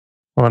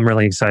Well, I'm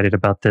really excited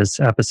about this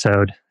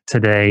episode.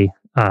 Today,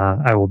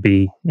 I will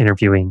be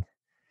interviewing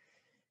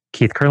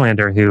Keith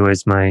Kurlander, who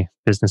is my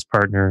business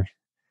partner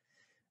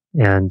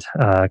and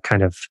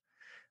kind of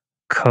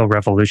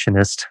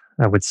co-revolutionist,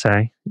 I would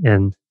say,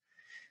 in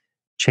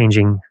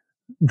changing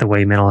the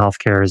way mental health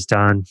care is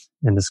done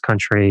in this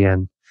country,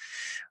 and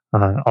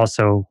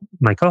also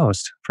my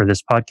co-host for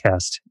this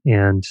podcast.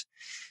 And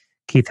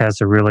Keith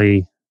has a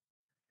really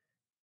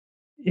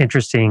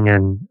interesting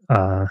and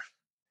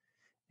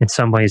in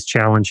some ways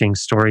challenging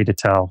story to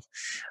tell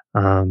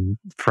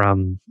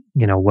from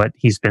what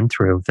he's been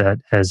through that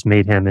has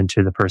made him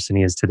into the person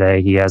he is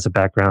today. He has a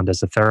background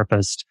as a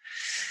therapist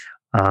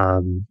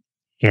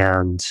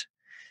and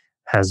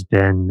has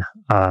been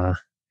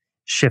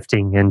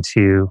shifting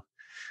into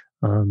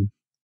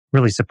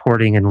really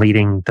supporting and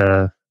leading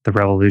the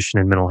revolution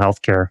in mental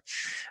health care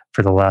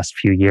for the last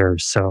few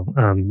years. So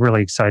I'm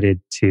really excited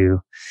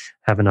to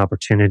have an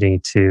opportunity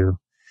to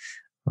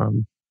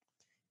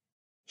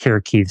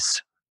hear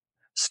Keith's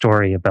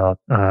story about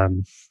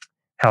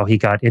how he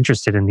got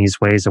interested in these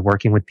ways of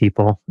working with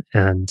people.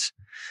 And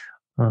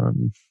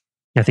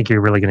I think you're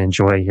really going to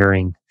enjoy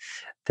hearing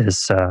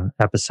this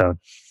episode.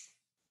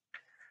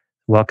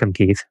 Welcome,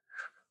 Keith.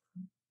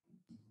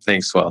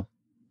 Thanks, Will.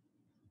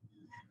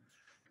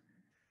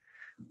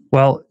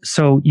 Well,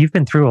 so you've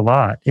been through a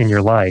lot in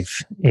your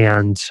life,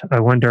 and I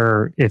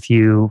wonder if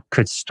you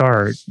could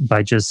start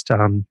by just,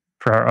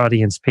 for our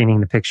audience, painting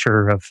the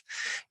picture of,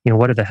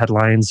 what are the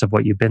headlines of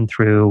what you've been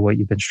through, what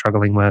you've been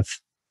struggling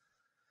with?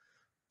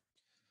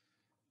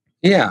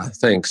 Yeah,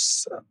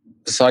 thanks.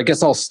 So I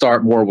guess I'll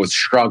start more with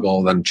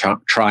struggle than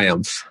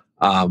triumph.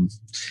 Paint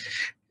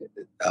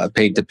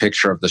the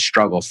picture of the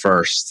struggle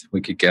first. We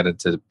could get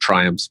into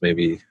triumphs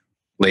maybe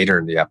later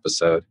in the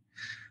episode.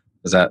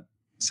 Does that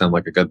sound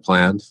like a good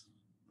plan?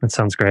 That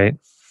sounds great.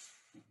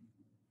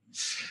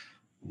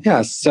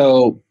 Yeah,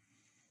 so,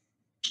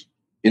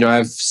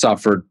 I've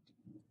suffered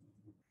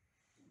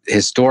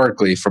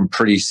historically from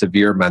pretty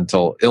severe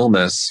mental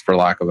illness, for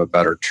lack of a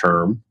better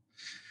term.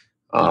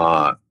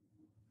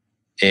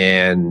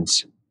 And,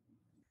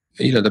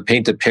 to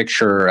paint a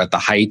picture at the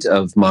height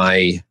of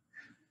my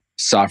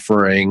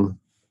suffering,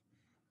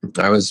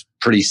 I was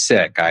pretty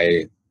sick.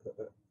 I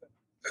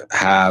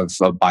have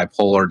a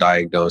bipolar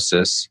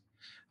diagnosis,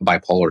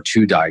 bipolar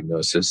 2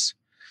 diagnosis,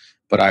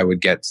 but I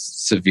would get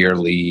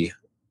severely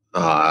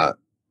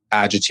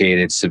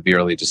agitated,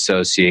 severely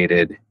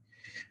dissociated,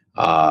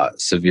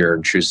 severe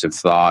intrusive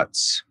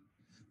thoughts,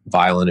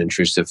 violent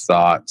intrusive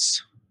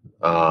thoughts.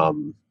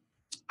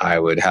 I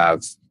would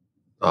have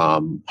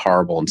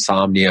horrible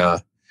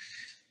insomnia,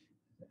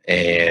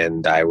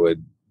 and I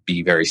would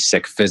be very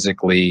sick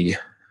physically,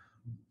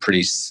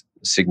 pretty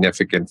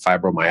significant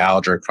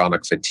fibromyalgia,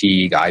 chronic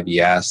fatigue,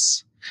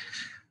 IBS,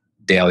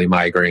 daily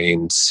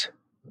migraines.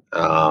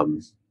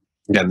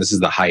 Again, this is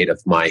the height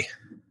of my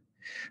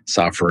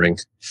suffering.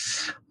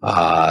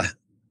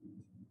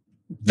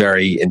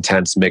 Very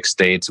intense mixed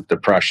states of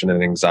depression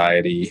and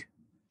anxiety.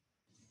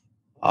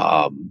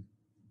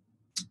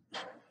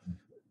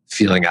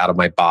 Feeling out of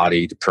my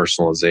body,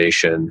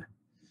 depersonalization,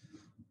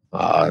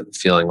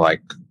 feeling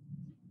like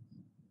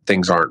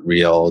things aren't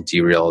real,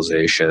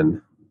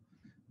 derealization,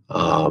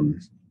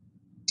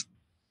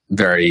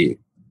 very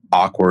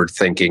awkward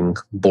thinking,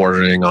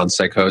 bordering on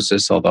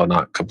psychosis, although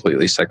not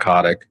completely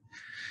psychotic.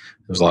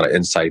 There's a lot of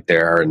insight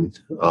there, and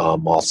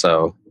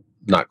also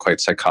not quite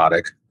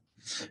psychotic,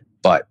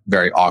 but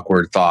very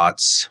awkward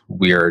thoughts,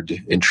 weird,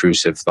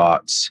 intrusive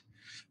thoughts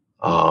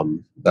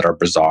that are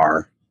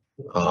bizarre.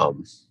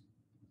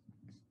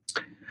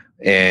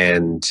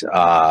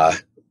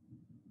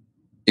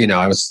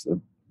 I was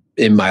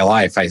in my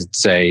life, I'd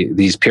say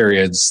these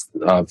periods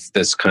of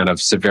this kind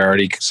of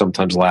severity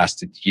sometimes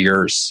lasted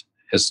years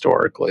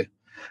historically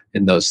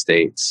in those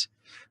states.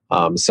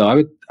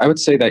 So I would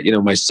say that,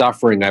 my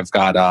suffering, I've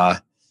got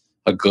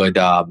a good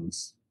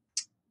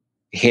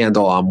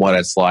handle on what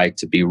it's like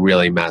to be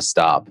really messed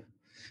up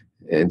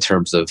in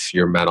terms of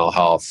your mental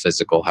health,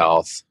 physical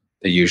health.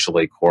 They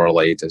usually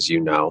correlate, as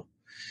you know.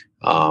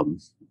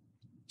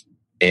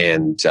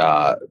 And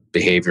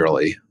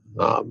behaviorally,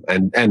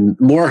 and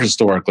more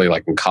historically,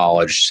 like in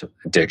college,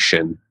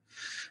 addiction.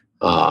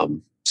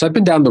 So I've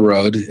been down the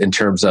road in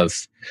terms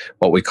of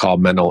what we call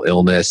mental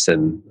illness,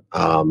 and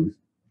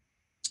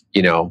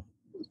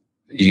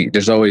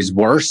there's always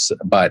worse,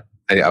 but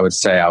I would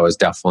say I was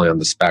definitely on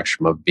the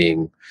spectrum of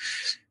being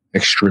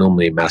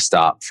extremely messed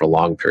up for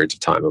long periods of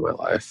time in my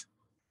life.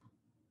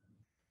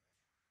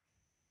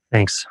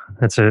 Thanks.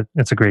 That's a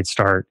great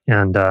start,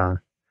 and I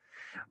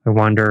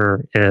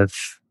wonder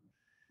if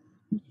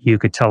you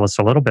could tell us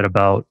a little bit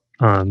about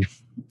a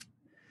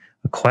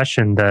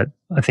question that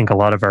I think a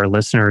lot of our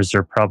listeners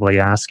are probably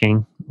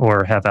asking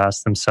or have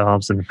asked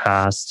themselves in the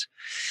past.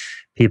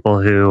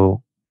 People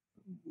who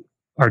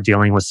are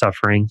dealing with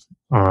suffering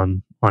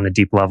on a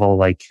deep level,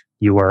 like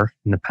you were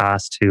in the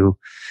past, who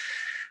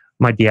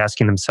might be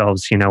asking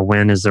themselves,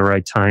 when is the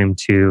right time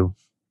to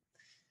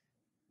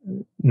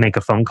make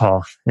a phone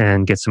call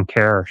and get some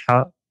care?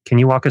 How can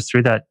you walk us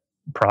through that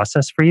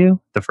process for you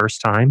the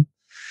first time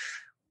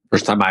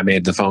First time I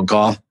made the phone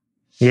call?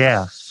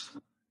 Yeah.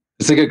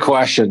 It's a good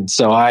question.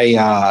 So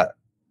I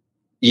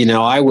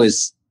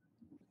was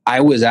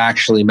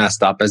actually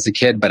messed up as a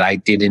kid, but I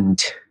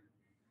didn't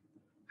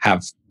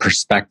have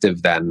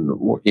perspective then.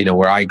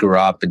 Where I grew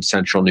up in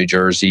central New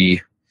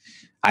Jersey,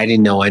 I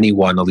didn't know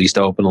anyone, at least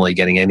openly,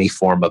 getting any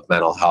form of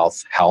mental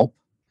health help.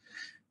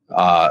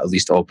 At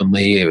least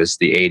openly, it was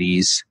the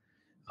 80s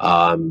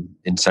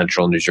in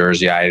central New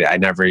Jersey. I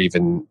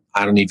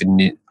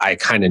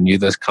kind of knew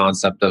this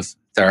concept of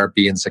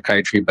therapy and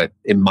psychiatry, but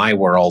in my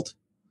world,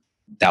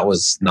 that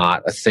was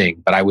not a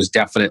thing. But I was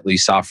definitely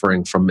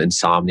suffering from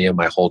insomnia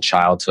my whole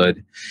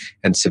childhood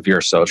and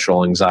severe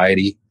social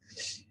anxiety.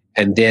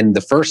 And then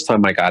the first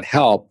time I got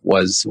help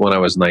was when I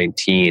was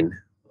 19.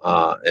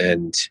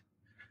 And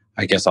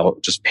I guess I'll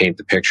just paint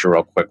the picture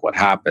real quick what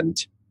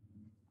happened.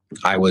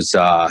 It was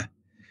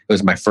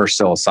my first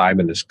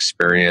psilocybin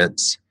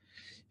experience,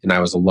 and I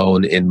was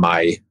alone in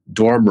my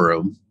dorm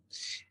room,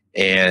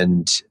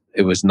 and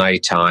it was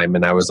nighttime,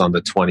 and I was on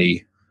the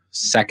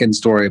 22nd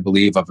story, I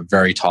believe, of a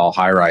very tall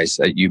high-rise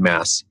at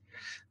UMass,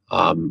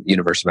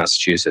 University of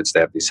Massachusetts. They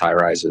have these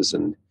high-rises,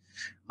 and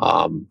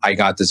I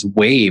got this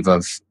wave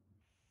of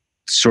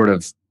sort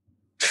of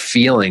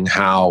feeling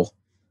how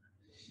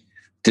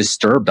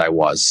disturbed I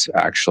was,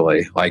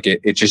 actually. Like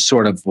it just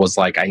sort of was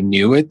like I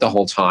knew it the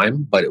whole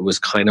time, but it was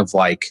kind of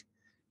like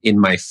in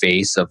my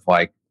face of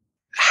like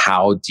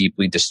how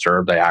deeply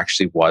disturbed I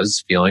actually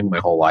was feeling my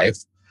whole life.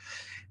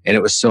 And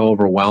it was so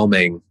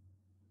overwhelming,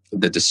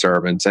 the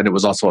disturbance. And it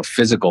was also a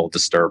physical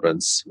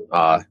disturbance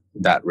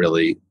that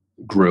really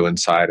grew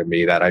inside of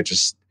me, that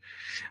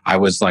I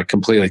was like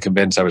completely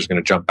convinced I was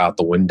going to jump out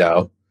the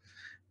window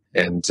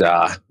and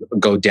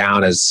go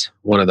down as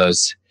one of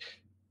those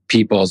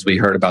people, as we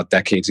heard about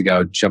decades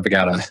ago, jumping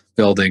out of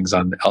buildings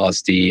on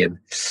LSD. And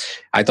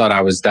I thought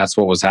that's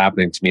what was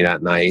happening to me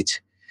that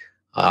night.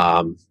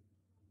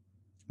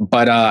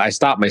 But I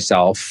stopped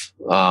myself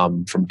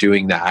from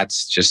doing that.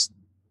 It's just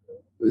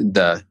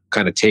the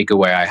kind of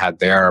takeaway I had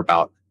there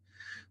about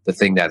the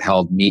thing that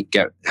helped me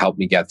get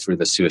through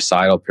the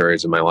suicidal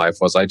periods of my life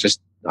was I just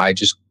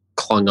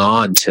clung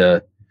on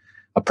to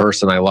a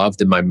person I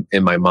loved in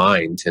my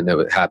mind, and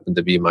it happened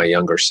to be my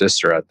younger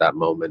sister at that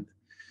moment,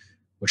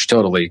 which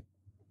totally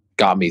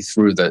got me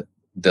through the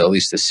at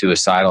least the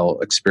suicidal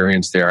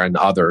experience there, and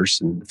others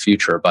in the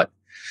future. But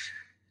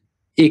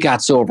it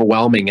got so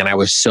overwhelming, and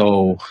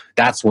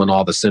that's when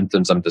all the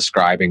symptoms I'm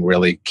describing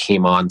really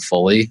came on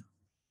fully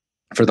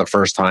for the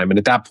first time. And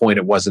at that point,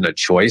 it wasn't a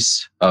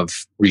choice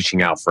of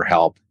reaching out for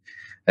help.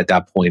 At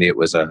that point, it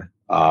was a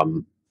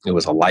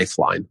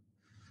lifeline.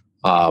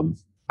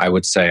 I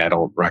would say I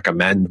don't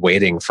recommend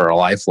waiting for a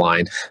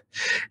lifeline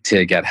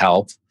to get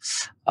help.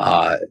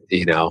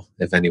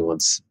 If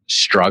anyone's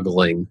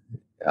struggling,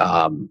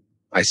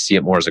 I see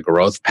it more as a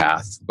growth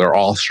path. We're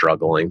all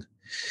struggling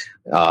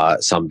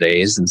some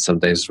days, and some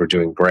days we're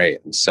doing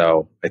great. And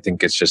so I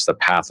think it's just a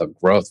path of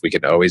growth. We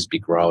can always be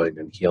growing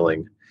and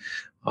healing.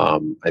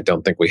 I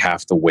don't think we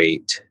have to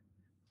wait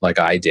like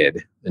I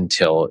did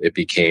until it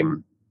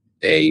became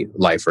a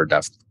life or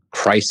death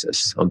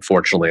crisis.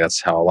 Unfortunately,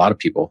 that's how a lot of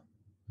people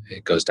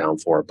it goes down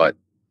for. But,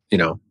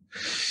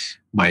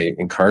 my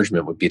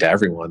encouragement would be to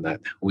everyone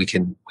that we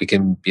can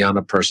be on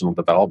a personal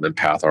development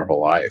path our whole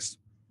life.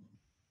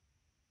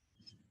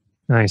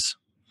 Nice.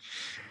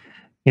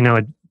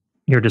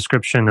 Your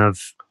description of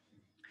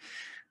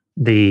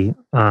the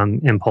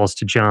impulse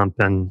to jump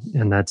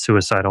and that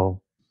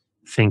suicidal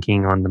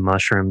thinking on the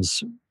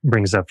mushrooms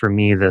brings up for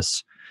me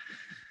this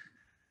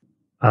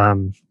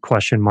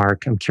question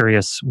mark. I'm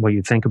curious what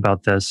you think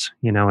about this.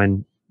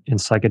 In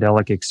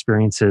psychedelic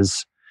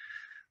experiences,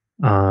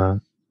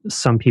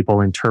 some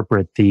people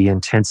interpret the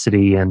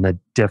intensity and the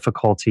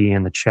difficulty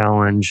and the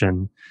challenge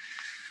and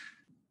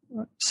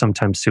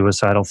sometimes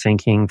suicidal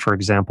thinking, for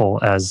example,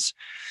 as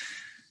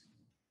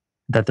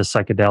that the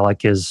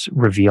psychedelic is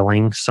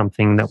revealing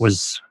something that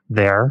was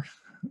there,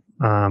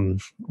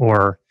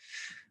 or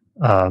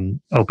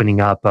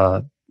opening up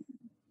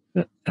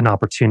an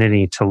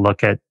opportunity to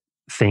look at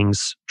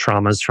things,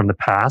 traumas from the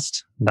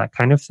past, that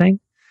kind of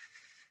thing.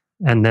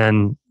 And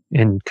then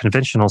in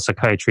conventional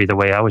psychiatry, the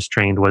way I was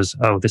trained was,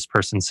 this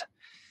person's,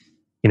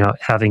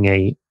 having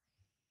a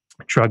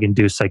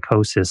drug-induced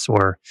psychosis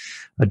or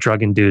a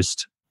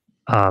drug-induced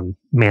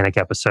manic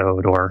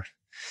episode. Or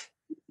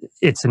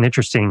it's an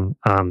interesting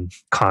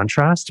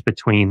contrast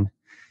between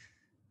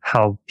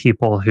how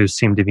people who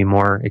seem to be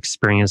more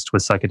experienced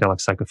with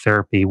psychedelic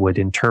psychotherapy would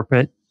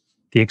interpret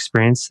the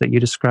experience that you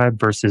described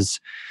versus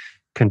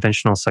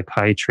conventional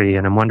psychiatry.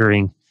 And I'm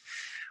wondering,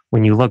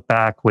 when you look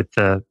back with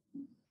the,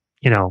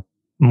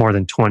 more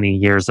than 20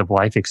 years of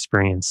life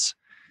experience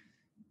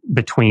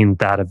between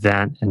that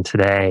event and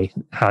today,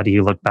 how do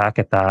you look back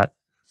at that?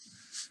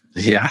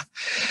 Yeah.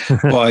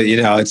 Well,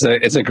 it's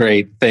a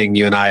great thing.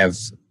 You and I have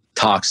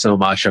talked so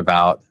much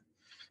about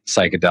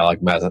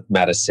psychedelic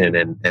medicine,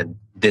 and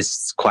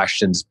this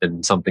question's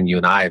been something you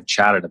and I have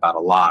chatted about a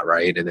lot,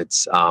 right? And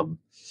it's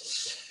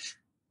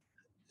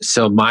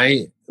so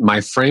my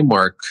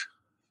framework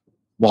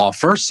well, I'll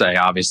first say,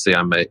 obviously,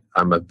 I'm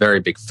a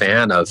very big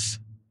fan of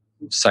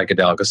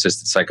psychedelic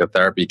assisted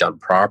psychotherapy done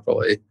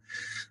properly.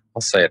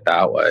 I'll say it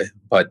that way.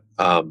 But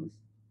I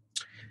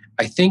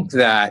think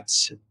that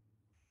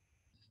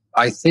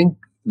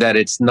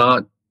it's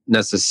not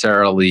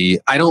necessarily,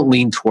 I don't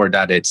lean toward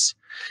that it's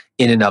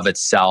in and of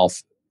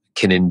itself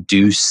can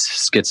induce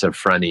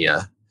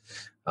schizophrenia.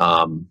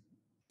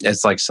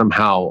 It's like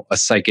somehow a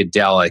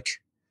psychedelic,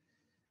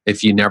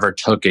 if you never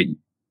took it,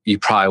 you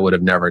probably would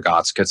have never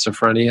got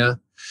schizophrenia.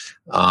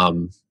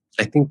 I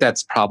think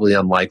that's probably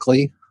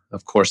unlikely.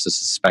 Of course, this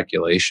is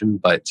speculation,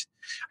 but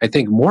I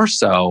think more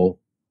so,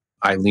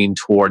 I lean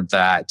toward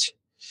that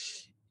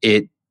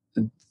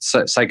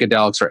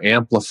psychedelics are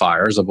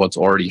amplifiers of what's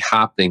already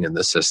happening in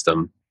the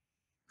system.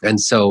 And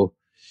so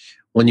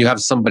when you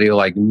have somebody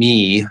like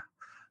me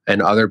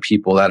and other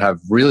people that have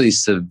really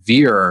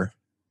severe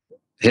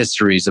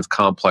histories of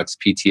complex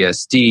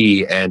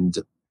PTSD and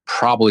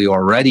probably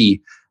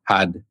already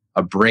had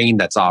a brain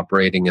that's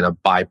operating in a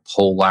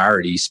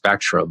bipolarity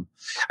spectrum,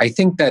 I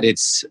think that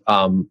it's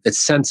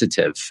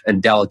sensitive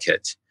and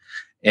delicate,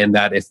 and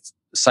that if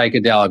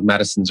psychedelic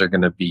medicines are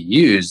going to be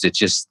used,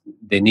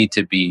 they need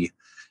to be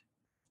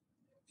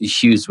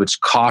used with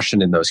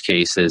caution in those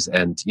cases.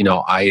 And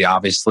I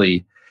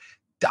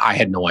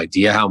had no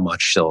idea how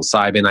much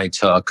psilocybin I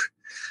took,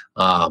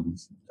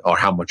 or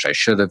how much I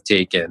should have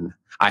taken.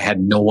 I had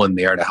no one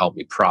there to help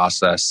me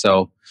process.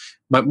 So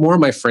more of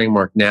my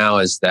framework now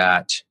is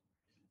that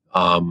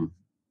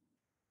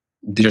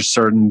there's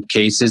certain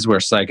cases where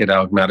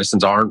psychedelic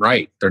medicines aren't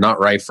right. They're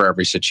not right for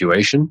every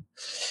situation.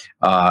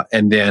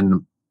 And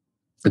then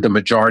the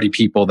majority of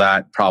people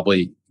that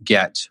probably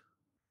get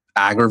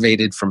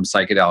aggravated from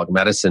psychedelic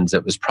medicines,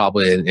 it was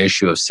probably an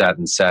issue of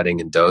setting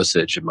and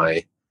dosage, in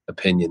my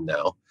opinion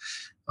now,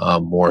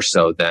 more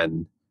so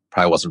than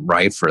probably wasn't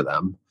right for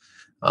them.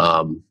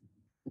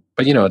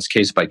 But it's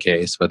case by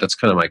case, but that's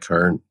kind of my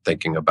current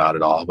thinking about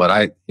it all. But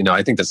I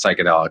think the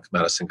psychedelic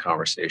medicine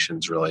conversation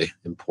is really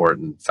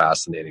important,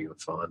 fascinating,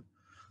 and fun.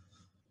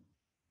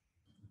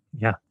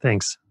 Yeah,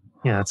 thanks.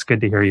 Yeah, it's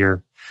good to hear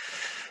your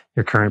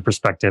current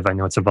perspective. I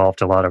know it's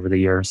evolved a lot over the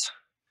years.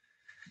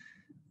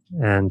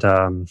 And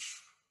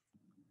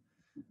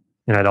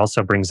it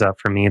also brings up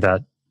for me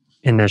that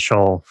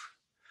initial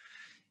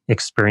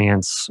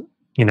experience,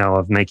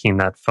 of making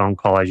that phone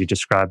call, as you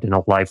described, in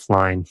a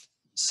lifeline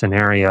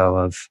scenario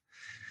of,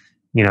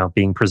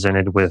 being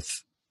presented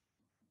with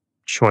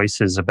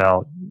choices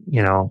about,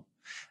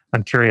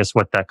 I'm curious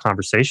what that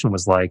conversation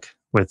was like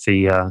with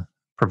the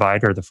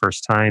provider the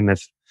first time,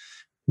 if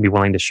you'd be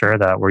willing to share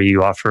that. Were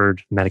you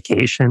offered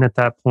medication at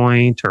that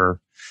point,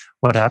 or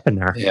what happened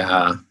there?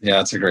 Yeah,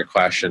 that's a great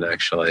question,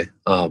 actually.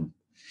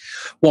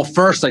 Well,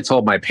 first I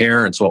told my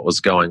parents what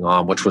was going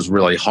on, which was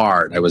really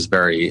hard. I was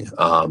very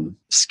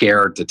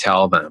scared to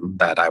tell them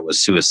that I was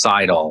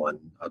suicidal and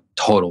a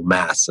total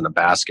mess and a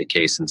basket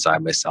case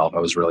inside myself. I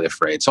was really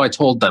afraid. So I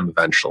told them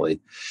eventually,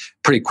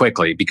 pretty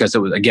quickly, because it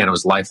was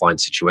a lifeline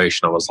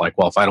situation. I was like,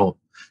 well, if I don't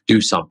do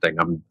something,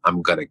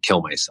 I'm going to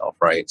kill myself,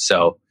 right?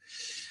 So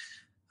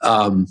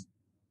then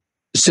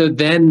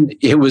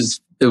it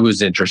was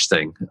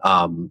interesting.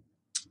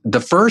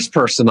 The first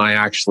person I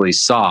actually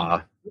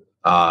saw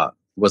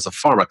was a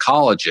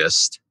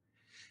pharmacologist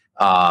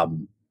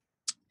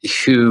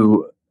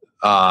who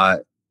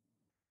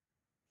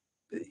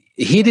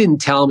he didn't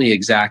tell me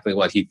exactly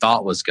what he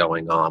thought was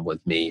going on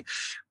with me,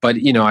 but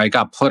I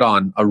got put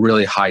on a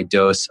really high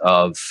dose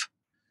of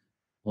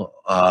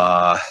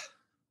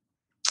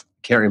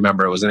can't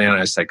remember. It was an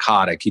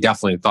antipsychotic. He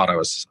definitely thought I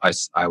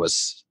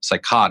was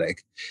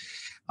psychotic.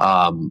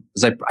 I think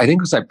it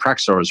was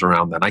Zyprexa was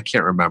around then. I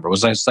can't remember.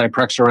 Was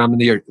Zyprexa around in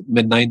the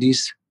mid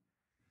 90s?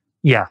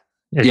 Yeah.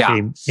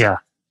 Yeah.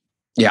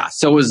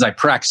 So it was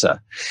Zyprexa,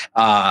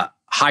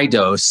 high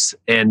dose,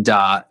 and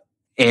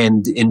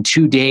in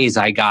 2 days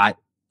I got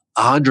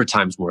 100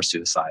 times more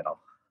suicidal.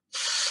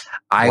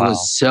 I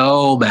was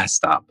so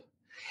messed up,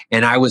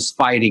 and I was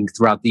fighting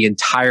throughout the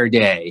entire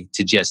day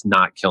to just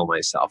not kill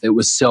myself. It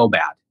was so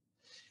bad.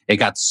 It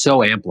got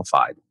so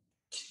amplified.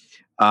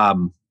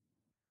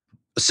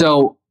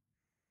 So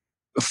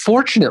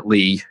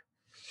fortunately,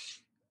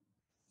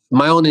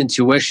 my own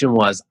intuition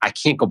was I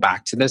can't go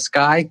back to this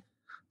guy.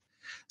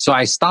 So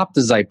I stopped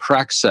the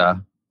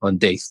Zyprexa on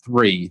day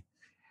 3.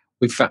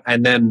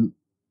 And then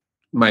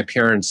my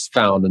parents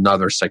found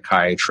another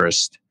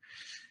psychiatrist,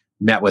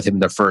 met with him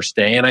the first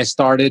day, and I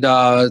started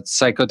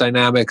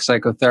psychodynamic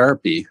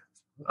psychotherapy.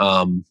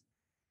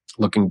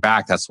 Looking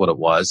back, that's what it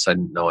was. I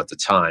didn't know at the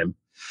time.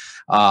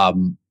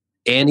 And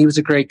he was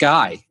a great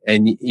guy.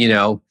 And,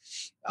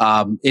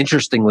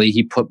 interestingly,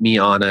 he put me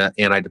on an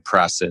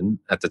antidepressant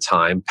at the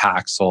time,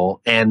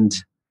 Paxil, and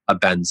a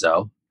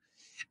benzo.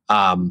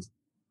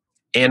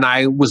 And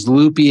I was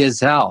loopy as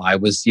hell. I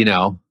was,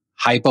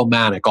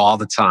 hypomanic all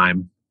the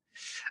time.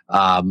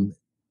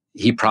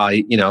 He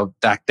probably,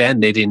 back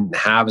then they didn't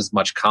have as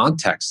much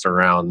context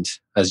around,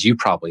 as you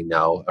probably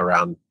know,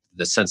 around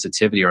the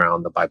sensitivity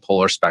around the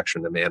bipolar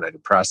spectrum of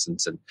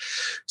antidepressants. And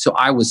so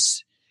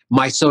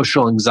my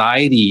social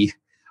anxiety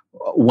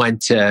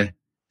went to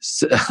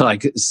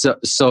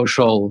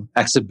social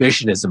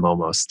exhibitionism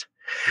almost.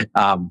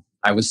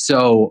 I was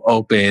so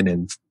open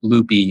and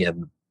loopy,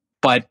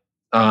 but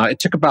it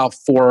took about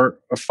 4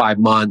 or 5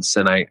 months,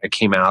 and I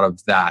came out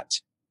of that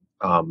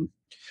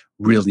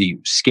really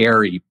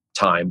scary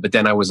time. But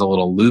then I was a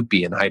little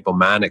loopy and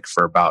hypomanic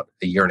for about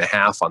a year and a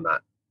half on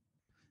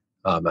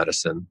that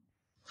medicine.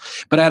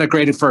 But I had a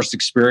great first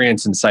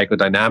experience in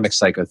psychodynamic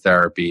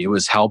psychotherapy. It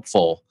was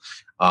helpful.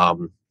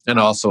 And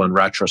also in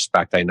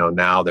retrospect, I know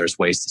now there's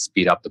ways to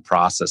speed up the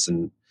process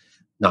and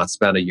not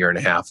spend a year and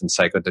a half in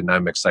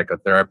psychodynamic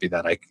psychotherapy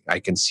that I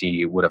can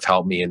see would have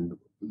helped me in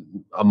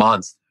a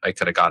month. I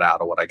could have got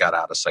out of what I got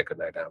out of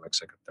psychodynamic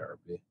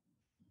psychotherapy.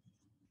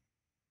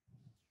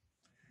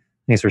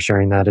 Thanks for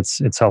sharing that.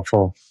 It's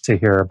helpful to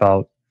hear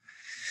about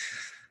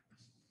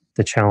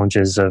the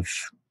challenges of,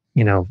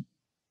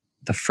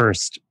 the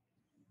first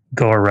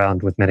go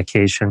around with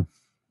medication,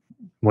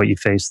 what you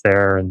face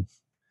there. And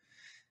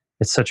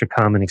it's such a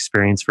common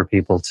experience for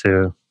people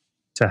to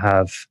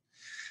have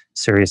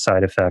serious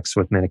side effects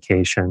with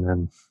medication.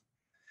 And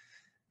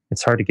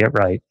it's hard to get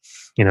right,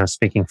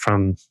 speaking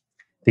from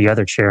the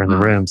other chair in the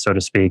room, so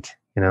to speak,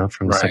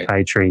 from the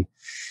psychiatry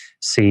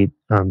seat.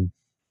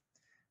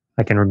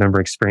 I can remember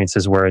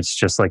experiences where it's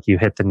just like you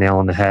hit the nail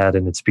on the head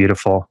and it's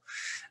beautiful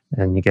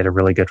and you get a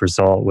really good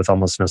result with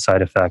almost no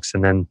side effects.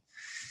 And then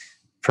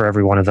for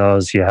every one of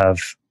those, you have,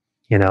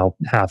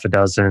 half a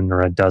dozen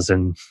or a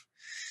dozen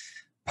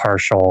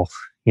partial,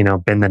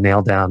 bend the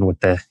nail down with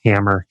the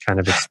hammer kind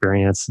of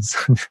experience.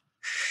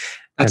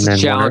 That's a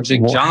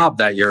challenging job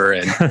that you're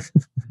in.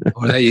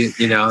 Or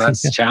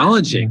that's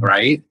challenging,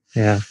 right?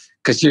 Yeah.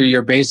 Because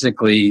you're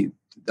basically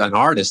an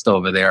artist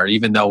over there,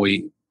 even though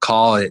we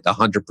call it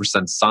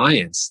 100%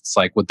 science. It's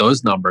like with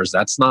those numbers,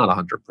 that's not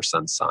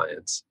 100%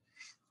 science.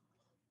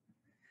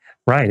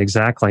 Right,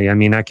 exactly. I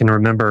mean, I can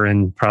remember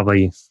in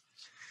probably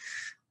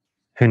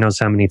who knows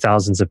how many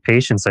thousands of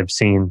patients I've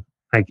seen.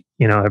 I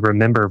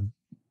remember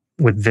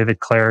with vivid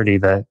clarity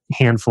the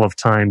handful of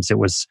times it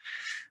was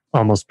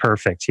almost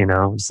perfect. It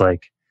was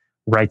like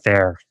right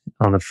there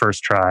on the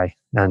first try,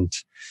 and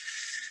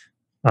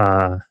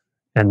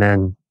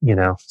then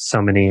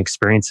so many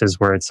experiences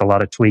where it's a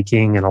lot of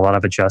tweaking and a lot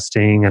of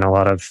adjusting and a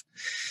lot of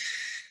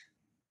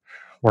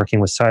working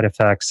with side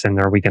effects. And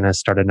are we going to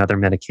start another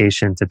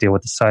medication to deal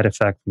with the side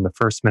effect from the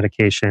first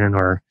medication,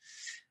 or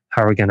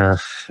how are we going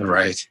to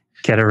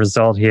get a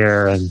result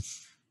here? And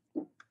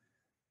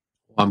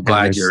I'm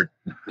glad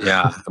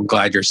I'm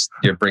glad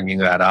you're bringing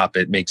that up.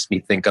 It makes me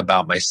think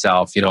about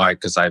myself,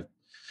 because I've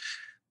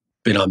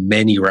been on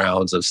many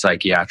rounds of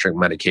psychiatric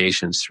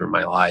medications through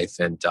my life,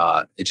 and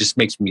it just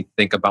makes me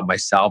think about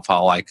myself.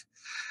 How I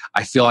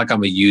feel like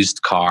I'm a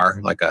used car,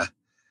 like a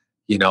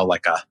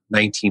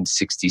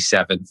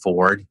 1967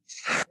 Ford,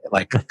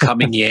 like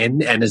coming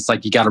in, and it's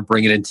like you got to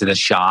bring it into the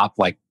shop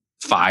like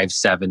 5,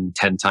 7,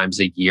 10 times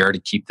a year to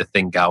keep the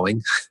thing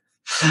going.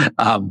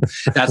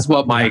 That's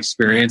what my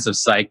experience of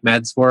psych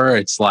meds were.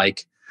 It's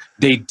like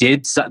they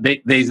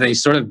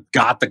sort of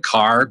got the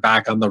car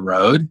back on the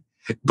road,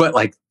 but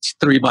like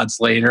 3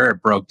 months later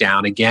it broke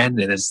down again,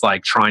 and it's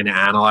like trying to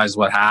analyze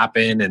what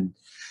happened, and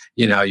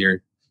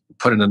you're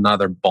putting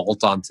another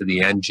bolt onto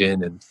the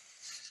engine. And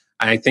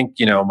I think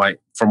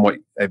from what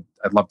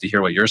I'd love to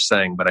hear what you're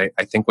saying, but I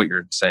think what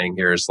you're saying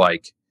here is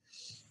like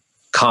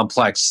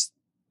complex.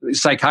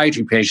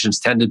 Psychiatry patients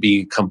tend to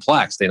be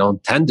complex. They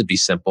don't tend to be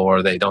simple,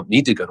 or they don't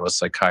need to go to a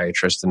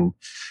psychiatrist. And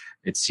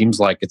it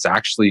seems like it's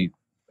actually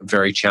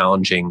very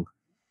challenging.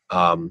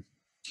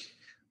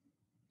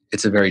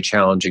 It's a very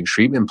challenging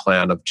treatment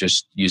plan of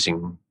just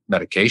using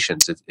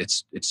medications.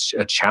 It's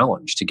a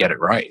challenge to get it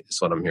right,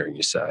 is what I'm hearing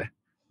you say.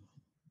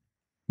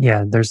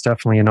 Yeah, there's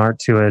definitely an art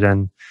to it.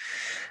 And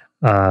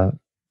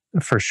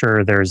for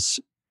sure, there's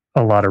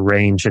a lot of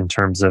range in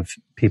terms of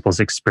people's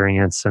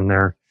experience and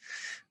their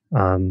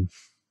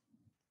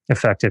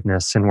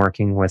effectiveness in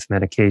working with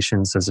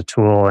medications as a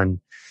tool. And,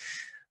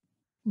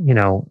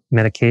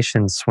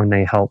 medications, when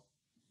they help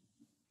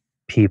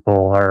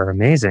people, are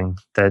amazing,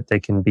 that they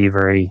can be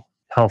very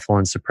helpful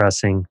in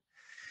suppressing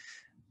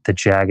the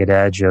jagged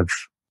edge of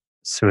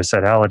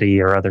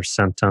suicidality or other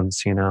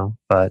symptoms,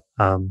 But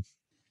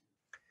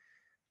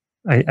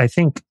I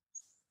think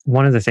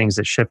one of the things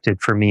that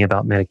shifted for me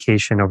about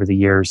medication over the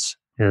years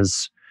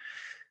is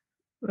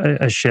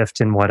a shift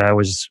in what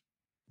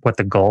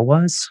the goal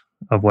was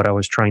of what I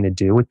was trying to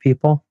do with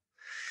people.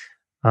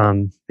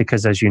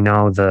 Because as you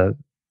know, the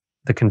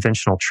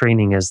conventional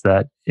training is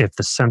that if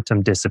the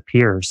symptom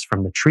disappears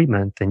from the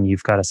treatment, then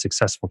you've got a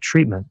successful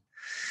treatment.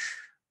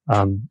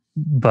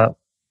 But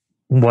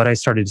what I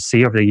started to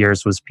see over the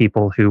years was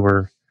people who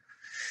were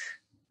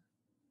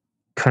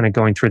kind of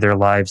going through their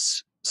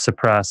lives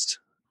suppressed.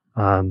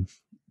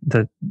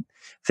 The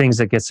things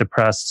that get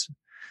suppressed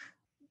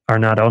are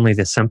not only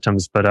the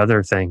symptoms, but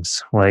other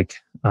things like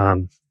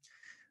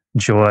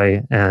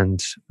joy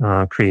and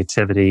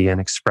creativity and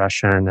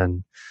expression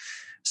and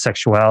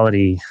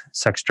sexuality.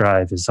 Sex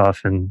drive is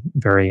often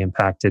very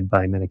impacted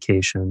by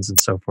medications and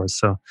so forth.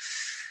 So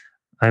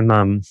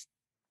I'm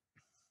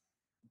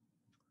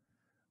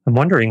I'm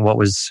wondering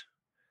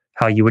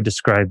how you would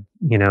describe,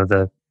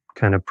 the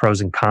kind of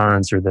pros and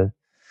cons, or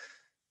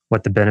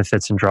what the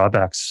benefits and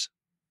drawbacks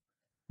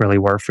really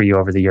were for you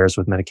over the years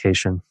with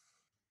medication.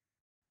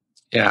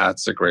 Yeah,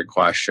 that's a great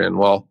question.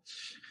 Well,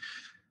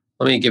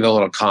 let me give a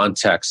little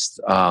context.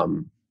 I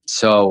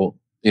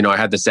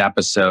had this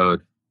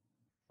episode,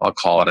 I'll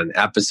call it an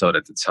episode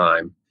at the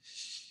time,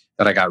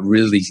 that I got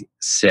really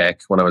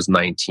sick when I was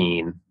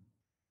 19,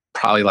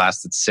 probably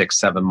lasted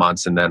 6-7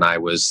 months. And then I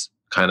was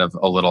kind of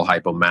a little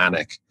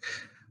hypomanic,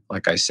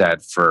 like I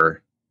said,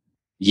 for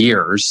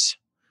years.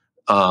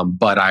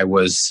 But I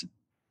was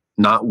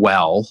not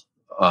well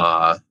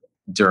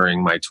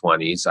during my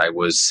 20s. I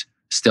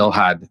still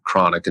had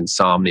chronic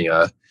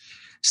insomnia,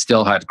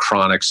 still had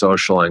chronic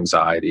social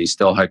anxiety,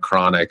 still had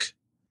chronic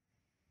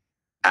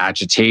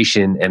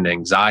agitation and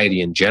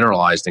anxiety and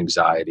generalized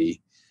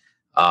anxiety,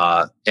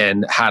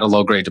 and had a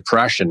low-grade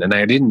depression. And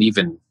I didn't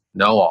even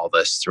know all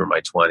this through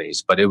my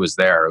 20s, but it was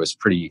there. It was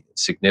pretty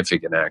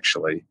significant,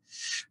 actually.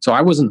 So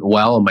I wasn't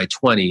well in my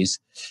 20s.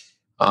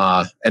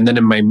 And then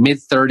in my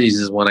mid-30s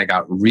is when I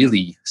got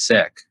really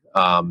sick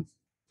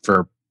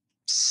for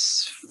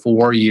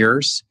 4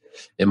 years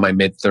in my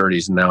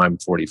mid-30s, and now I'm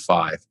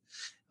 45.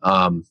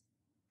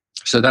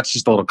 So that's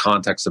just a little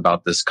context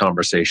about this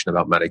conversation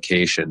about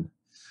medication.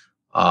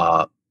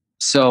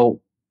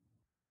 So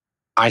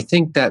I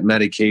think that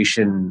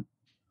medication,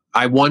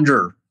 I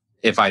wonder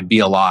if I'd be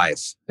alive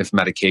if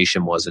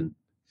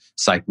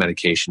psych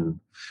medication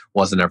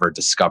wasn't ever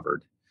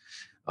discovered.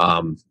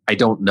 I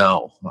don't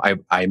know.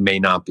 I may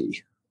not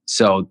be.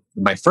 So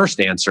my first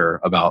answer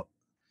about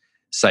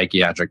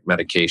psychiatric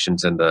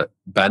medications and the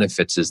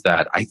benefits is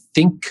that I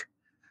think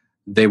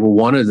they were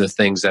one of the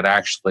things that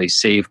actually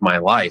saved my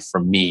life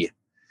from me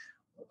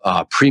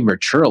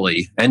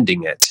prematurely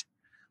ending it.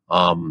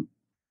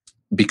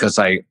 Because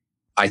I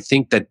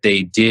think that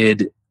they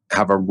did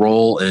have a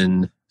role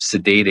in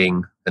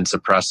sedating and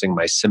suppressing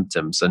my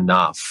symptoms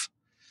enough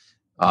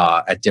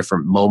at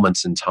different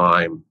moments in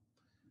time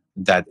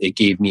that it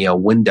gave me a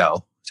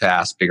window to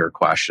ask bigger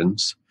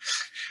questions.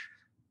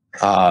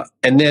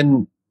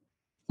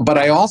 But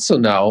I also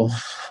know,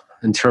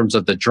 in terms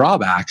of the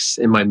drawbacks,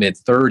 in my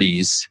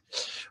mid-30s,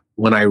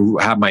 when I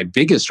had my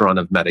biggest run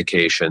of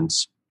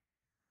medications,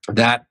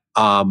 that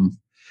I'm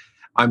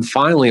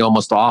finally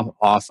almost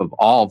off of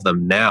all of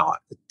them now.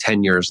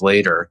 10 years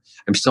later,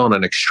 I'm still on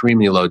an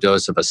extremely low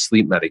dose of a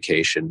sleep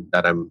medication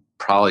that I'm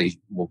probably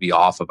will be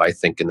off of, I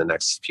think, in the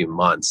next few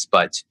months.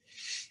 But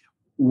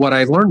what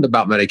I learned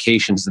about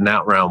medications in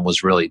that realm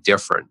was really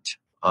different.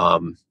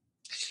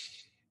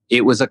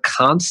 It was a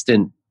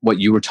constant, what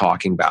you were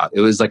talking about.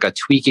 It was like a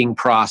tweaking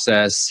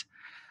process.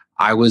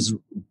 I was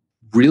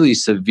really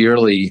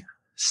severely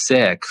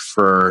sick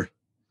for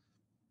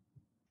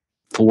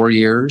 4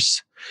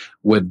 years,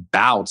 with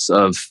bouts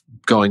of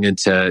going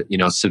into,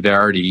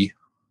 severity,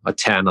 a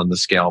 10 on the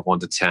scale of 1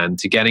 to 10,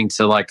 to getting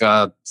to like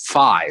a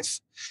 5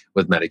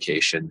 with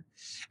medication,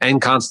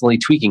 and constantly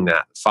tweaking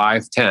that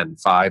 5, 10,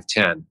 5,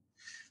 10.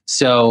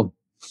 So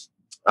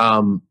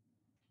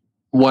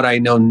what I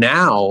know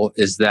now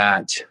is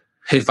that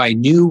if I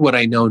knew what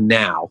I know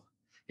now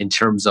in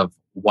terms of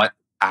what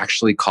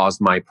actually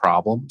caused my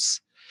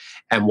problems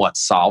and what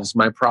solves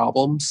my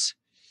problems,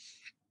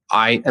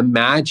 I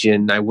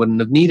imagine I wouldn't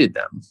have needed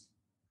them.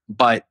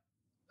 But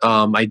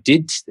I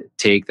did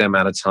take them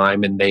at a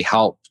time, and they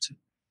helped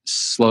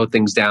slow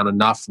things down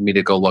enough for me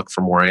to go look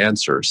for more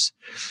answers.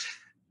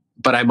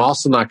 But I'm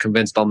also not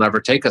convinced I'll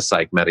never take a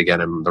psych med again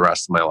in the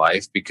rest of my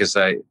life, because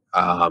I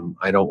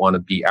don't want to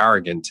be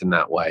arrogant in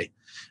that way.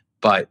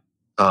 But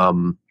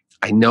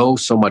I know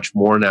so much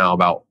more now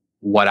about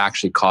what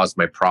actually caused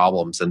my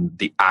problems and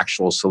the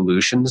actual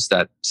solutions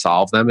that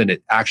solve them. And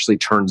it actually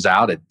turns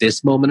out at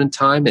this moment in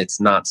time, it's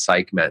not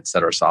psych meds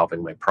that are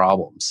solving my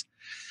problems.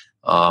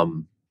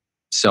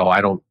 So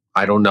I don't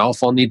know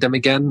if I'll need them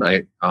again.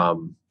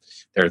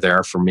 They're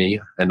there for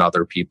me and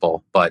other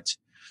people, but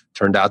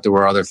turned out there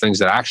were other things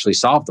that actually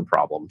solved the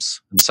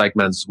problems, and psych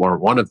meds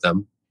weren't one of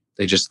them.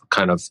 They just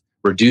kind of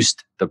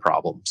reduced the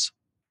problems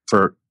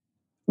for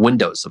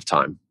windows of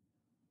time.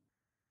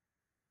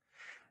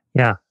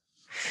 Yeah,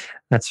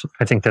 I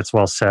think that's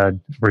well said.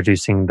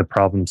 Reducing the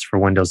problems for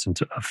windows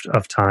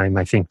of time.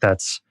 I think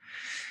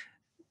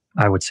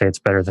I would say it's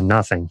better than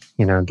nothing,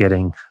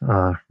 getting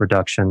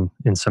reduction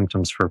in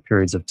symptoms for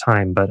periods of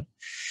time. But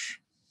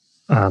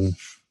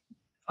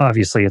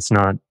obviously, it's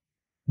not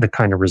the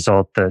kind of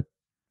result that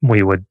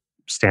we would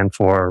stand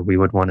for, or we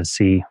would want to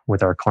see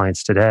with our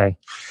clients today.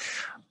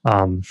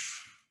 Right.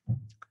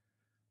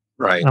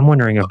 I'm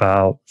wondering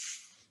about,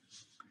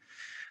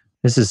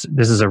 this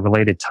is a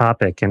related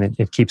topic, and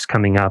it keeps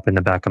coming up in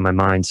the back of my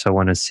mind. So I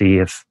want to see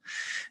if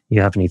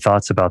you have any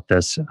thoughts about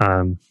this.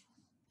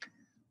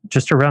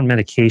 Just around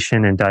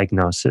medication and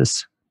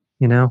diagnosis,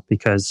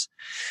 because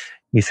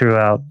you threw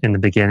out in the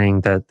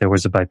beginning that there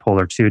was a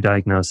bipolar 2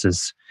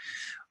 diagnosis.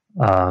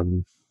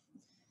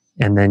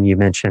 And then you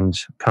mentioned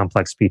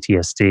complex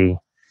PTSD.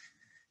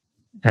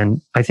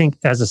 And I think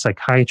as a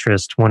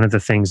psychiatrist, one of the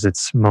things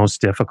that's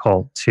most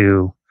difficult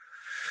to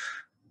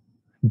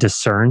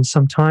discern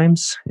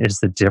sometimes is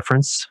the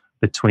difference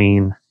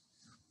between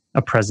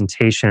a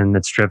presentation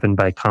that's driven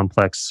by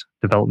complex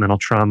developmental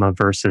trauma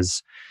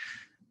versus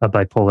a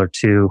bipolar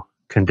 2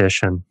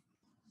 condition.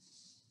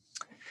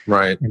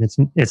 Right. And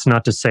it's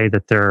not to say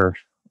that they're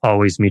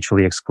always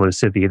mutually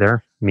exclusive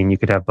either. I mean, you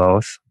could have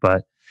both,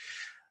 but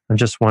I'm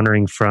just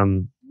wondering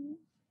from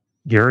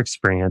your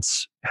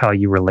experience how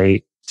you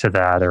relate to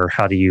that, or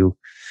how do you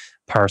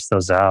parse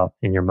those out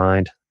in your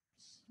mind?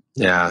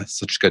 Yeah,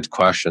 such good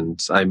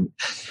questions.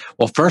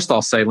 Well, first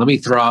I'll say, let me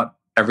throw out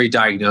every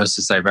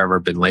diagnosis I've ever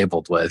been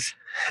labeled with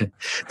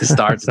to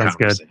start the Sounds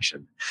good.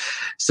 conversation.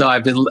 So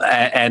I've been,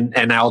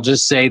 and I'll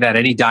just say that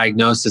any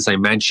diagnosis I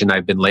mention,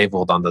 I've been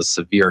labeled on the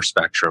severe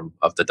spectrum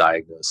of the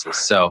diagnosis.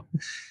 So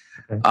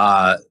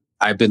Okay.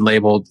 I've been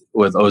labeled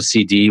with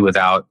OCD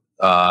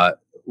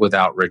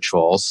without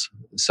rituals.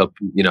 So,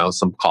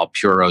 some call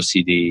pure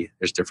OCD.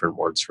 There's different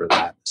words for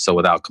that. So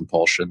without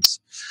compulsions.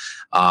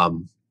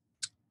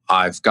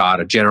 I've got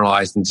a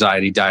generalized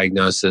anxiety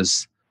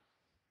diagnosis.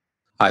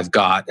 I've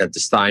got a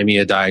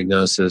dysthymia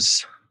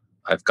diagnosis.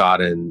 I've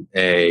gotten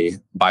a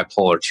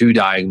bipolar 2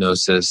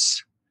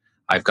 diagnosis.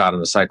 I've gotten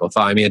a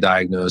cyclothymia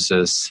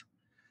diagnosis.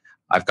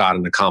 I've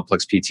gotten a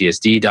complex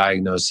PTSD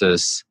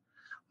diagnosis.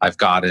 I've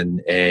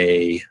gotten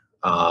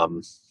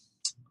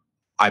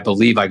I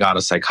believe I got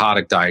a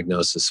psychotic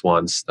diagnosis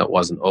once that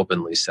wasn't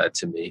openly said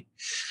to me.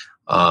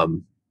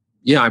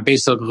 I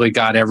basically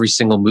got every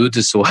single mood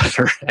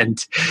disorder.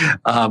 And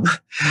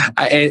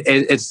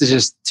it's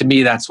just, to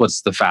me, that's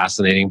what's the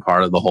fascinating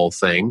part of the whole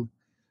thing,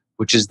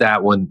 which is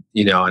that when,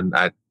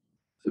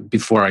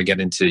 before I get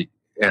into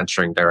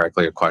answering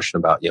directly a question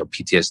about,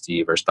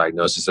 PTSD versus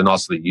diagnosis, and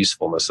also the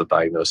usefulness of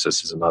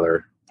diagnosis is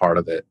another part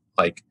of it.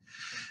 Like,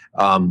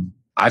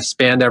 I've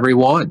spanned every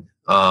one.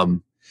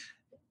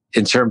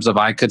 In terms of,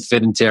 I could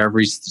fit into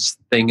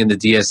everything in the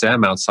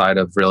DSM outside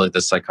of really the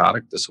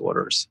psychotic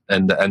disorders.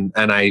 And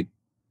I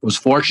was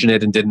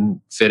fortunate and didn't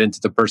fit into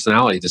the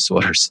personality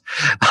disorders.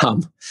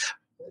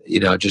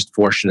 Just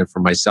fortunate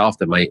for myself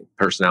that my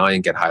personality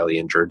didn't get highly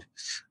injured.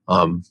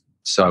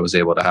 So I was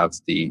able to have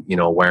the,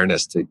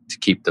 awareness to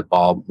keep the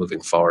ball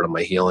moving forward on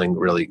my healing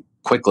really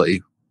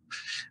quickly.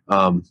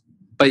 But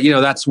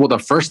that's the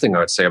first thing I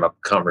would say about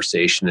the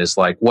conversation is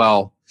like,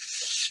 well,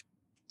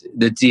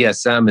 the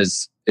DSM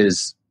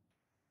is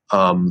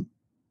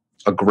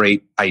a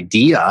great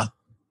idea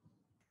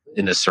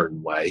in a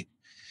certain way.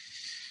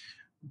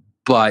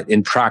 But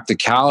in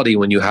practicality,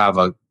 when you have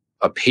a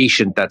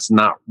patient that's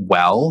not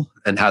well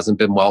and hasn't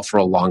been well for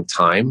a long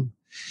time,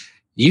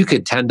 you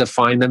could tend to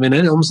find them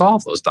in almost all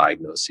of those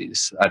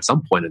diagnoses at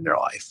some point in their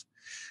life.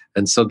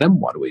 And so then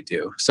what do we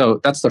do?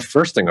 So that's the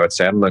first thing I would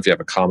say. I don't know if you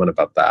have a comment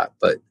about that,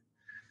 but.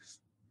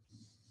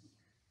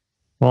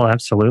 Well,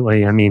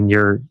 absolutely. I mean,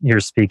 you're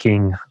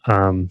speaking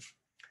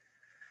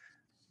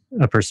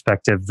a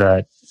perspective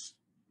that,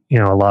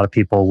 a lot of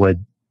people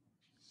would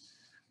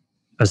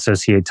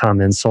associate Tom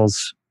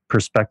Insel's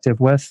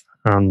perspective with,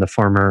 the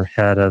former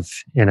head of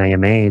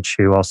NIMH,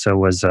 who also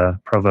was a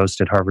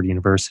provost at Harvard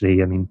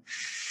University. I mean,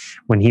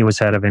 when he was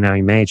head of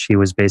NIMH, he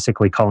was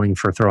basically calling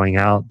for throwing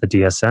out the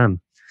DSM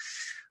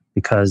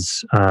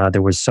because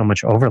there was so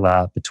much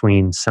overlap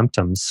between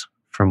symptoms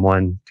from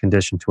one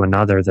condition to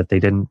another that they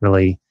didn't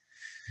really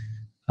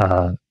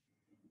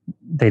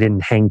they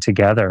didn't hang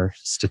together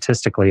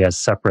statistically as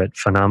separate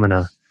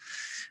phenomena.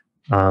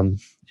 And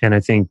I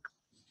think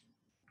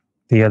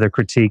the other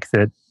critique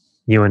that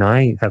you and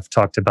I have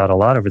talked about a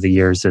lot over the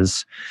years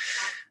is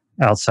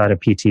outside of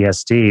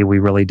PTSD, we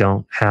really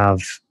don't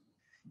have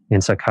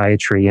in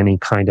psychiatry any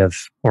kind of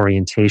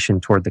orientation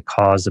toward the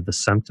cause of the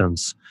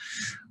symptoms.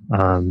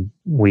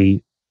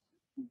 We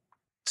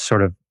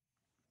sort of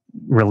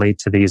relate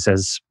to these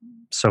as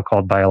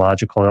so-called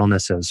biological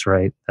illnesses,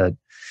 right? That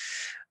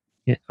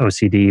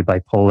OCD,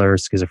 bipolar,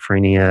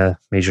 schizophrenia,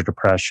 major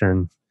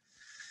depression,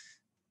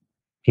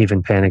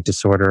 even panic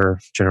disorder,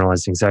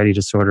 generalized anxiety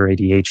disorder,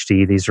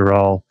 ADHD. These are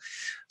all,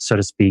 so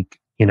to speak,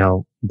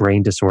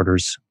 brain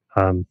disorders.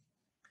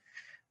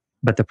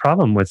 But the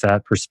problem with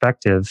that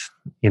perspective,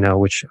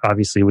 which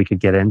obviously we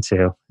could get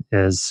into,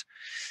 is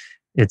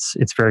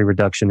it's very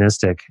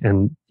reductionistic,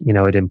 and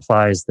it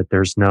implies that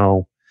there's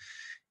no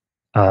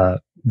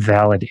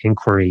valid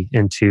inquiry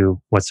into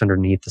what's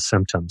underneath the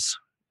symptoms.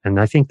 And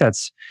I think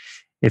that's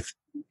if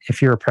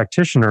you're a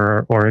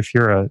practitioner or if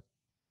you're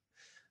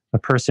a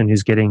person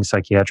who's getting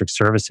psychiatric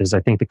services, I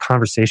think the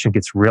conversation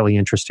gets really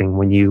interesting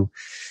when you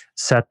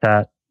set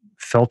that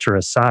filter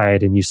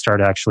aside and you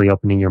start actually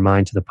opening your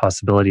mind to the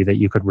possibility that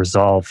you could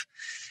resolve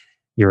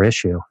your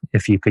issue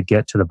if you could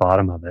get to the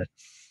bottom of it.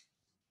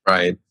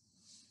 Right.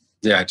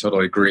 Yeah, I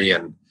totally agree.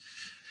 And,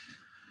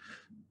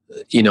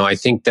 I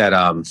think that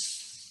I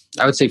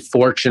would say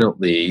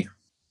fortunately,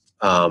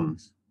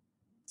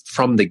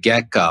 from the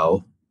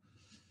get-go,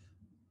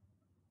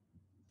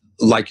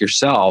 like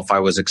yourself, I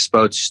was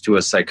exposed to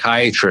a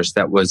psychiatrist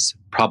that was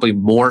probably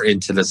more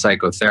into the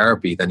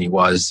psychotherapy than he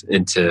was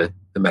into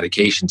the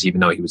medications,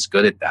 even though he was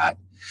good at that.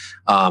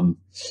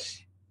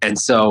 And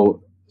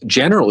so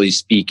generally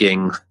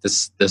speaking, the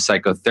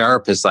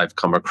psychotherapists I've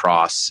come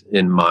across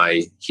in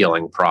my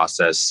healing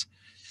process,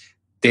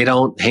 they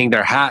don't hang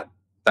their hat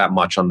that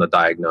much on the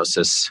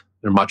diagnosis.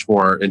 They're much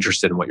more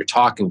interested in what you're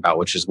talking about,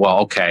 which is, well,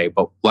 okay,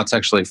 but let's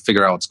actually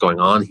figure out what's going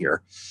on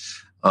here.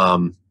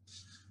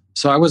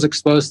 So I was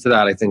exposed to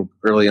that, I think,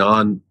 early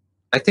on.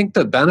 I think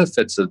the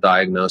benefits of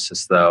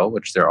diagnosis, though,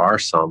 which there are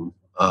some,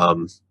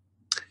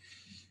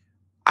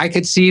 I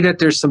could see that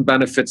there's some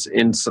benefits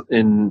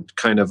in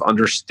kind of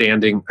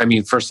understanding. I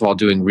mean, first of all,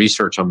 doing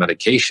research on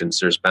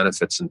medications, there's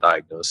benefits in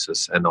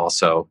diagnosis, and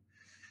also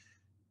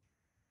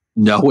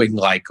knowing,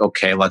 like,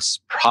 okay, let's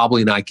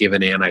probably not give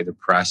an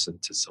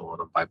antidepressant to someone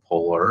on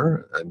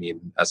bipolar. I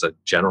mean, as a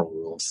general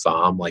rule of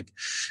thumb, like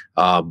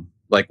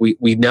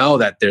we know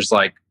that there's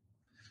like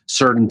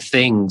certain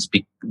things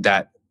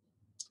that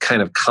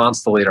kind of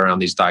constellate around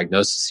these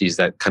diagnoses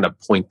that kind of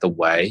point the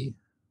way.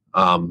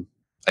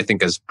 I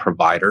think as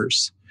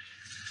providers,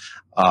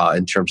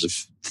 in terms of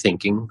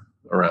thinking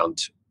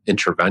around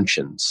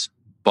interventions,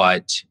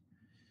 but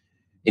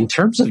in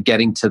terms of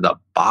getting to the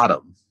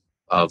bottom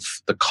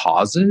of the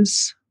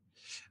causes,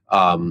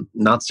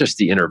 not just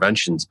the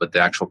interventions, but the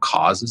actual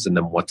causes and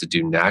then what to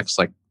do next,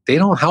 like they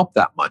don't help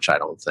that much, I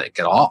don't think,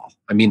 at all.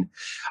 I mean,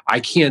 I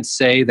can't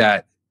say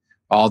that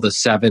all the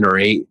 7 or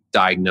 8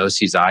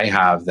 diagnoses I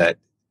have that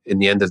in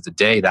the end of the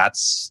day,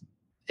 that's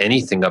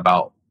anything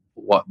about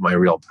what my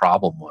real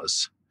problem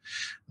was.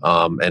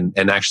 And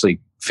actually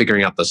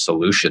figuring out the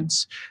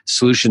solutions.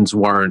 Solutions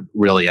weren't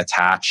really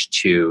attached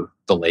to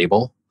the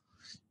label.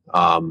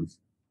 I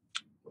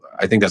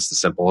think that's the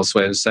simplest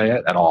way to say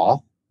it at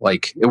all.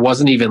 Like, it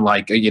wasn't even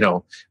like,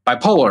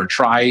 bipolar,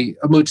 try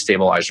a mood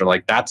stabilizer.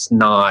 Like, that's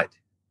not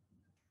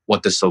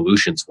what the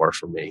solutions were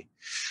for me.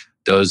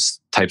 Those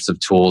types of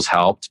tools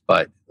helped.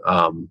 But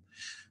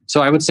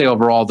so I would say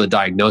overall, the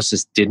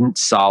diagnosis didn't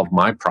solve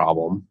my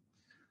problem.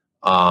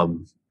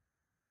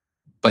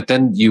 But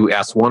then you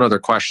asked one other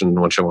question,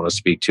 which I want to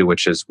speak to,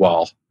 which is,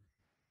 well,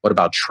 what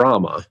about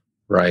trauma,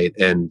 right?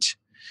 And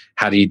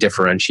how do you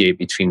differentiate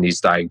between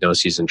these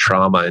diagnoses and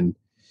trauma? And,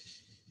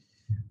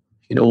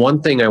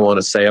 one thing I want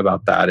to say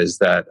about that is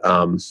that,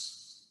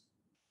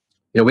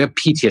 we have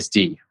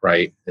PTSD,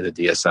 right, in the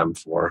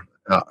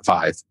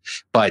DSM-5,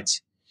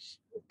 but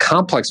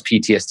complex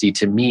PTSD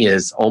to me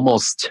is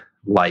almost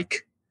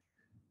like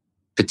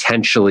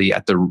potentially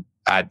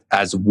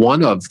as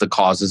one of the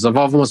causes of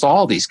almost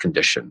all these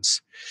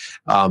conditions.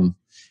 I'll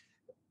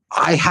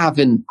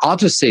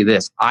just say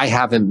this, I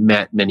haven't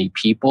met many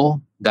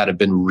people that have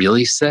been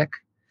really sick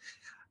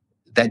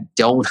that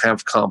don't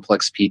have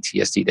complex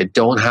PTSD, that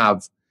don't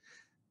have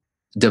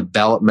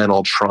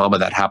developmental trauma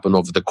that happened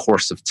over the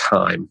course of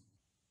time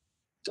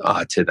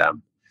to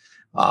them.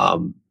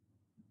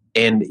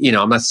 And,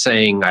 I'm not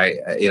saying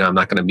I'm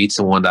not going to meet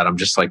someone that I'm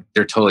just like,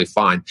 they're totally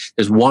fine.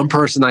 There's one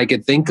person I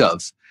could think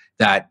of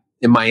that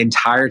in my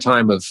entire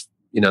time of,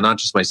 not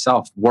just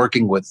myself,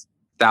 working with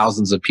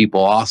thousands of people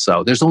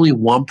also, there's only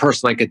one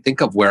person I could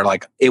think of where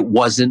like it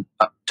wasn't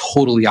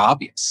totally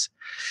obvious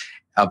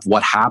of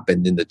what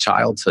happened in the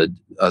childhood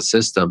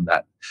system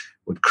that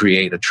would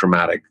create a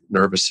traumatic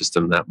nervous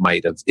system that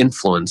might have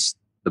influenced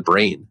the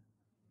brain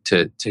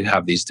to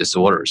have these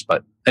disorders.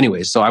 But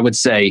anyway, so I would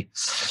say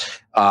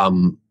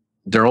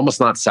they're almost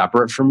not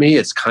separate from me.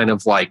 It's kind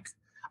of like,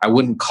 I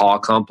wouldn't call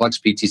complex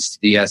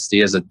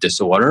PTSD as a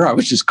disorder. I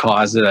would just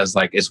cause it as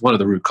like, it's one of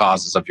the root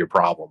causes of your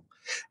problem.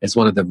 It's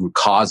one of the root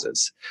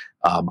causes.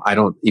 I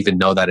don't even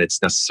know that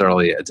it's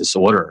necessarily a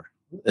disorder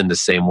in the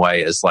same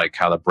way as like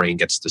how the brain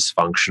gets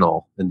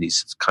dysfunctional in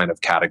these kind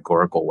of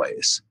categorical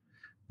ways.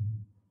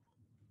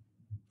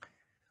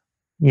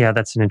 Yeah,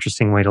 that's an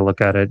interesting way to look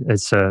at it.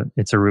 It's a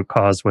root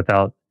cause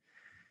without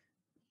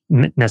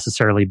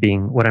necessarily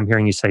being, what I'm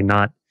hearing you say,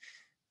 not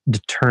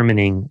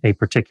determining a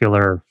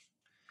particular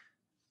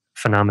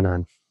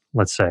phenomenon,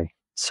 let's say.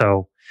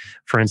 So,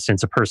 for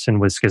instance, a person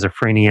with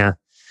schizophrenia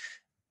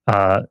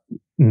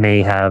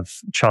may have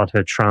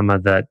childhood trauma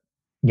that,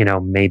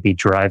 may be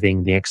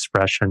driving the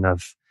expression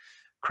of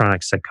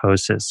chronic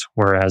psychosis,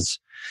 whereas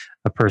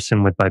a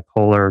person with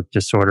bipolar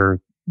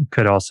disorder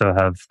could also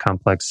have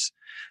complex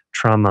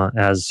trauma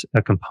as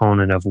a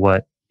component of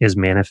what is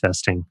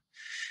manifesting.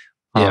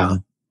 Yeah.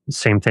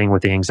 Same thing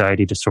with the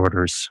anxiety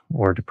disorders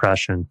or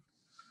depression.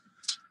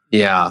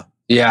 Yeah.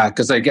 Yeah.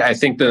 Because I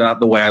think that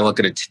the way I look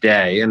at it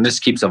today, and this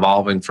keeps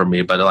evolving for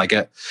me, but like,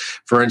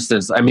 for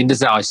instance, I mean, this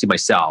is how I see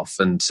myself.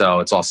 And so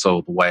it's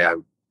also the way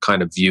I'm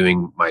kind of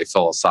viewing my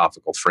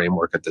philosophical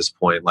framework at this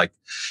point. Like,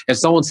 if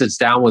someone sits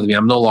down with me,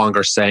 I'm no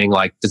longer saying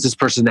like, does this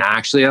person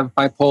actually have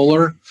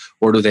bipolar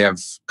or do they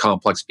have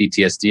complex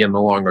PTSD? I'm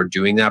no longer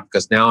doing that,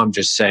 because now I'm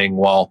just saying,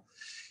 well,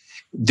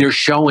 they're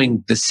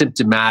showing the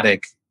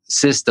symptomatic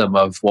system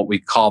of what we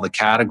call the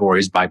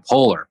categories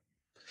bipolar.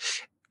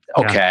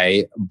 Okay.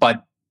 Yeah.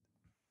 But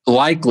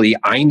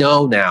I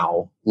know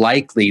now,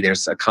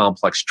 there's a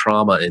complex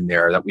trauma in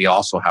there that we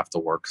also have to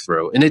work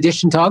through, in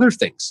addition to other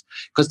things,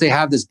 because they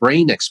have this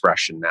brain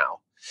expression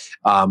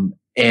now.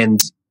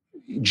 And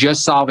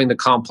just solving the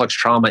complex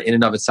trauma in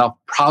and of itself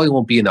probably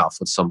won't be enough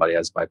with somebody who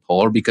has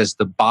bipolar, because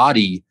the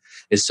body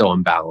is so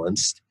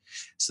imbalanced.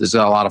 So there's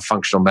a lot of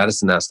functional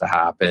medicine that has to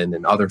happen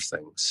and other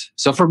things.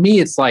 So for me,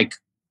 it's like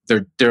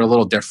they're a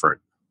little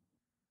different.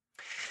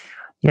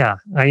 Yeah,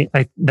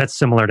 I that's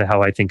similar to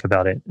how I think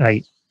about it.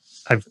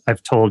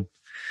 I've told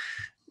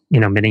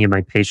many of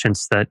my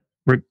patients that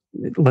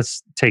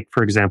let's take,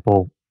 for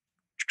example,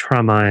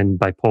 trauma and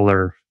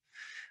bipolar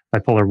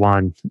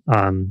 1.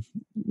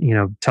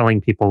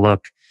 Telling people,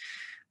 look,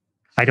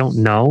 I don't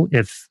know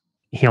if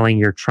healing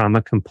your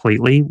trauma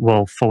completely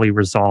will fully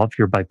resolve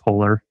your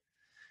bipolar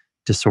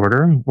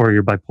disorder or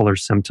your bipolar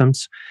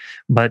symptoms,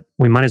 but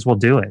we might as well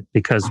do it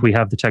because we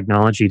have the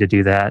technology to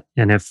do that.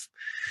 And if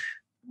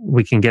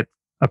we can get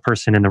a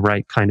person in the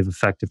right kind of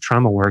effective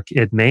trauma work,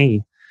 it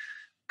may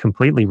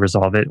completely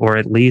resolve it, or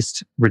at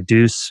least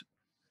reduce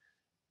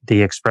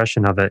the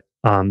expression of it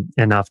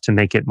enough to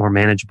make it more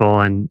manageable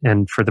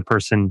and for the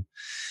person,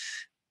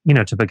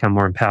 to become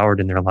more empowered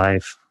in their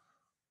life.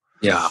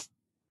 Yeah.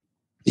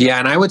 Yeah.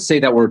 And I would say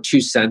that we're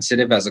too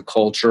sensitive as a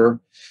culture,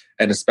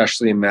 and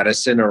especially in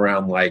medicine,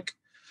 around like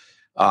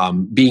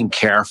being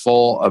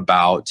careful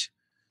about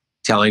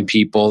telling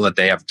people that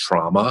they have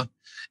trauma,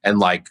 and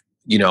like,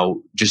 and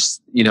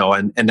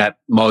that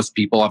most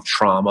people have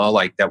trauma,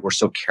 like that we're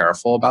so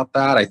careful about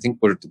that. I think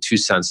we're too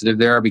sensitive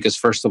there because,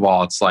 first of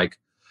all, it's like,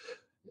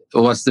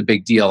 what's the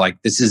big deal? Like,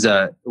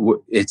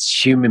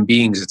 it's human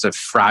beings. It's a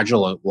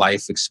fragile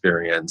life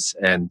experience,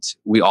 and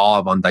we all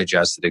have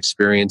undigested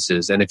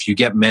experiences. And if you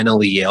get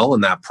mentally ill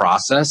in that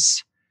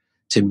process,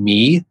 to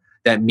me,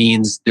 that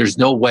means there's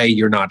no way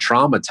you're not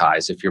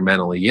traumatized if you're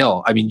mentally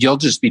ill. I mean, you'll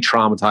just be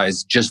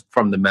traumatized just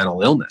from the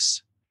mental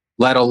illness,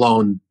 let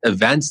alone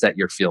events that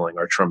you're feeling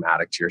are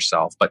traumatic to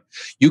yourself. But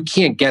you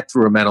can't get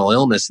through a mental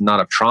illness and not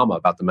have trauma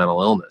about the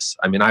mental illness.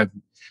 I mean,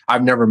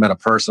 I've never met a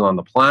person on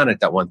the planet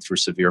that went through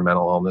severe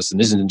mental illness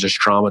and isn't just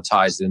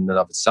traumatized in and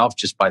of itself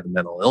just by the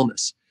mental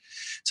illness.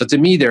 So to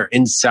me, they're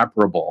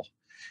inseparable.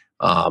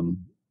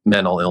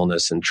 Mental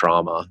illness and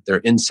trauma, they're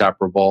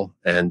inseparable.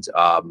 And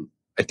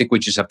I think we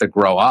just have to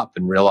grow up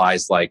and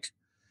realize, like,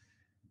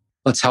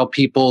 let's help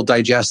people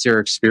digest their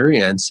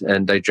experience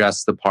and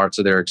digest the parts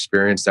of their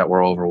experience that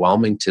were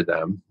overwhelming to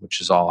them, which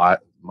is all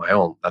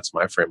that's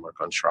my framework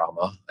on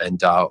trauma.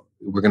 And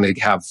we're going to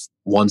have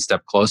one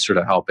step closer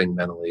to helping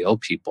mentally ill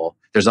people.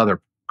 There's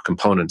other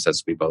components,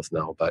 as we both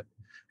know, but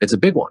it's a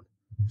big one.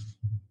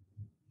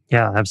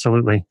 Yeah,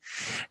 absolutely.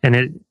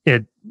 And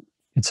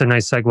it's a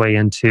nice segue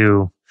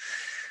into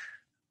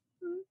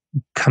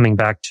coming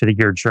back to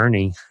your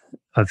journey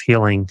of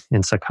healing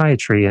in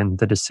psychiatry and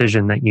the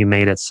decision that you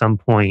made at some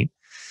point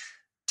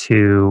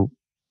to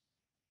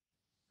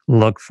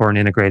look for an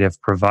integrative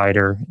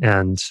provider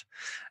and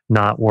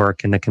not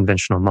work in the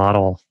conventional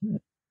model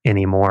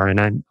anymore. And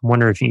I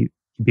wonder if you'd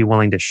be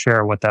willing to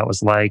share what that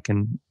was like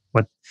and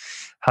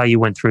how you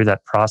went through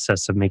that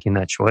process of making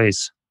that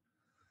choice.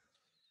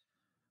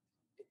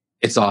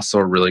 It's also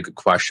a really good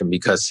question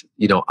because,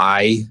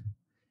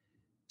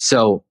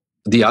 so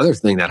the other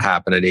thing that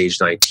happened at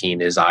age 19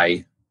 is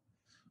I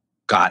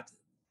got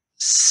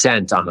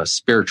sent on a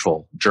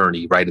spiritual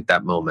journey right at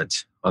that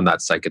moment, on that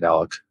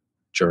psychedelic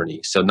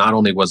journey. So not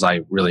only was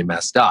I really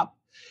messed up,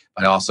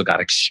 but I also got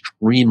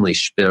extremely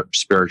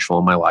spiritual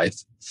in my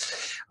life.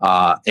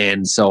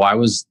 And so I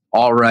was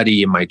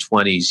already in my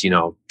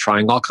 20s,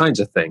 trying all kinds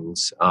of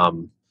things,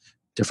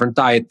 different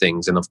diet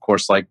things. And of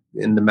course, like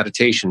in the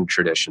meditation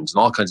traditions and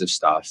all kinds of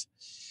stuff.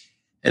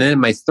 And then in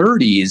my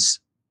 30s,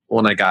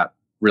 when I got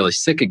really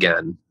sick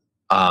again,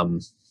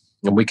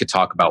 and we could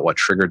talk about what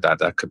triggered that.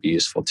 That could be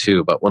useful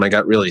too. But when I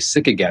got really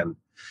sick again,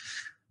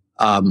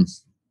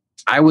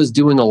 I was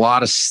doing a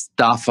lot of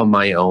stuff on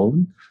my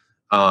own,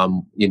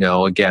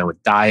 again,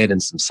 with diet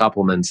and some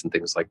supplements and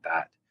things like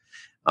that.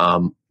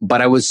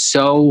 But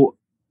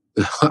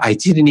I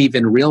didn't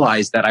even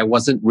realize that I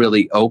wasn't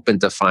really open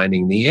to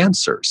finding the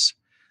answers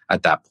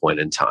at that point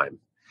in time.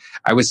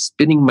 I was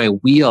spinning my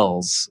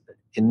wheels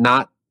and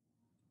not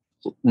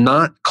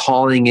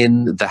calling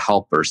in the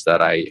helpers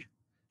that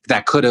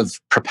could have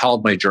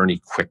propelled my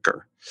journey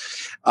quicker.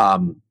 I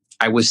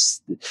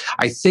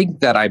think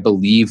that I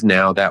believe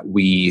now that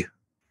we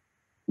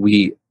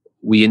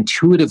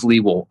intuitively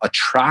will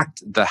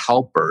attract the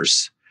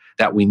helpers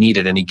that we need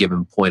at any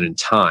given point in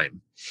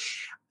time.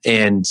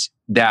 And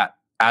that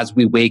as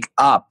we wake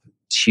up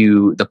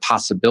to the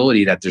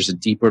possibility that there's a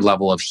deeper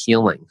level of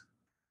healing,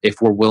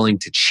 if we're willing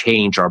to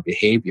change our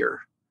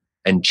behavior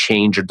and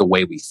change the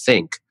way we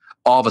think,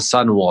 all of a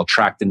sudden we'll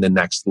attract in the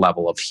next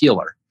level of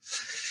healer.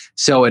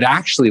 So it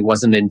actually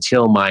wasn't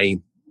until my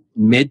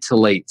mid to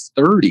late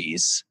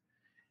 30s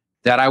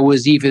that I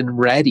was even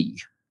ready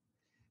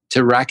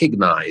to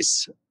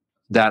recognize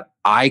that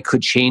I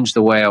could change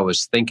the way I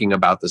was thinking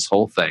about this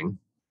whole thing.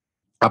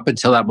 Up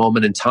until that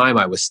moment in time,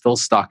 I was still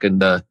stuck in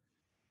the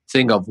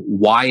thing of,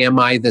 why am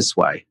I this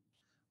way?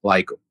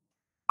 Like,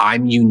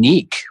 I'm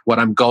unique. What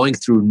I'm going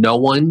through, no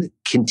one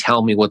can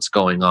tell me what's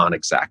going on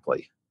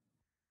exactly.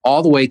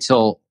 All the way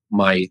till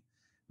my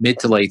mid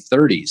to late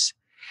 30s.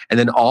 And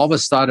then all of a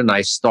sudden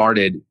I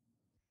started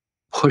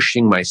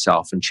pushing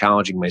myself and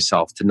challenging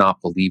myself to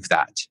not believe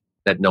that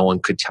no one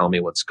could tell me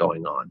what's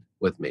going on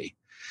with me.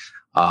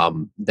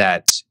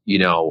 That,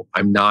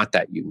 I'm not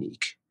that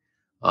unique.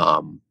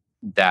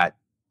 That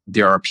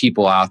there are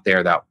people out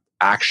there that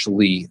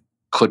actually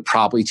could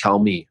probably tell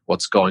me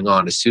what's going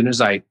on. As soon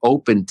as I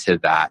opened to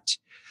that,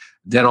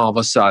 then all of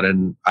a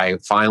sudden, I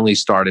finally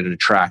started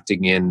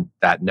attracting in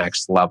that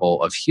next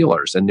level of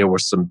healers. And there were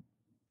some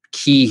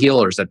key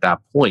healers at that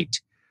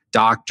point,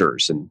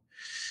 doctors and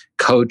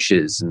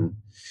coaches and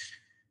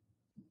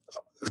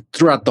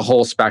throughout the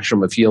whole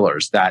spectrum of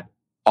healers, that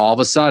all of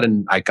a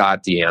sudden I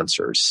got the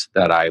answers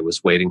that I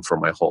was waiting for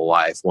my whole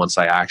life. Once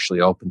I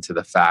actually opened to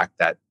the fact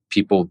that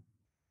people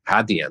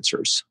had the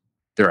answers,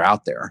 they're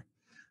out there.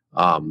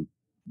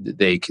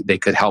 They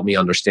could help me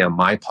understand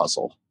my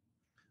puzzle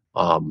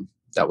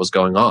that was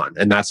going on.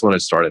 And that's when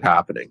it started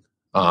happening.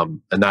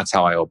 And that's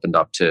how I opened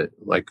up to,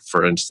 like,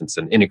 for instance,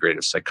 an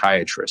integrative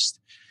psychiatrist,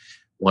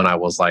 when I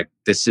was like,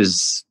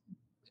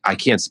 I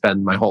can't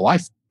spend my whole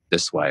life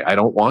this way. I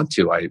don't want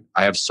to. I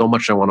have so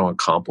much I want to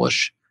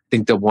accomplish. I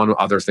think the one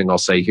other thing I'll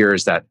say here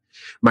is that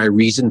my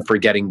reason for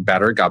getting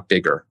better got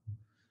bigger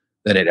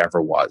than it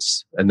ever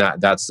was. And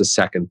that's the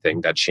second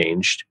thing that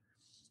changed.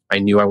 I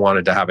knew I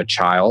wanted to have a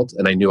child,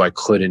 and I knew I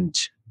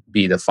couldn't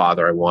be the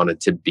father I wanted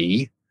to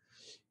be,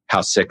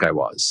 how sick I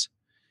was.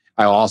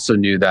 I also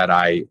knew that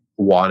I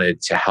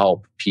wanted to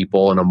help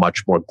people in a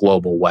much more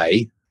global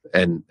way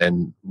and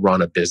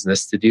run a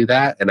business to do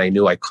that. And I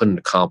knew I couldn't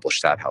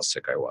accomplish that, how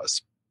sick I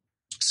was.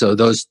 So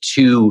those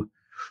two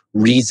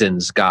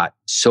reasons got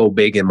so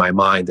big in my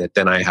mind that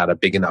then I had a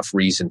big enough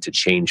reason to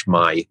change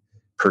my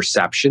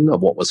perception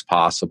of what was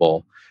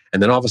possible.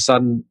 And then all of a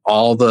sudden,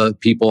 all the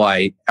people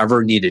I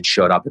ever needed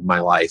showed up in my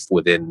life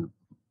within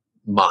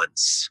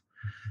months.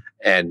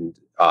 And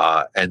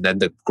then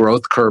the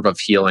growth curve of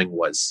healing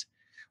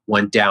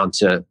went down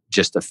to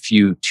just a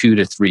few 2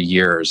 to 3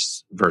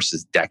 years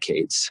versus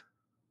decades.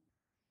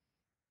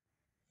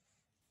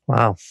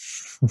 Wow.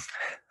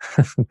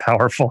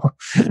 Powerful.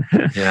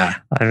 Yeah.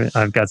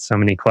 I've got so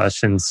many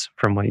questions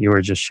from what you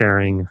were just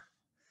sharing.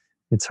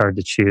 It's hard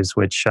to choose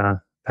which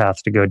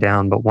path to go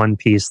down. But one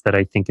piece that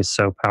I think is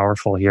so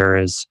powerful here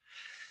is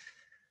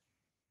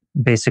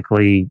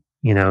basically,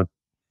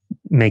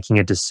 making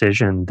a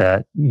decision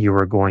that you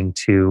are going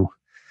to.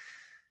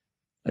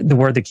 The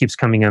word that keeps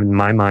coming up in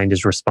my mind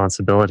is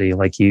responsibility.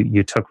 Like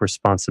you took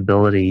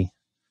responsibility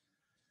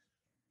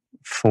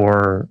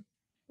for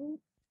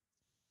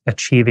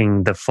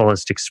achieving the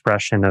fullest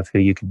expression of who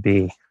you could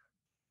be.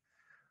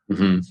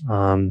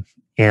 Mm-hmm.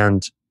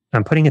 And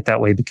I'm putting it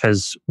that way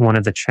because one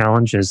of the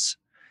challenges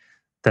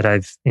that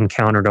I've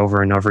encountered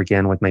over and over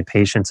again with my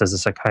patients as a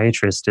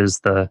psychiatrist is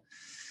the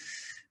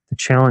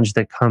challenge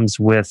that comes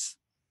with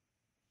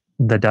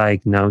the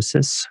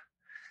diagnosis.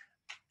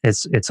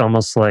 It's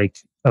almost like,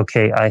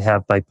 okay, I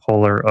have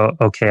bipolar.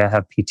 Okay, I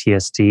have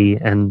PTSD,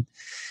 and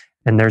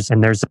there's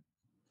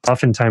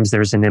oftentimes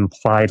there's an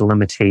implied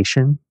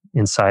limitation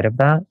inside of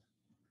that.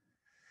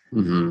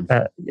 Mm-hmm.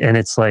 And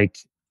it's like,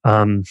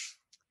 I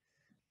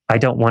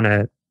don't want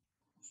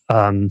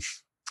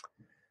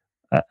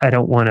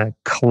to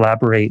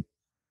collaborate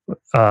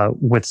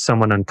with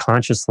someone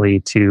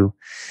unconsciously to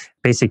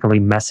basically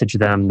message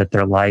them that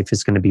their life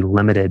is going to be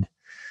limited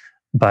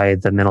by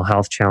the mental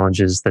health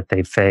challenges that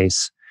they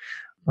face.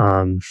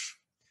 And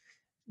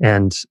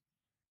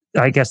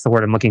I guess the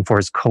word I'm looking for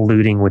is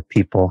colluding with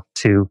people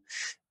to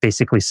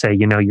basically say,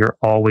 you're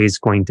always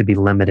going to be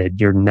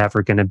limited. You're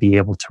never going to be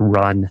able to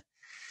run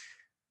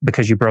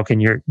because you broke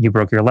your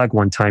leg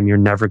one time. You're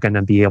never going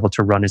to be able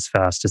to run as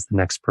fast as the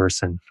next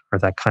person, or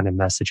that kind of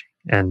messaging.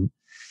 And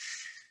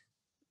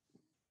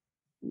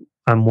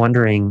I'm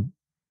wondering,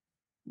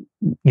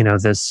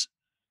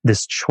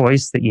 this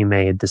choice that you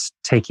made, this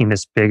taking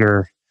this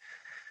bigger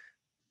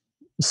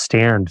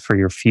stand for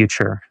your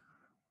future.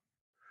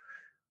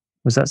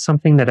 Was that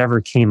something that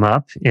ever came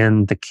up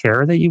in the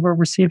care that you were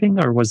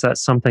receiving, or was that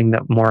something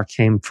that more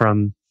came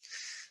from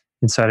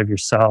inside of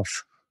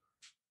yourself?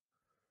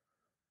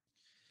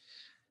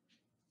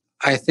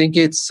 I think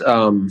it's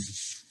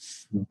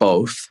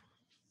both.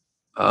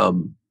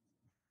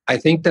 I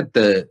think that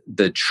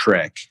the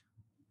trick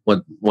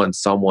when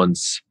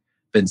someone's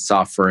been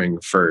suffering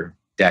for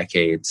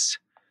decades,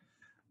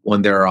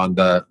 when they're on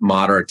the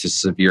moderate to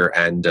severe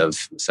end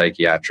of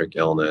psychiatric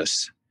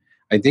illness,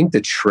 I think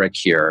the trick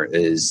here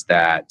is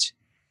that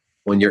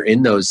when you're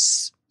in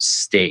those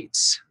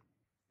states,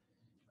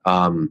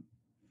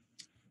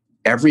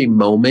 every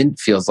moment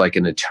feels like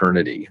an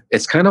eternity.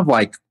 It's kind of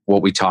like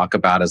what we talk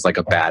about as like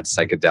a bad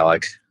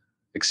psychedelic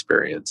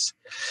experience.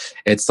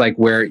 It's like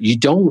where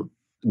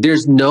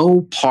there's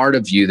no part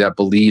of you that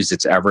believes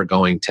it's ever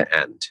going to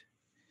end.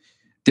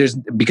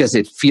 Because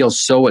it feels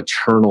so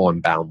eternal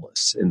and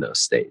boundless in those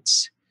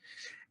states.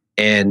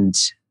 And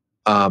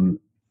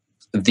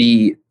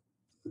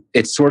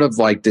it's sort of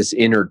like this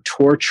inner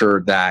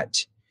torture that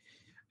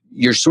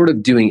you're sort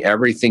of doing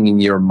everything in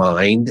your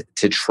mind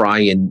to try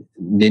and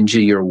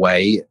ninja your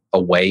way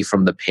away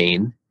from the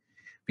pain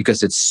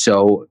because it's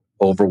so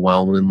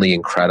overwhelmingly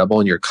incredible,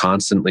 and you're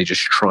constantly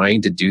just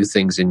trying to do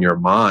things in your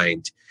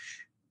mind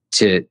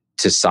to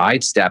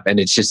sidestep. And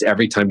it's just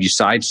every time you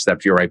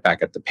sidestep, you're right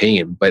back at the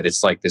pain. But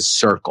it's like this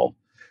circle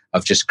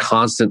of just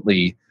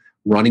constantly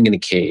running in a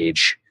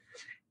cage.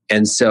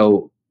 And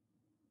so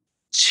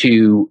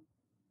to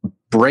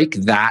break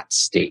that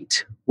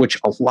state, which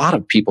a lot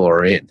of people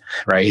are in,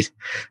 right?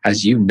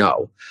 As you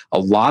know, a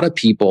lot of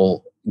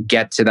people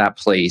get to that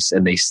place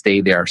and they stay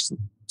there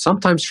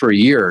sometimes for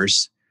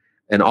years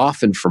and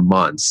often for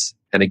months.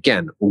 And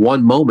again,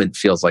 one moment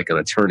feels like an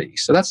eternity.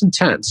 So that's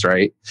intense,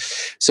 right?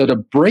 So to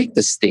break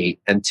the state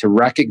and to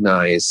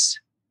recognize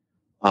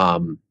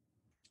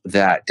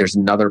that there's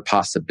another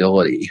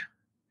possibility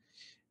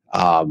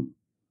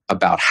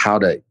about how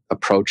to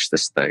approach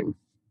this thing.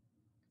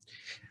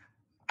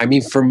 I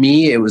mean, for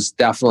me, it was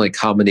definitely a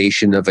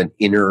combination of an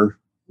inner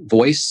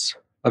voice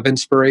of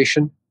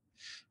inspiration.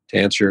 To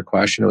answer your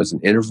question, it was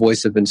an inner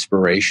voice of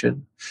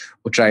inspiration,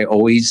 which I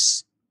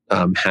always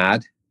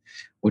had,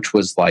 which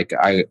was like,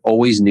 I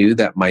always knew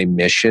that my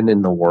mission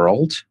in the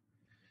world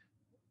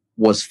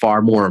was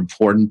far more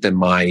important than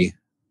my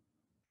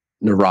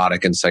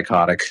neurotic and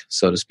psychotic,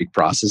 so to speak,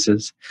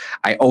 processes.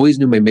 I always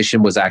knew my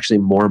mission was actually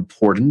more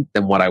important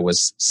than what I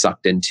was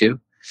sucked into.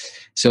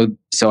 So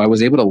I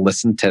was able to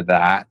listen to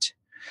that.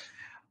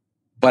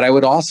 But I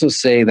would also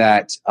say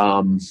that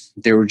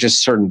there were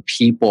just certain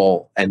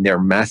people and their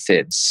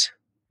methods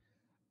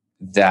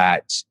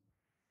that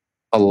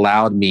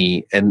allowed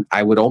me, and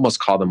I would almost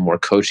call them more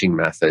coaching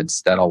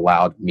methods, that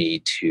allowed me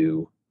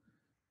to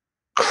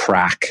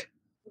crack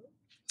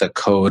the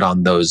code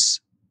on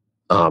those,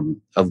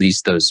 at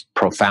least those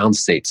profound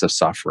states of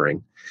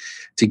suffering,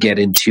 to get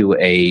into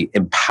a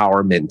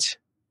empowerment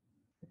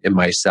in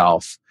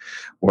myself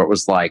where it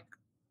was like,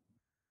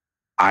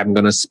 I'm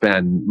going to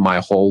spend my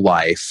whole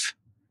life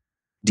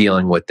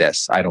dealing with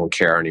this. I don't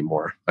care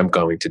anymore. I'm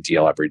going to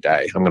deal every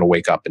day. I'm going to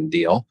wake up and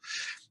deal.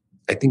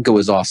 I think it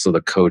was also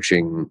the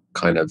coaching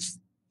kind of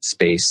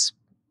space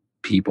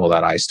people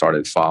that I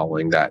started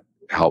following that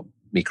helped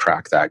me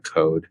crack that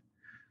code,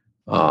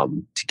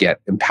 to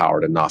get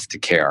empowered enough to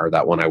care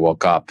that when I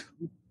woke up,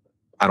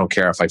 I don't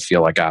care if I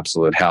feel like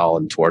absolute hell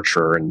and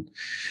torture and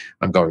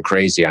I'm going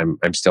crazy.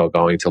 I'm still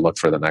going to look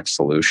for the next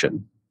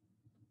solution.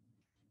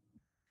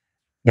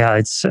 Yeah,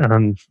 it's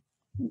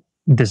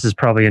this is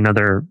probably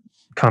another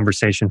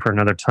conversation for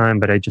another time,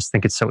 but I just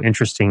think it's so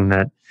interesting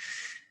that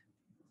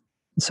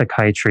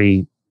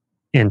psychiatry,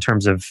 in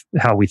terms of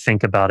how we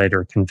think about it,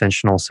 or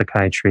conventional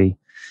psychiatry,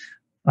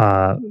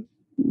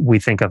 we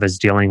think of as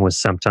dealing with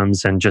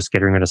symptoms and just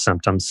getting rid of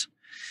symptoms.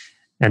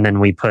 And then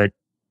we put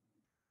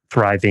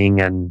thriving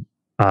and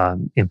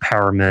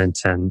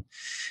empowerment and,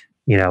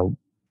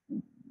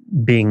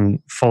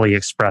 being fully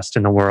expressed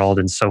in the world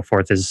and so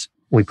forth, is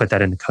we put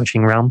that in the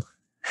coaching realm.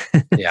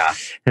 Yeah.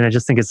 And I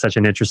just think it's such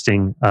an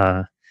interesting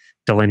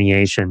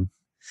delineation,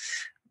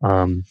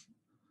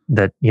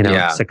 that,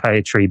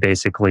 psychiatry,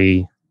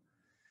 basically,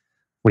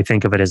 we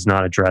think of it as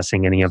not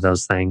addressing any of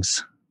those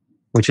things,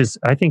 which is,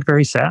 I think,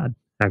 very sad,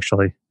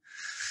 actually.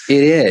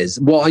 It is.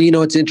 Well,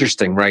 it's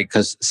interesting, right?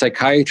 Because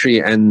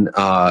psychiatry and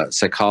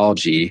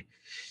psychology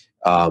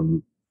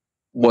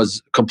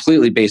was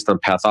completely based on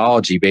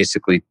pathology,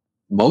 basically,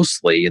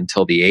 mostly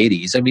until the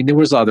 80s. I mean, there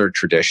was other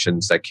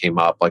traditions that came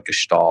up, like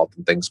Gestalt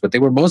and things, but it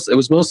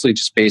was mostly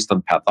just based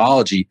on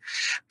pathology.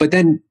 But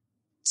then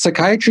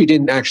psychiatry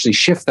didn't actually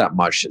shift that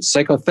much.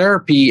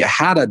 Psychotherapy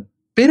had a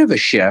bit of a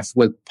shift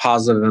with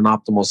positive and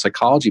optimal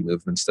psychology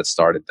movements that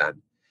started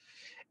then,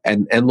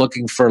 and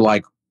looking for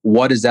like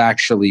what is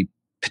actually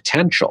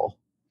potential.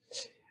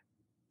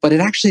 But it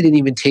actually didn't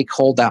even take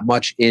hold that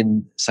much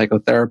in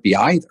psychotherapy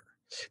either.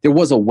 There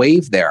was a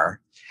wave there,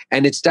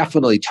 and it's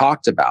definitely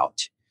talked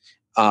about.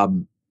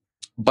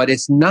 But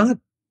it's not,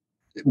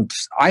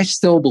 I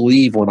still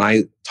believe when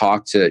I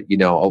talk to,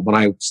 when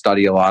I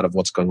study a lot of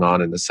what's going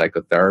on in the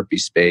psychotherapy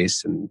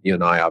space, and you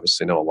and I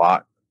obviously know a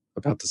lot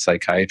about the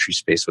psychiatry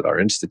space with our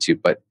institute,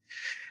 but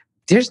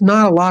there's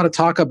not a lot of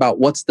talk about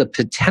what's the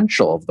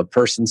potential of the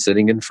person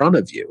sitting in front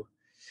of you.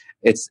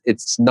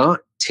 It's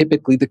not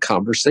typically the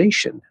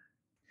conversation.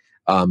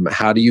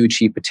 How do you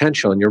achieve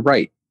potential? And you're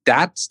right.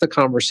 That's the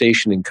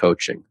conversation in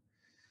coaching.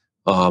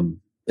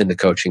 In the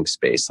coaching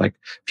space. Like,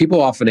 people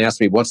often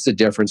ask me, what's the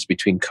difference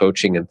between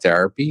coaching and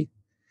therapy?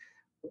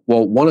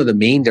 Well, one of the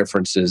main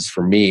differences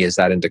for me is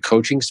that in the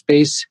coaching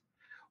space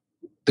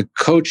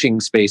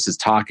is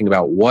talking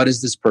about what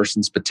is this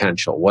person's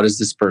potential? What is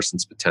this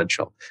person's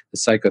potential? The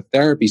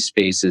psychotherapy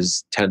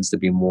spaces tends to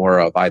be more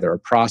of either a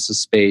process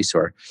space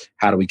or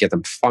how do we get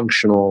them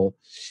functionality,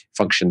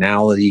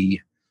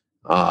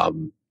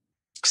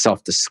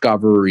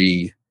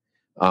 self-discovery.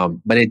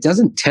 But it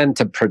doesn't tend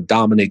to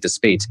predominate the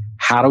space.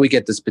 How do we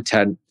get this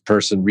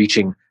person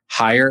reaching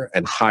higher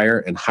and higher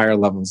and higher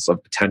levels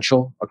of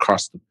potential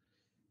across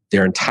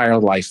their entire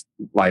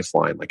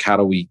lifeline? Like, how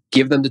do we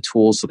give them the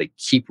tools so they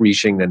keep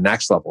reaching the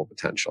next level of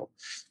potential?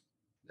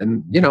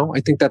 And,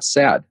 I think that's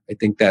sad. I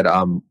think that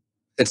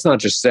it's not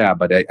just sad,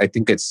 but I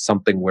think it's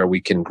something where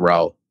we can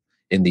grow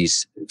in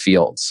these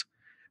fields.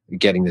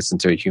 getting this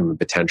into a human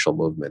potential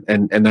movement.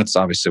 And that's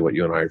obviously what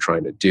you and I are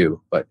trying to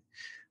do, but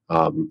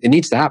it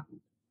needs to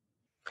happen.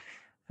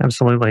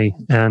 Absolutely.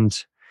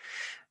 And,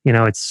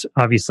 it's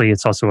obviously,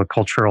 it's also a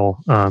cultural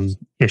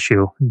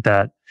issue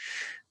that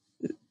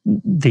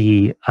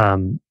the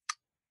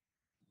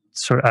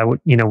sort of,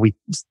 we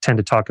tend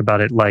to talk about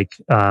it like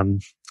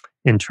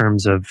in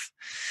terms of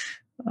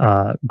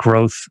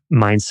growth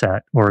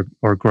mindset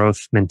or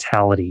growth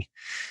mentality,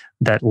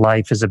 that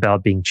life is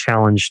about being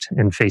challenged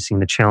and facing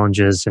the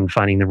challenges and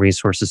finding the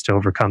resources to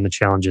overcome the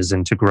challenges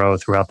and to grow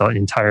throughout the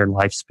entire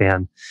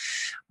lifespan.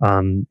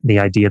 The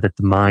idea that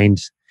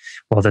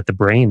that the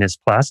brain is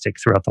plastic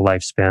throughout the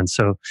lifespan.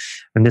 So,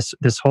 and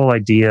this whole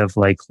idea of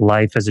like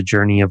life as a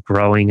journey of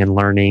growing and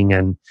learning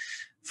and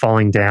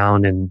falling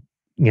down and,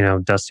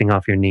 dusting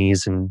off your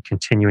knees and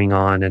continuing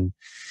on. And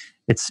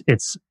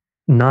it's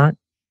not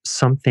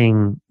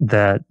something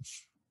that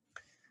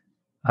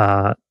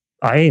I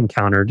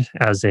encountered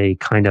as a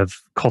kind of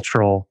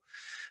cultural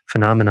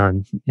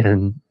phenomenon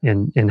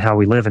in how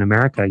we live in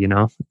America,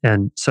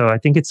 And so I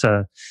think it's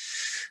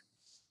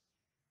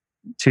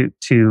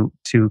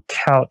to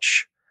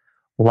couch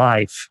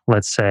life,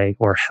 let's say,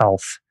 or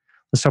health.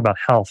 Let's talk about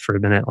health for a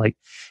minute. Like,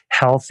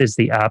 health is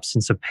the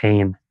absence of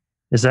pain.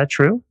 Is that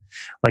true?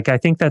 Like, I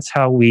think that's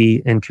how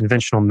we, in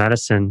conventional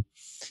medicine,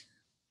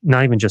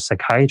 not even just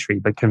psychiatry,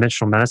 but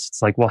conventional medicine,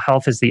 it's like, well,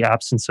 health is the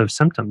absence of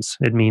symptoms.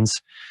 It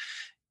means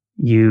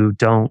you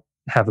don't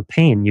have a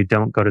pain, you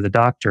don't go to the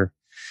doctor.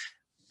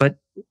 But,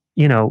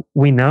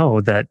 we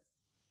know that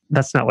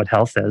that's not what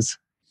health is.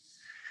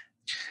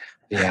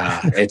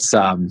 Yeah, it's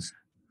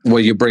well,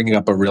 you're bringing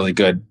up a really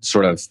good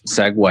sort of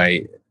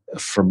segue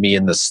for me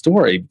in the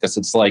story, because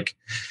it's like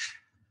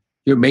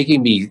you're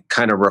making me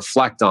kind of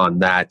reflect on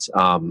that.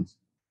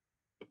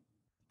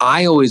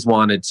 I always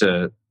wanted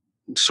to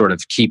sort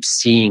of keep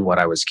seeing what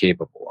I was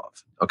capable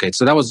of. Okay,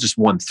 so that was just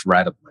one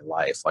thread of my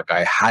life. Like,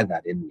 I had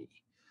that in me.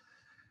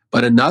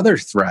 But another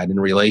thread in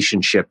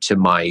relationship to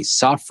my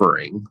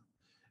suffering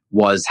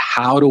was,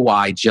 how do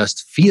I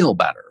just feel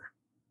better?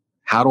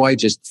 How do I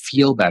just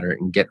feel better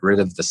and get rid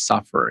of the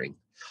suffering?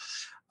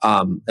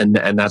 And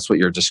that's what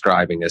you're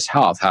describing as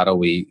health. How do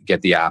we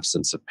get the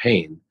absence of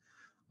pain?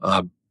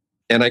 And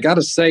I got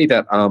to say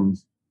that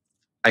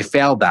I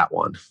failed that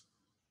one.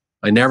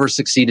 I never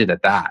succeeded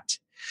at that,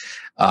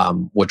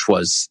 which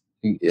was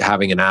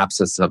having an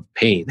absence of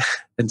pain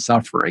and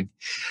suffering.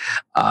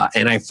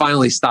 And I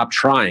finally stopped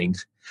trying.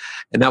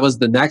 And that was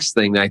the next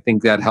thing that I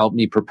think that helped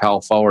me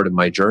propel forward in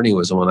my journey,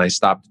 was when I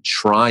stopped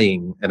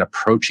trying and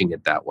approaching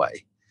it that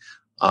way.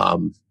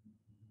 That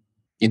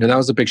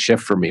was a big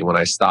shift for me when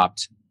I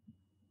stopped,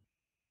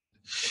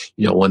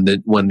 when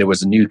there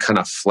was a new kind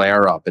of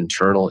flare up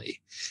internally.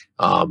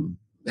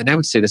 And I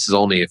would say this is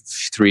only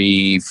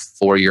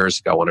 3-4 years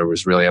ago, when I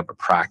was really able to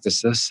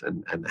practice this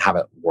and have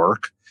it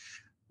work,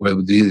 where it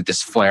would do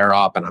this flare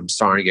up and I'm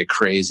starting to get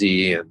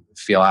crazy and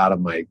feel out of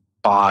my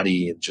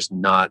body and just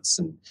nuts.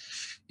 And,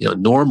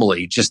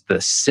 normally just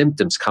the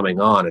symptoms coming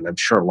on, and I'm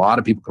sure a lot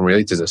of people can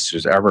relate to this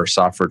who's ever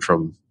suffered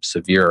from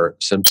severe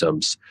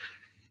symptoms.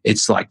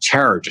 It's like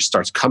terror just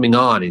starts coming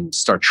on and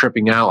start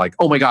tripping out, like,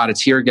 oh my God,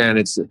 it's here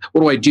again.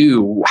 What do I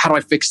do? How do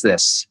I fix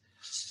this?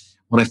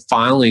 When I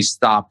finally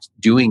stopped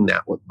doing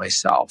that with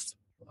myself,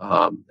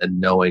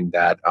 and knowing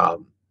that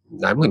I'm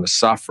going to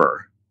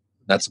suffer,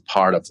 that's a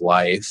part of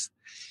life.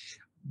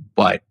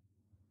 But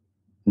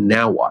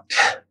now what?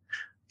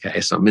 Okay,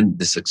 so I'm in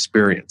this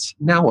experience.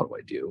 Now what do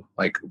I do?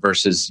 Like,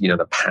 versus,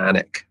 the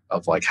panic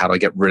of like, how do I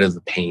get rid of the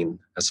pain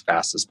as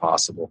fast as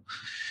possible?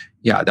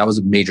 Yeah, that was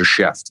a major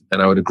shift.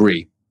 And I would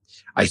agree.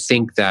 I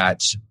think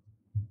that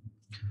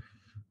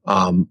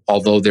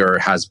although there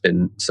has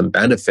been some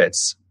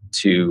benefits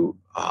to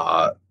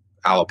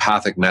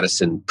allopathic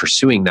medicine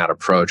pursuing that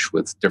approach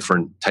with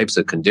different types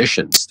of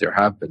conditions, there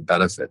have been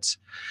benefits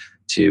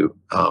to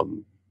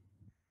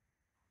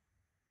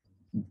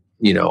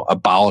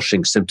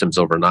abolishing symptoms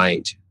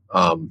overnight.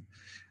 I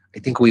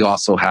think we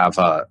also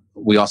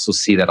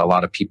see that a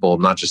lot of people,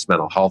 not just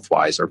mental health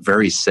wise, are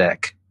very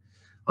sick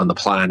on the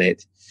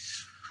planet.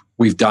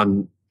 We've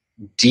done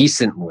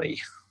decently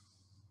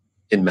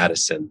in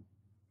medicine,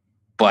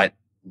 but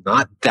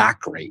not that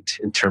great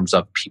in terms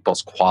of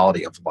people's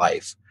quality of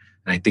life.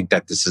 And I think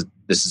that this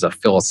is a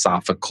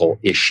philosophical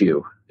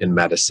issue in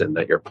medicine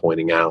that you're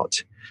pointing out,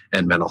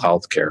 and mental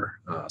health care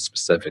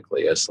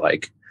specifically, is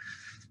like,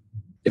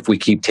 if we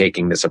keep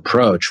taking this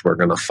approach, we're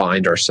going to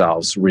find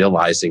ourselves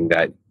realizing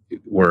that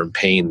we're in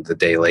pain the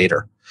day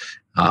later.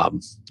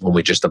 When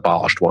we just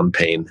abolished one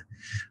pain,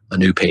 a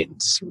new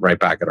pain's right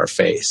back at our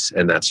face.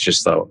 And that's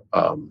just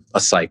a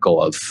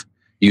cycle of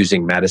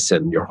using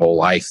medicine your whole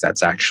life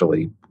that's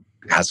actually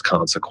has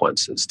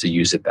consequences to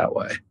use it that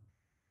way.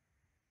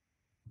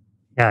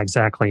 Yeah,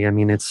 exactly. I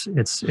mean, it's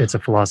a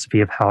philosophy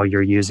of how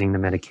you're using the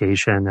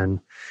medication. And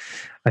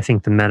I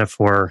think the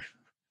metaphor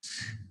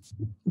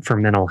for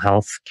mental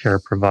health care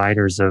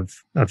providers of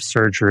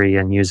surgery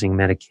and using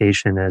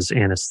medication as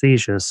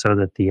anesthesia so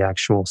that the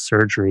actual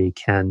surgery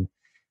can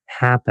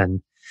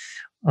happen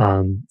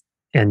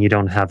and you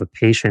don't have a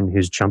patient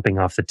who's jumping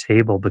off the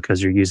table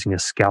because you're using a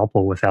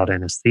scalpel without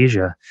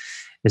anesthesia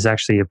is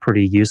actually a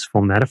pretty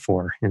useful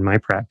metaphor in my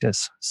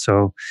practice.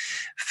 So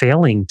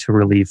failing to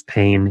relieve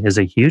pain is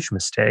a huge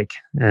mistake.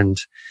 And,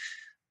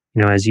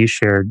 as you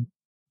shared,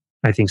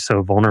 I think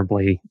so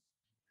vulnerably,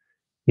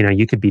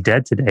 you could be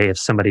dead today if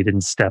somebody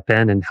didn't step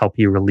in and help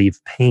you relieve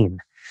pain.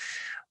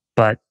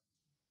 But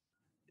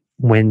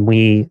when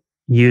we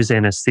use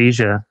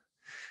anesthesia,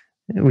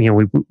 we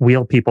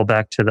wheel people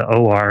back to the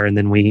OR and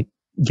then we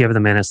give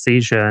them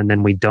anesthesia and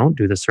then we don't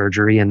do the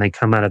surgery and they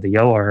come out of the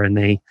OR and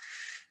they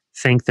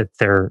think that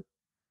they're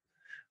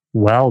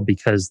well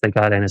because they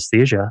got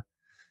anesthesia,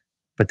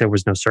 but there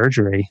was no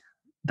surgery.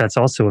 That's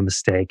also a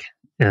mistake.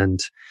 And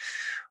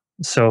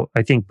so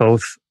I think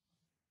both,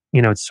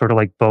 it's sort of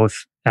like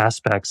both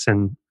aspects,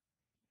 and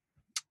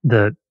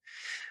the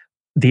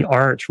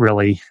art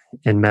really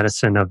in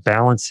medicine of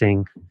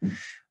balancing,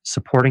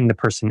 supporting the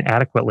person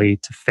adequately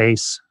to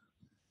face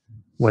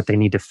what they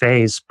need to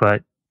face,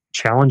 but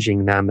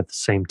challenging them at the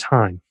same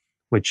time,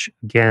 which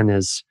again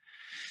is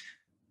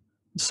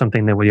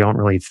something that we don't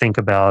really think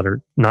about,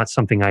 or not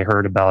something I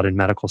heard about in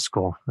medical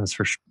school. That's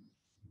for sure.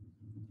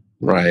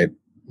 Right.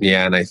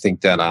 Yeah. And I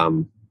think that,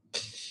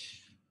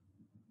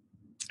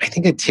 I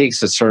think it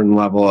takes a certain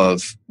level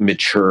of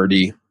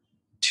maturity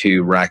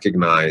to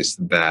recognize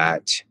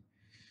that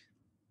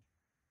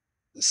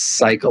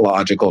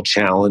psychological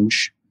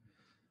challenge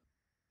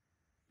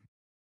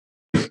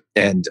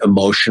and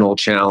emotional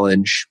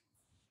challenge,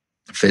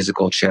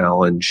 physical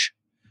challenge,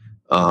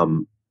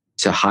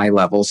 to high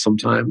levels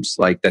sometimes,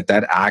 like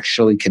that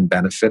actually can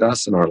benefit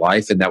us in our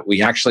life, and that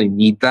we actually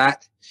need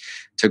that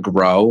to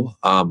grow.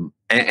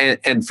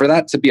 And for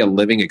that to be a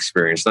living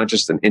experience, not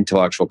just an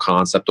intellectual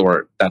concept,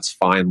 or that's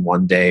fine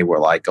one day we're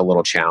like a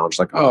little challenge,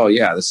 like, oh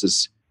yeah, this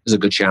is a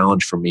good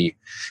challenge for me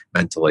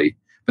mentally.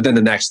 But then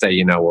the next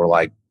day, we're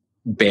like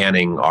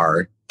banning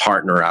our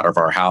partner out of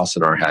our house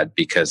in our head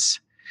because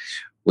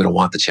we don't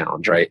want the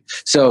challenge, right?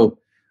 So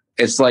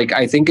it's like,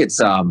 I think it's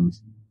a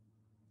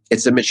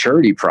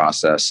maturity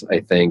process, I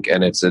think,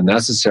 and it's a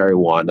necessary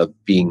one of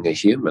being a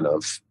human,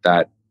 of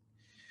that,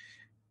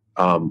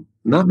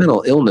 not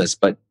mental illness,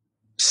 but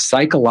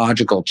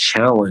psychological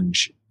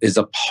challenge is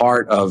a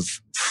part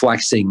of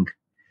flexing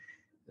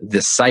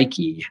the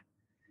psyche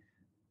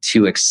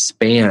to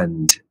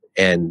expand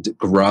and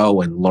grow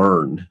and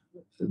learn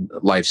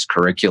life's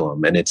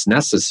curriculum. And it's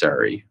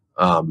necessary.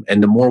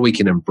 And the more we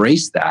can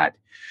embrace that,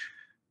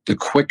 the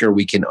quicker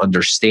we can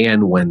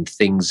understand when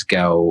things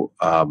go,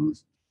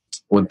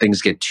 when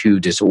things get too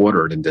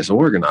disordered and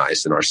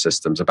disorganized in our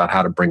systems, about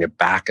how to bring it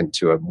back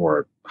into a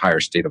more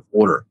higher state of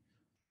order.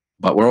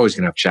 But we're always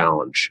going to have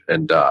challenge,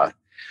 and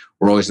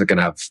we're always going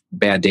to have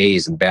bad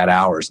days and bad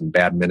hours and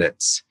bad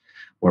minutes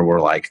where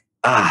we're like,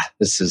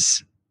 this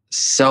is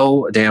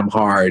so damn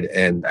hard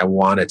and I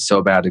want it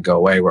so bad to go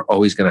away. We're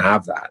always going to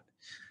have that.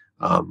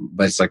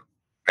 But it's like,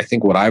 I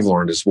think what I've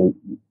learned is, well,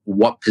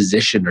 what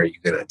position are you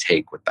going to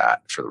take with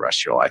that for the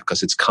rest of your life?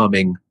 Because it's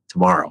coming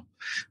tomorrow.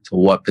 So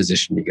what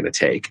position are you going to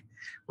take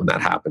when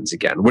that happens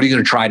again? What are you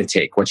going to try to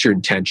take? What's your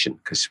intention?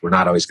 Because we're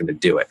not always going to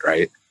do it,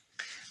 right?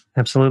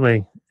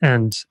 Absolutely.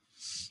 And,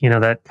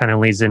 that kind of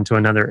leads into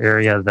another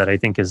area that I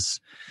think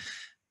has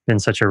been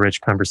such a rich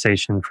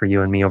conversation for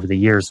you and me over the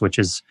years, which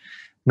is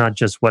not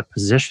just what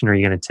position are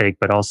you going to take,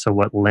 but also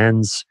what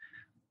lens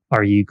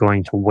are you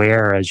going to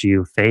wear as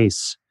you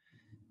face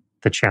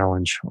the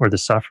challenge or the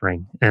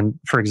suffering. And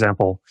for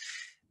example,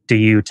 do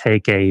you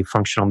take a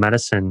functional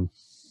medicine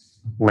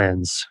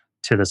lens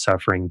to the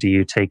suffering? Do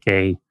you take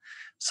a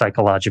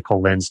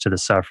psychological lens to the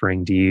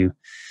suffering? Do you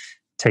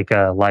take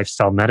a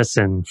lifestyle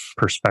medicine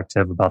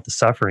perspective about the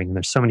suffering? And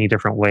there's so many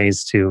different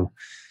ways to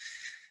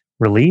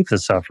relieve the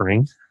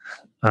suffering.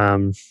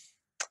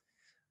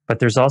 But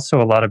there's also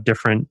a lot of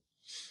different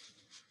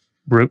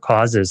root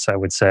causes, I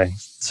would say.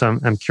 So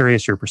I'm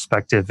curious your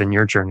perspective and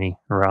your journey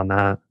around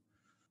that.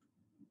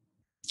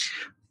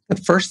 The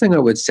first thing I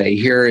would say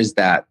here is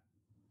that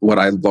what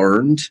I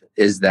learned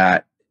is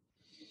that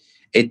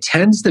it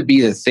tends to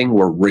be the thing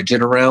we're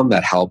rigid around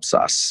that helps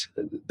us,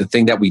 the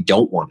thing that we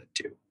don't want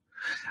to do.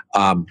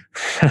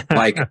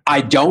 Like,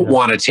 I don't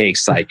want to take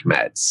psych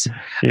meds.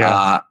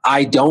 Yeah.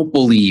 I don't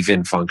believe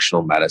in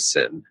functional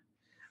medicine.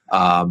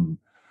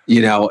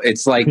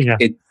 It's like,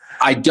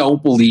 I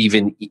don't believe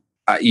in,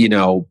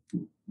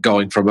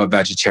 going from a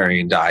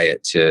vegetarian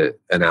diet to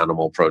an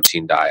animal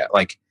protein diet.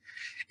 Like,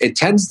 it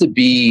tends to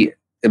be,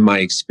 in my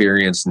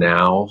experience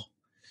now,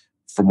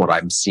 from what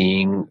I'm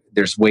seeing,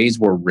 there's ways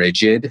we're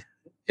rigid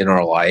in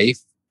our life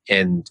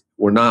and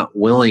we're not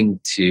willing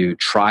to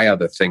try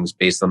other things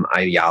based on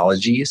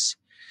ideologies.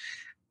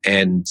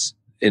 And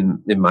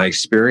in my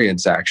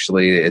experience,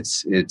 actually,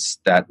 it's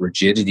that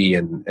rigidity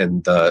and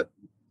the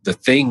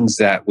things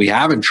that we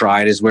haven't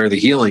tried is where the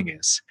healing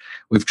is.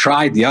 We've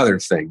tried the other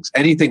things.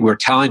 Anything we're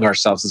telling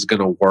ourselves is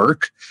going to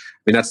work.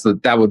 I mean,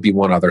 that would be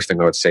one other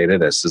thing I would say to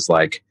this is,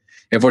 like,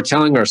 if we're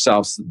telling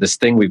ourselves this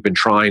thing we've been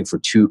trying for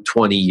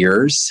 20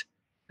 years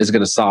is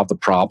going to solve the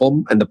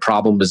problem, and the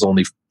problem is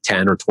only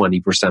 10 or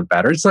 20%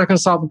 better, it's not going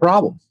to solve the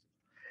problem.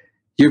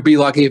 you'd be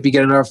lucky if you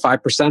get another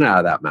 5% out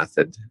of that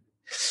method.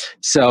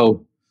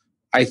 So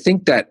I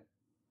think that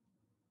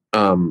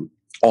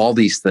all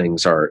these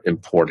things are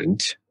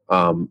important.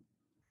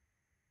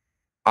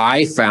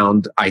 I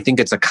think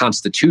it's a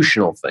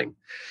constitutional thing.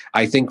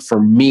 I think for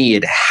me,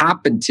 it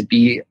happened to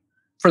be,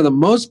 for the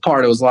most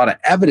part, it was a lot of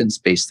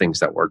evidence-based things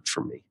that worked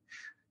for me.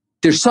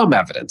 There's some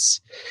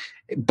evidence,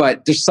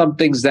 but there's some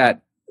things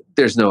that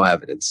there's no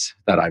evidence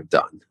that I've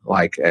done.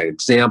 Like an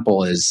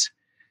example is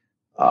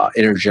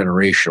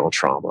intergenerational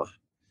trauma.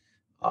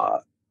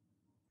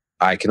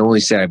 I can only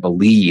say I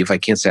believe, I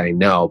can't say I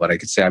know, but I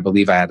could say I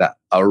believe I had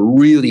a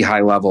really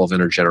high level of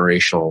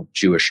intergenerational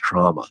Jewish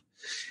trauma.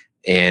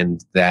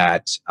 And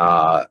that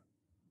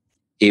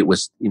it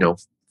was,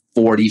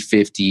 40,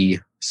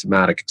 50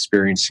 somatic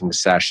experiencing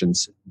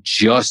sessions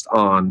just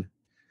on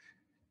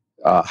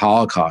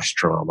Holocaust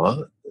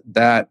trauma.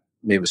 That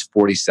maybe was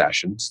 40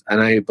 sessions.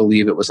 And I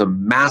believe it was a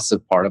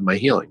massive part of my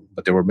healing,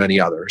 but there were many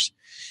others.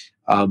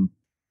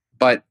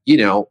 But,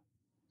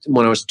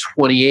 when I was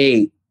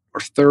 28 or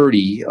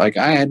 30,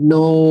 I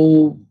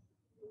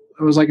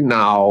was like,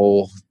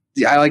 no,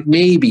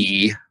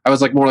 maybe. I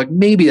was more like,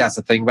 maybe that's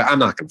the thing, but I'm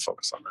not going to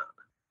focus on that.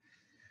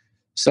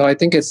 So I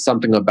think it's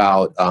something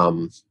about,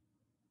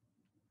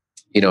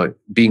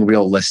 being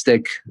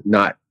realistic,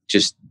 not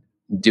just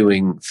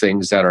doing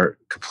things that are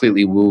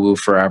completely woo-woo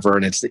forever.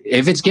 And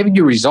if it's giving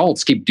you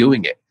results, keep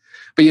doing it.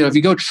 But, if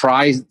you go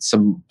try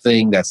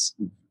something that's,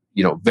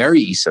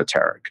 very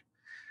esoteric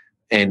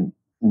and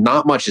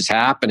not much is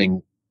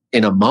happening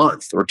in a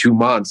month or 2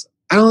 months,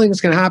 I don't think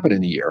it's going to happen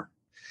in a year.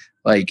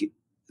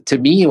 To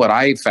me, what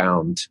I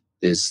found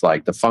is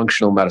the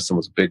functional medicine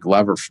was a big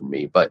lever for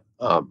me, but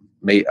a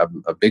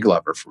big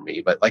lever for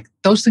me. But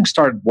those things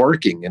started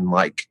working in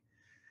 1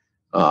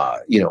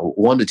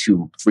 to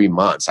 2, 3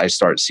 months. I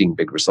started seeing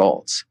big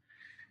results.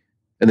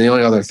 And the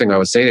only other thing I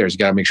would say there is you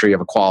got to make sure you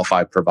have a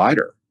qualified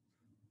provider,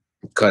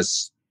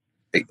 because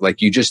you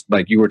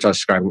were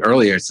describing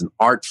earlier, it's an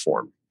art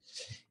form,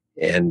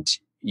 and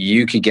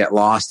you could get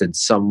lost in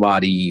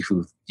somebody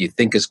who you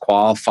think is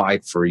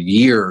qualified for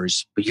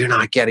years, but you're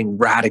not getting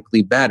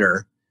radically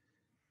better.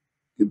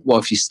 Well,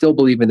 if you still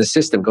believe in the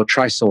system, go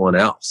try someone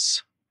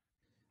else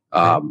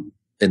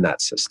in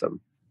that system.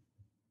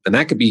 And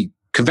that could be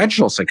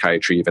conventional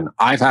psychiatry even.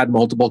 I've had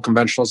multiple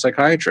conventional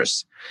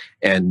psychiatrists,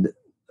 and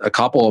a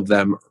couple of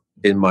them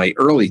in my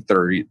early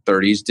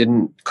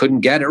 30s couldn't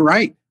get it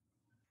right.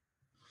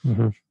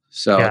 Mm-hmm.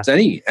 So it's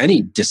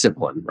any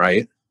discipline,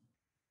 right?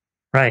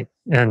 Right.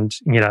 And,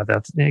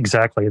 that's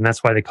exactly. And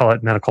that's why they call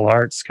it medical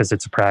arts, because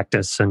it's a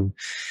practice, and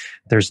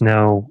there's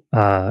no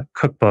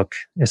cookbook,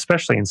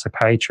 especially in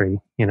psychiatry,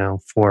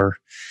 for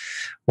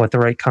what the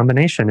right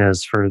combination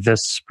is for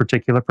this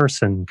particular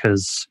person.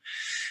 Because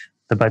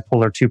the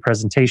bipolar 2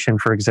 presentation,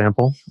 for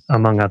example,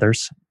 among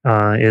others,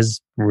 is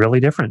really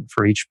different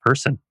for each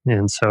person.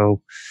 And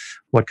so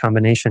what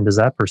combination does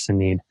that person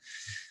need?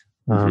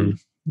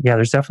 Yeah,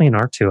 there's definitely an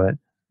art to it.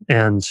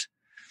 And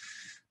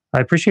I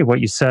appreciate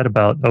what you said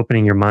about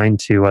opening your mind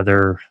to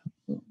other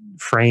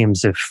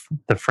frames if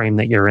the frame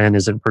that you're in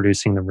isn't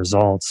producing the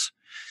results.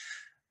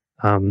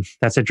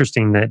 That's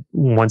interesting that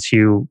once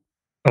you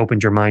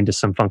opened your mind to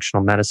some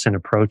functional medicine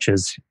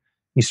approaches,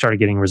 you started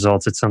getting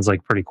results, it sounds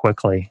like, pretty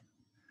quickly.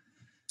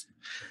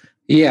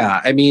 Yeah,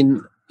 I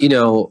mean,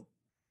 the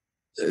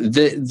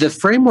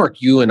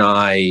framework you and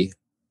I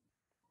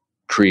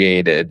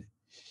created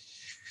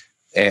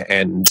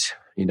and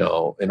in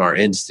our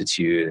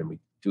institute, and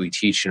we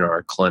teach in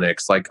our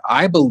clinics,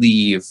 I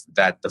believe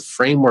that the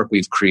framework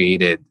we've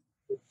created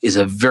is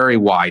a very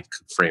wide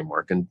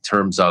framework in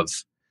terms of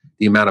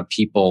the amount of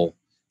people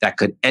that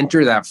could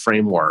enter that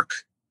framework,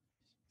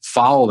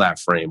 follow that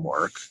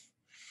framework,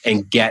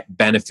 and get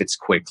benefits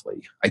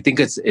quickly. I think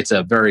it's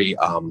a very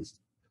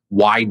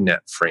wide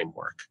net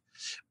framework,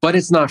 but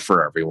it's not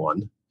for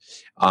everyone.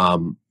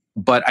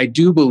 But I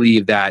do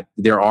believe that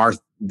there are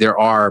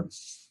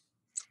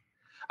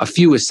a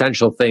few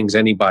essential things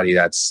anybody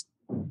that's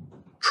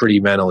pretty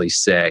mentally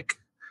sick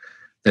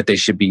that they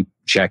should be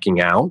checking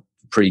out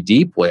pretty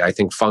deeply. I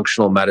think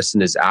functional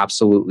medicine is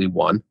absolutely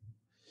one.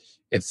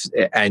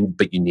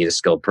 But you need a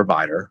skilled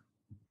provider.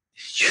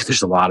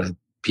 There's a lot of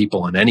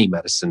people in any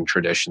medicine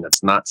tradition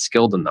that's not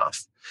skilled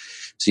enough.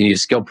 So you need a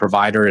skilled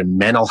provider in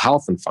mental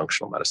health and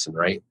functional medicine,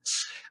 right?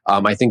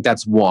 I think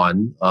that's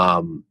one.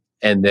 And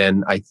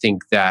then I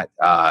think that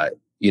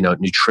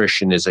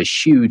nutrition is a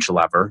huge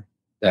lever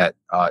that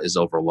is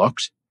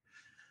overlooked.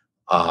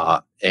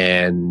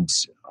 And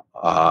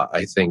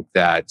I think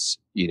that,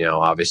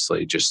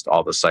 obviously just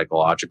all the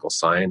psychological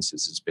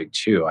sciences is big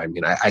too. I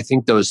mean, I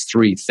think those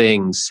three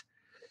things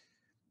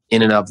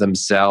in and of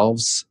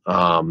themselves,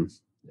 and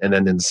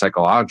then in the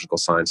psychological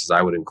sciences,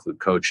 I would include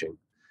coaching,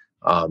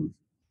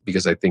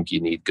 because I think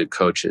you need good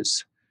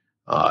coaches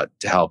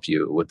to help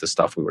you with the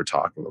stuff we were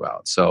talking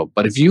about. So,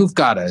 but if you've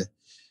got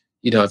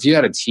if you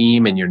had a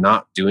team and you're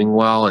not doing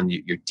well and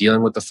you're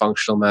dealing with the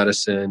functional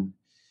medicine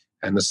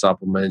and the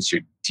supplements,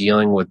 you're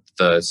dealing with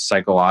the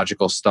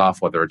psychological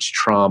stuff, whether it's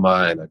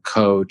trauma and a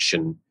coach,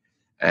 and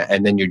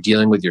then you're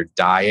dealing with your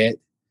diet,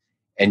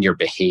 and your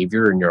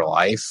behavior in your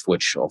life,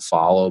 which will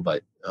follow.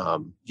 But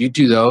you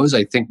do those,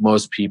 I think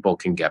most people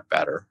can get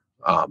better.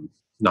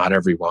 Not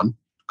everyone,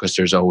 because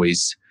there's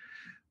always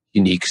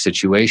unique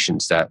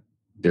situations that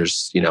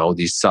there's,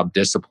 these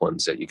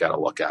sub-disciplines that you got to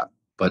look at.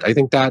 But I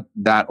think that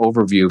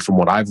overview from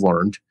what I've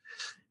learned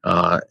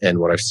and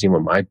what I've seen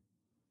with my,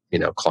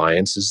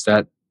 clients is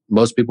that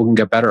most people can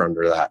get better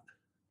under that.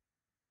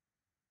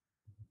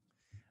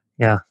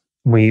 Yeah,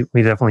 we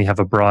definitely have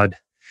a broad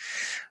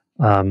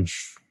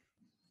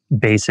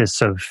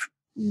basis of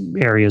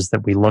areas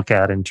that we look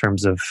at in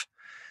terms of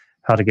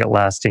how to get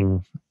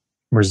lasting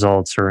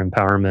results or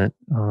empowerment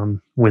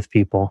with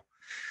people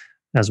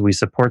as we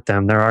support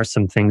them. There are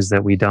some things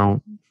that we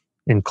don't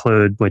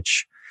include,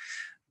 which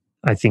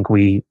I think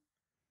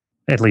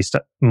at least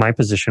my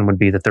position would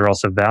be that they're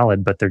also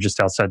valid, but they're just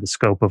outside the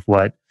scope of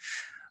what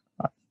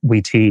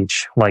we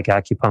teach, like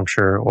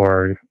acupuncture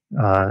or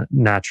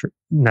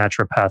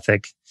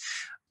naturopathic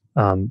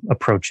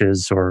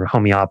approaches or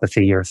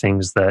homeopathy, or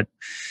things that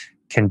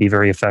can be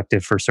very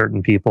effective for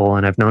certain people.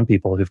 And I've known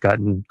people who've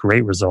gotten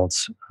great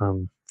results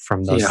from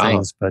those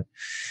things. But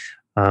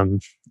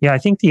I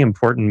think the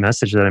important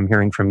message that I'm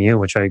hearing from you,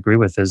 which I agree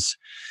with, is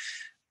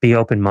be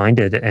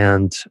open-minded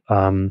and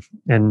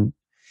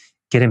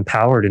get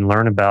empowered and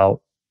learn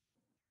about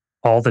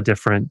all the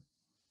different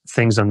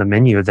things on the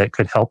menu that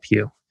could help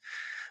you.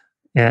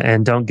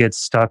 And don't get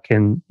stuck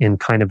in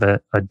kind of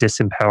a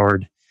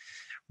disempowered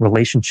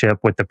relationship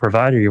with the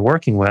provider you're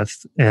working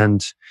with,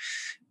 and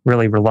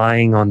really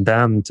relying on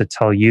them to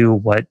tell you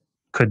what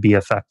could be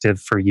effective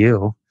for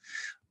you.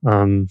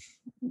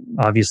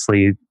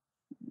 Obviously,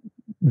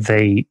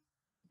 they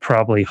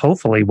probably,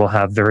 hopefully, will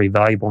have very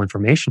valuable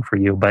information for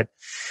you, but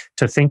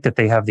to think that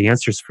they have the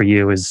answers for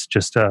you is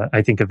just,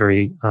 I think, a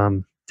very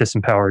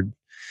disempowered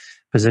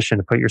position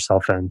to put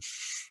yourself in.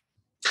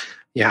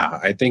 Yeah,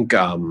 I think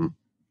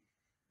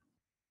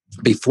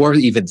before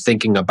even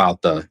thinking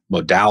about the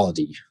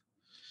modality,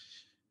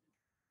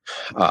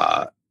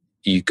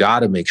 you got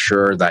to make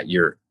sure that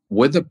you're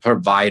with a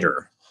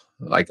provider.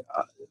 Like,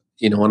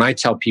 when I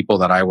tell people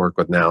that I work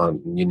with now,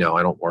 and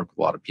I don't work with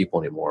a lot of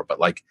people anymore, but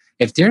like,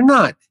 if they're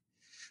not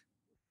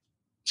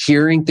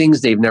hearing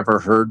things they've never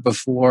heard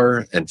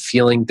before and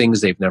feeling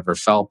things they've never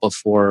felt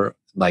before,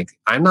 like,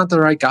 I'm not the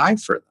right guy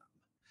for them.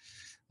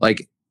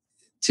 Like,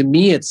 to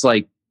me, it's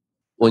like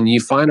when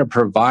you find a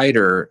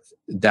provider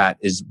that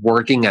is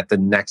working at the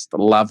next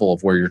level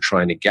of where you're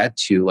trying to get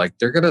to, like,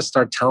 they're going to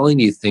start telling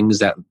you things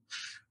that,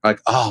 like,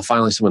 oh,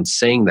 finally someone's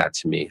saying that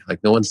to me.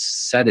 Like, no one's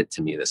said it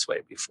to me this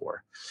way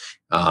before.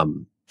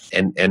 And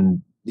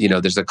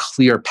there's a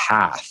clear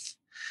path,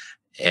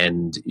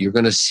 and you're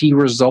going to see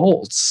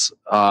results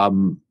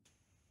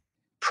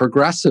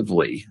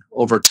progressively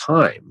over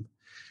time.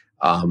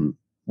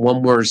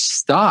 When we're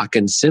stuck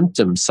in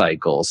symptom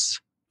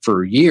cycles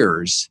for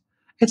years,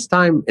 it's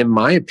time, in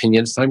my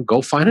opinion, it's time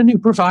go find a new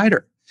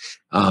provider.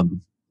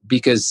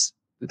 Because,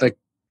 like,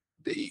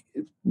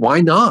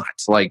 why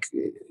not? Like,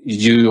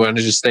 you want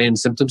to just stay in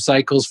symptom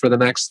cycles for the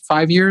next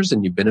 5 years,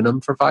 and you've been in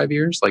them for 5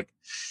 years? Like,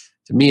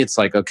 to me, it's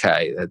like,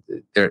 okay,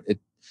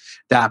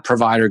 that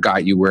provider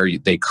got you where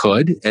they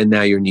could, and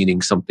now you're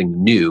needing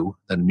something new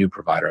that a new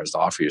provider has to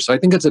offer you. So I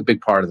think it's a big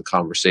part of the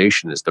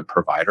conversation is the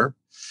provider.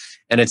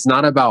 And it's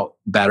not about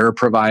better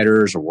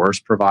providers or worse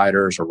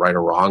providers or right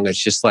or wrong. It's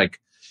just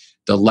like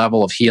the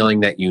level of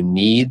healing that you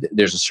need.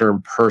 There's a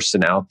certain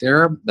person out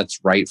there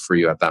that's right for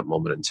you at that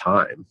moment in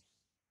time.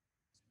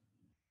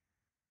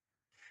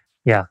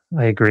 Yeah,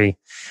 I agree.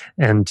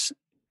 And,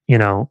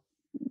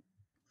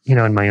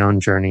 in my own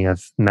journey,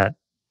 I've met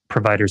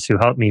providers who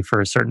helped me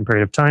for a certain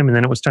period of time, and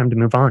then it was time to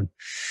move on.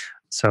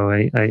 So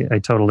I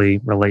totally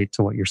relate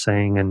to what you're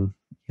saying, and,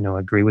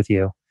 agree with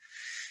you.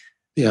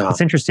 Yeah.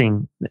 It's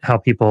interesting how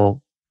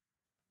people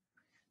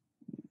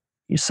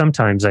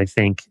sometimes, I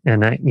think,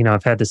 and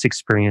I've had this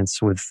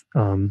experience with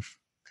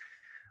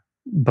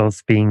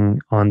both being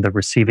on the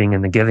receiving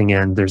and the giving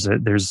end.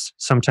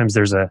 Sometimes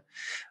there's a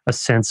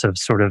sense of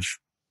sort of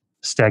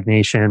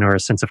stagnation or a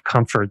sense of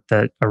comfort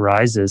that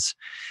arises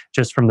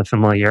just from the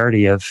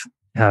familiarity of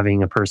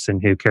having a person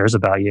who cares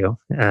about you.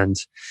 And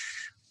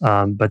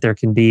but there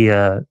can be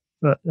a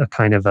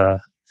kind of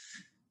a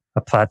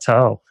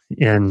plateau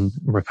in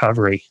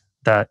recovery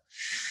that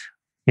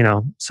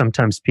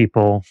sometimes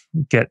people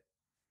get,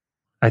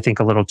 I think,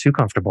 a little too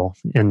comfortable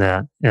in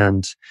that,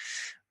 and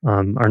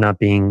are not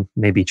being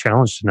maybe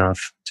challenged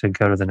enough to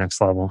go to the next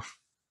level.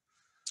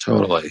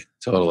 Totally.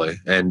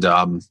 And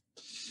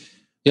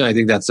I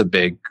think that's a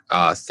big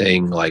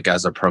thing, like,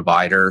 as a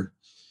provider,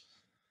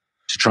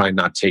 to try and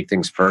not take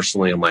things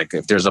personally. And, like,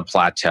 if there's a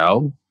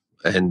plateau,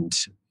 and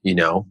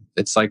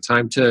it's like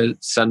time to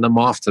send them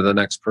off to the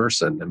next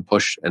person and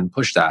push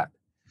that.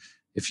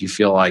 If you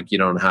feel like you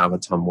don't have a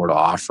ton more to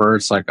offer,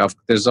 it's like,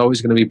 there's always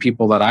going to be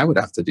people that I would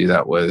have to do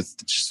that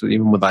with. Just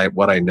even with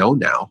what I know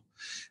now,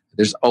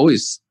 there's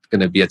always going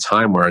to be a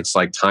time where it's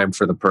like time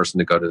for the person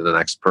to go to the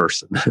next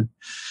person.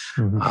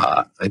 Mm-hmm.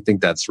 I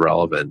think that's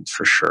relevant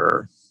for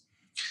sure.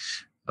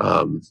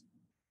 I'm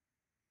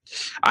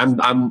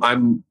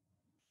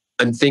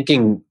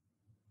thinking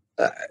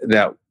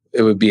that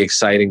it would be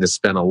exciting to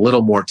spend a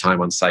little more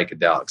time on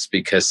psychedelics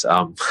because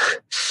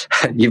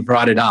you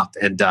brought it up,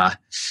 and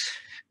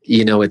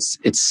it's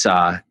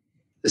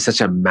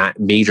such a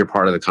major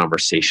part of the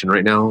conversation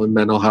right now in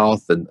mental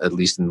health, and at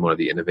least in one of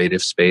the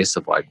innovative space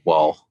of like,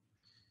 well,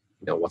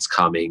 what's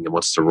coming and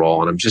what's the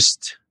role. And I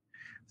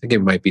think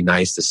it might be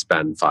nice to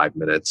spend 5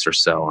 minutes or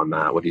so on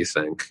that. What do you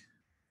think?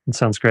 It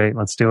sounds great.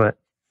 Let's do it.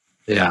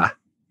 Yeah.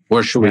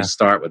 Where should we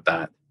start with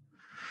that?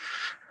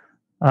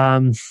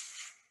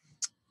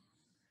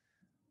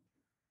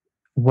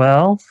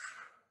 Well,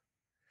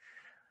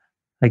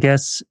 I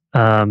guess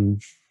the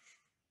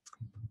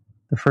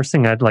first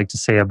thing I'd like to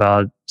say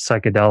about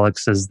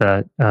psychedelics is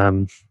that,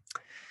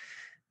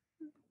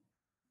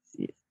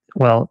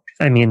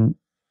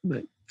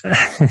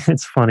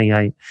 it's funny.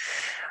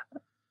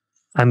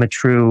 I'm a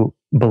true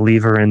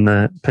believer in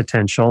the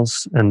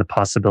potentials and the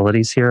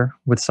possibilities here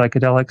with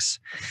psychedelics.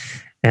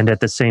 And at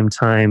the same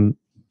time,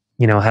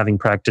 having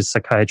practiced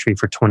psychiatry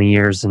for 20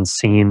 years and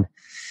seen,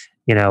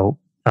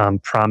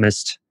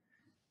 promised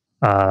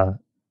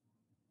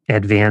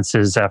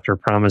advances after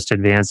promised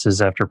advances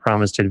after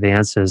promised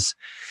advances,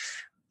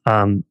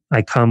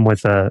 I come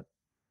with a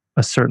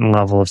certain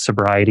level of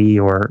sobriety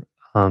or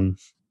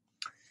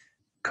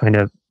kind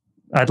of,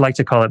 I'd like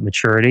to call it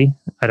maturity.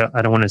 I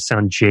don't want to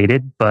sound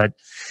jaded, but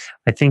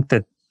I think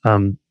that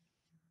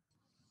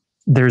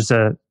there's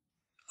a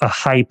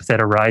hype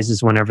that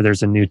arises whenever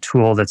there's a new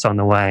tool that's on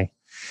the way,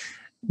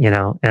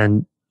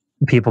 and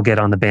people get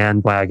on the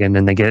bandwagon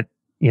and they get,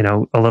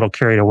 a little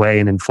carried away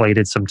and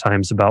inflated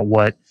sometimes about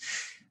what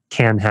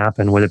can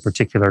happen with a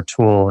particular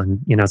tool. And,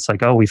 it's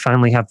like, oh, we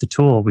finally have the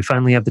tool. We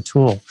finally have the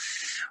tool.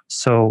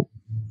 So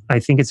I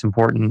think it's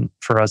important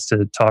for us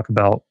to talk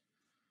about,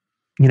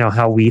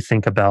 how we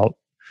think about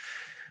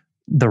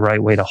the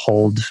right way to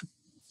hold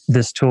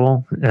this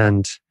tool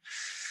and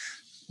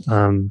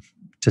to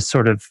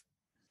sort of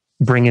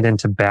bring it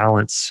into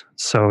balance.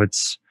 So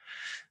it's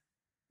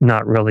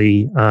not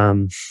really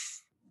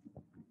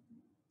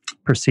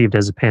perceived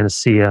as a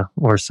panacea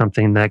or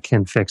something that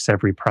can fix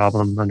every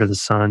problem under the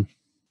sun.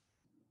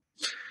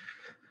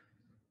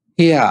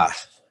 Yeah.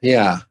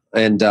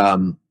 And I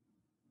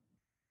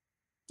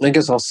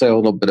guess I'll say a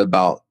little bit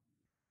about,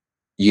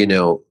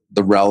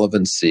 the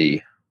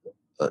relevancy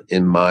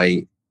in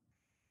my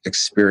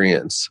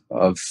experience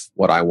of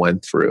what I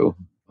went through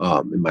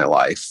in my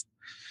life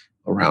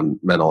around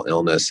mental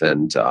illness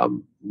and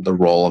the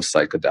role of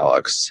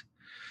psychedelics.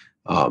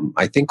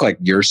 I think, like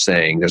you're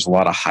saying, there's a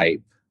lot of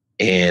hype.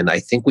 And I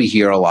think we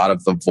hear a lot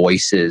of the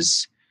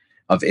voices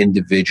of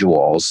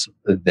individuals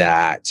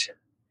that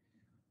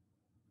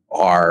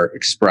are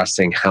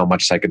expressing how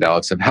much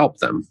psychedelics have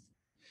helped them.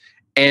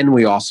 And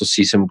we also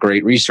see some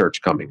great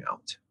research coming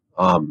out.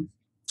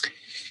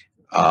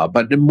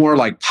 But in more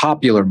like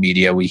popular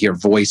media, we hear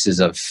voices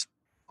of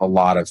a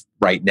lot of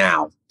right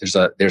now. There's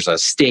a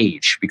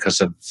stage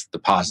because of the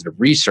positive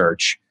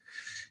research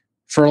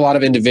for a lot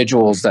of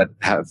individuals that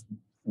have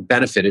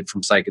benefited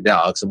from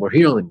psychedelics, and we're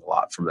hearing a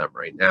lot from them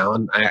right now.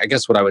 And I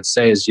guess what I would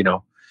say is,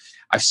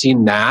 I've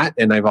seen that,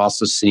 and I've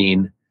also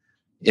seen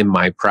in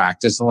my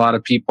practice a lot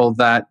of people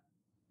that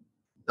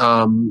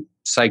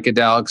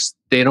psychedelics,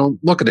 they don't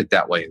look at it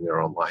that way in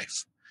their own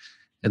life.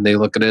 And they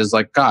look at it as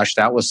like, gosh,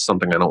 that was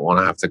something I don't want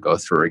to have to go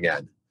through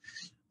again.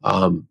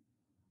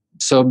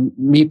 So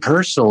me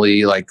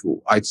personally, like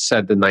I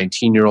said, the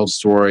 19-year-old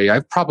story,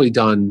 I've probably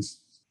done,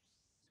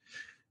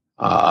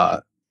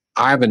 I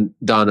haven't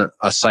done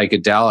a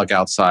psychedelic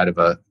outside of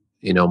a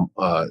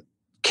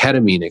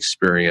ketamine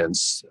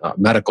experience,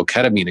 medical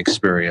ketamine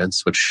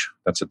experience, which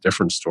that's a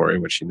different story,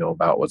 which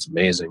about was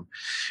amazing.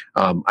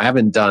 I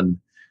haven't done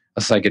a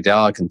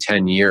psychedelic in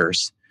 10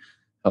 years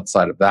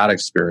outside of that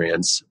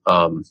experience.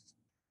 I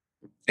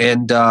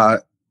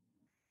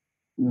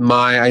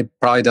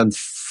probably done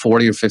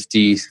 40 or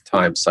 50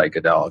 times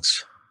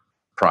psychedelics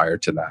prior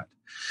to that.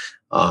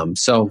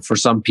 So for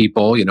some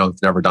people,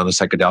 who've never done a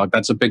psychedelic,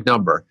 that's a big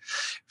number,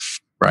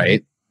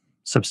 right?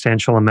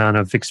 Substantial amount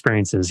of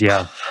experiences,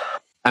 yeah.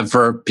 And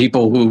for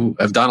people who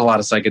have done a lot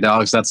of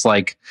psychedelics, that's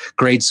like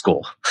grade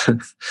school,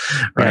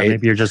 right? Yeah,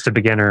 maybe you're just a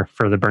beginner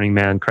for the Burning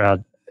Man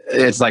crowd.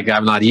 It's like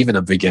I'm not even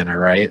a beginner,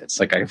 right? It's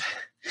like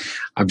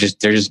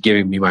they're just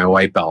giving me my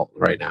white belt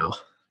right now.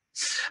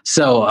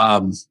 So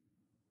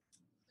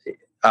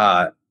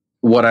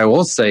what I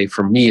will say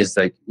for me is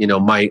that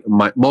my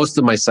most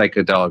of my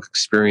psychedelic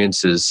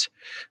experiences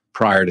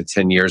prior to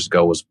 10 years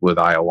ago was with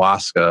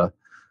ayahuasca,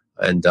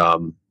 and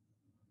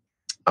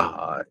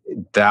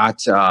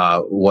that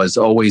was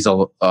always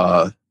a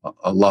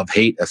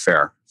love-hate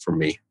affair for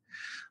me.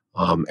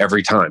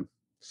 Every time,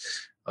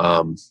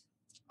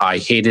 I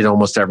hated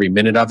almost every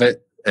minute of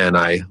it, and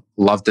I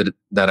loved it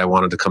that I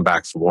wanted to come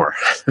back for more.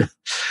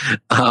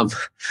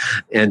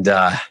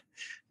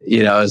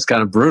 It was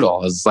kind of brutal.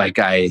 It was like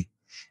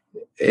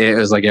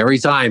every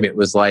time it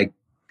was like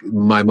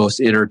my most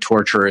inner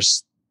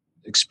torturous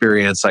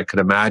experience I could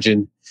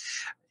imagine.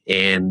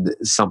 And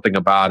something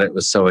about it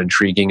was so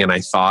intriguing. And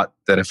I thought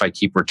that if I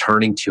keep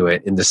returning to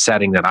it in the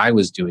setting that I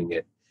was doing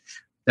it,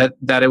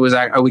 that it was,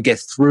 I would get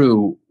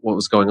through what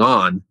was going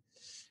on.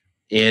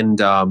 And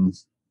the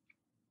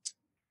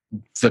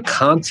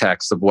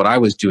context of what I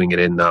was doing it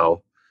in,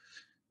 though,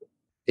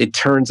 it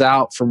turns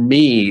out for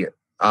me,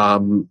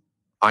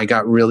 I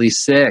got really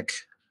sick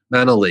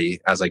mentally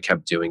as I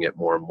kept doing it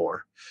more and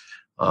more.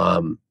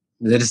 That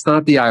it's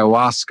not the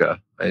ayahuasca.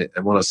 I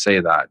want to say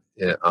that.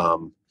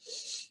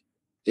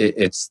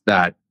 It's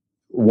that,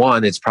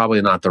 one, it's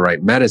probably not the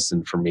right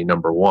medicine for me,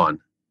 number one,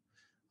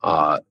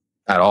 at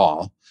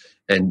all.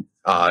 And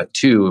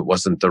two, it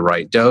wasn't the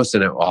right dose,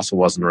 and it also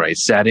wasn't the right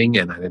setting,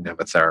 and I didn't have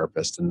a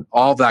therapist. And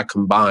all that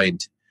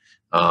combined,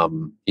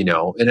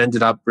 it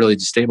ended up really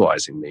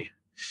destabilizing me.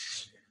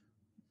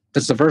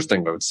 That's the first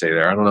thing I would say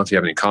there. I don't know if you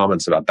have any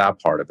comments about that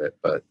part of it,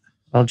 but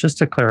Well,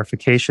 just a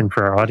clarification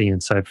for our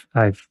audience. I've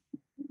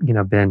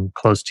been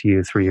close to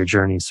you through your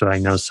journey, so I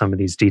know some of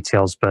these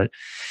details. But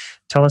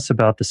tell us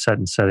about the set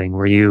and setting.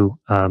 Were you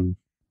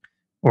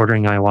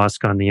ordering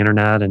ayahuasca on the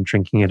internet and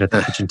drinking it at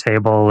the kitchen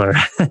table, or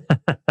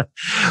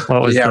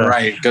what was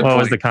right. Good what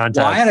point. was the context?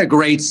 Well, I had a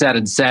great set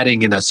and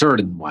setting in a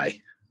certain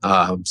way.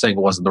 I'm saying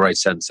it wasn't the right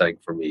set and setting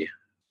for me,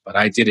 but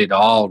I did it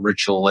all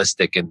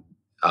ritualistic and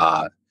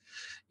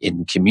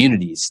in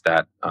communities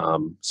that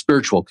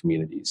spiritual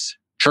communities,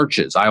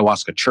 churches,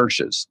 ayahuasca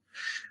churches,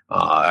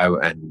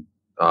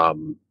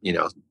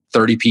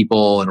 30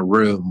 people in a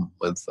room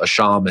with a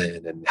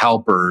shaman and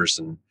helpers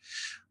and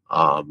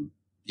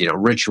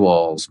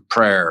rituals and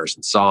prayers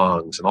and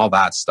songs and all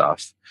that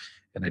stuff.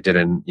 And I did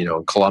in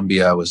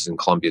Colombia. I was in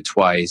Colombia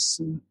twice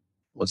and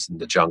was in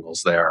the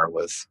jungles there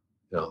with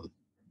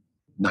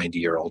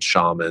 90-year-old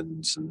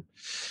shamans. And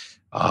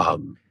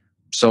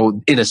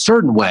so in a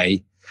certain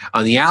way,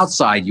 on the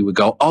outside, you would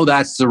go, oh,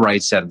 that's the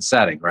right set and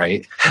setting,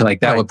 right? Like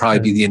that would probably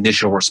be the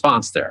initial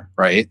response there,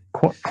 right?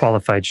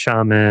 Qualified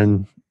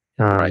shaman,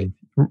 right.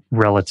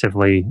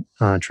 Relatively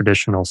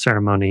traditional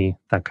ceremony,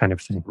 that kind of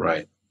thing.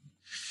 Right.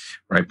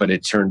 But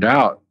it turned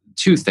out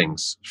two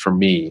things for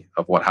me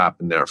of what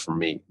happened there for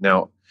me.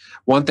 Now,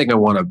 one thing I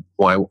want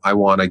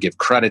to give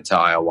credit to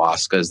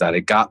ayahuasca is that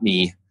it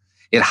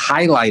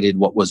highlighted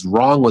what was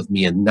wrong with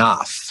me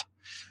enough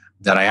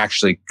that I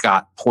actually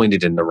got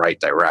pointed in the right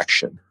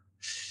direction.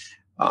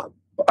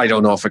 I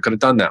don't know if I could have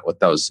done that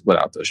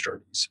without those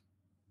journeys.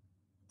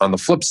 On the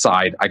flip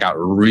side, I got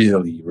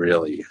really,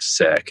 really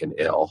sick and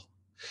ill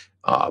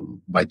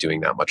by doing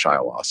that much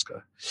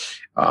ayahuasca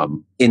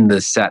in the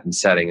set and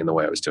setting and the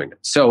way I was doing it.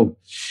 So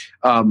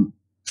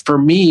for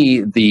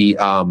me,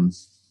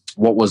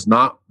 what was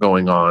not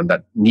going on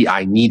that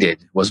I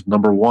needed was,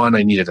 number one,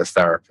 I needed a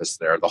therapist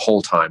there the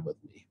whole time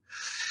with me.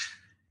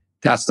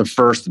 That's the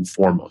first and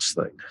foremost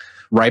thing,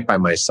 right by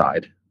my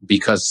side,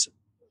 because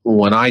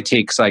when I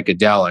take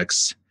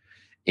psychedelics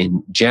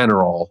in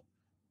general,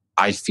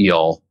 I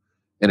feel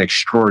an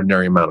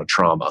extraordinary amount of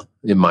trauma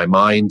in my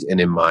mind and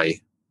in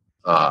my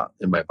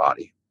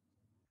body.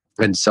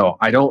 And so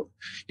I don't,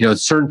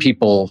 certain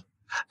people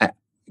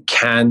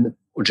can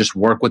just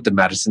work with the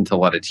medicine to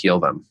let it heal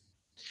them.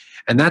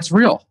 And that's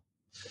real,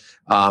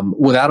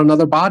 without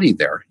another body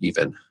there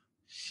even.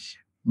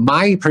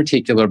 My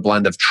particular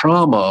blend of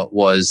trauma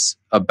was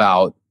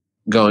about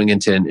going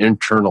into an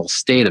internal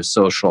state of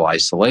social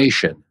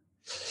isolation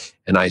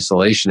and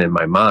isolation in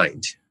my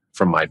mind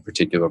from my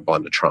particular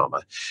blend of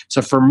trauma.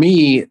 So for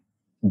me,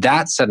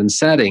 that set and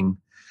setting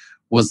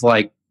was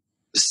like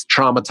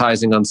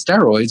traumatizing on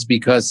steroids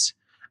because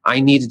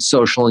I needed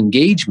social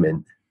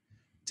engagement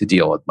to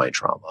deal with my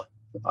trauma.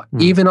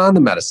 Even on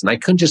the medicine, I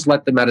couldn't just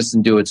let the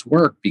medicine do its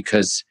work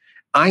because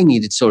I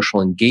needed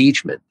social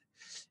engagement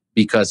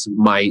because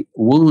my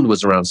wound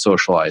was around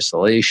social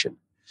isolation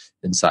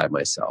inside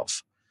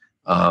myself.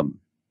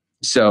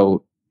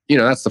 So,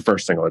 that's the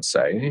first thing I would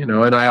say,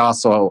 and I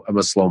also am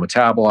a slow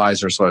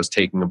metabolizer. So I was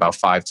taking about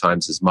 5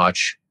 times as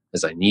much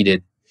as I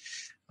needed.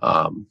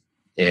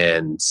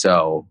 And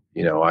so,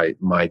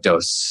 my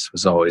dose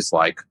was always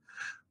like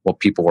what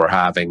people were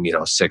having,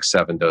 6,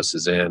 7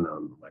 doses in.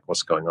 I'm like,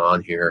 what's going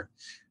on here?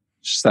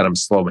 It's just that I'm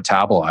slow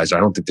metabolizer. I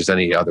don't think there's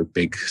any other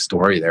big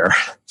story there.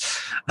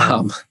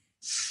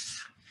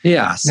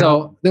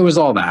 So there was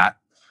all that.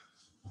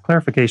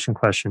 Clarification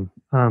question.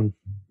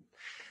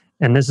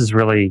 And this is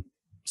really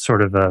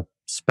sort of a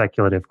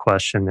speculative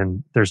question,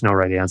 and there's no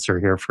right answer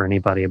here for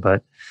anybody,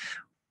 but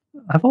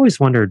I've always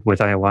wondered with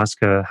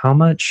ayahuasca, how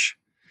much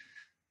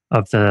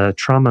of the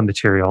trauma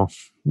material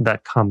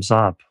that comes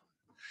up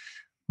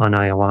on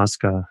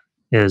ayahuasca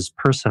is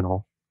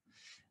personal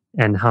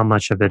and how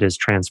much of it is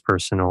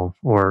transpersonal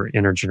or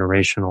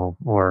intergenerational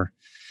or,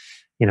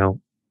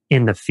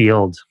 in the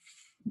field,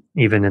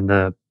 even in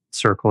the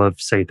circle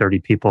of, say, 30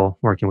 people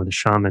working with a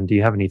shaman. Do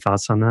you have any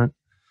thoughts on that?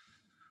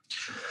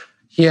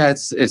 Yeah,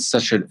 it's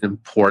such an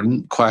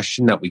important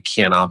question that we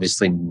can't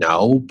obviously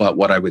know. But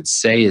what I would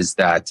say is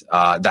that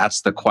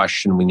that's the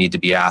question we need to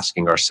be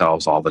asking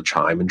ourselves all the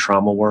time in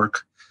trauma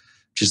work.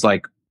 Just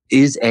like,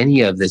 is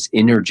any of this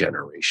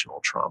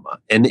intergenerational trauma?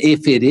 And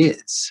if it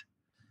is,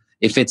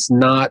 if it's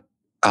not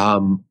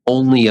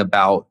only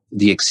about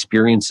the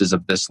experiences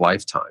of this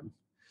lifetime,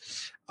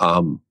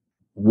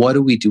 what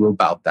do we do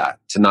about that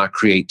to not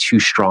create too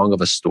strong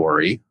of a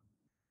story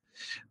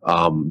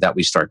that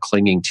we start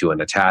clinging to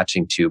and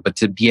attaching to, but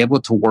to be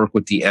able to work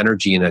with the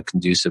energy in a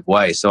conducive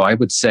way? So I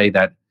would say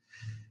that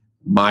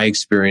my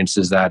experience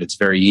is that it's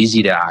very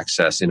easy to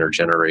access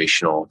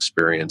intergenerational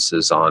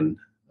experiences on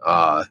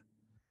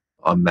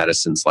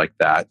medicines like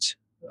that.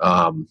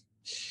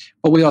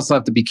 But we also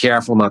have to be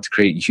careful not to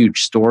create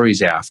huge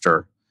stories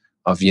after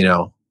of,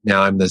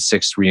 now I'm the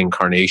sixth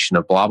reincarnation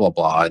of blah, blah,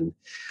 blah. And,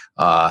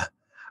 I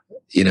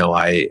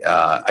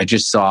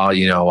just saw,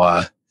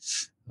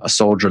 a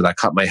soldier that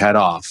cut my head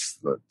off.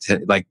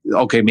 Like,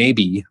 okay,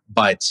 maybe,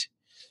 but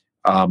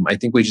I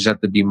think we just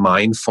have to be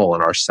mindful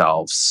in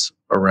ourselves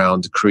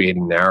around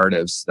creating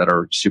narratives that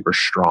are super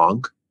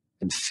strong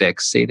and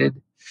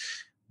fixated.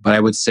 But I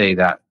would say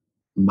that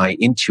my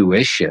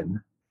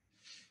intuition,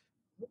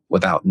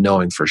 without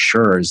knowing for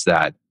sure, is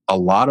that a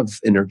lot of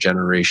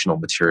intergenerational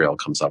material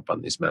comes up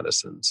on these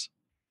medicines.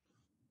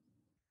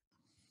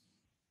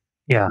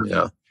 Yeah.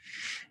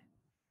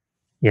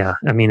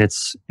 I mean,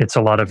 it's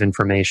a lot of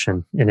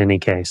information in any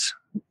case,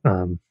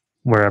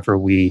 wherever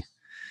we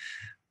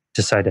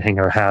decide to hang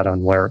our hat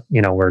on where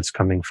it's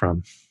coming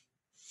from.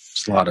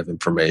 It's a lot of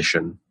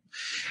information,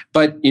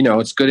 but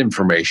it's good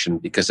information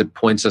because it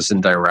points us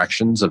in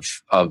directions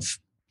of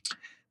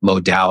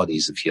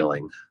modalities of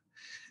healing.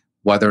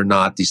 Whether or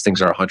not these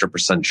things are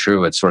 100%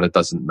 true, it sort of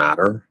doesn't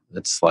matter.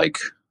 It's like,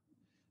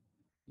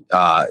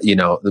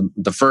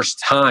 the first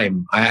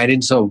time I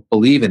didn't so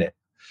believe in it.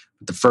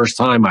 But the first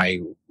time I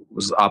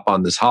was up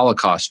on this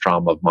Holocaust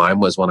trauma of mine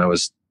was when I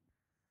was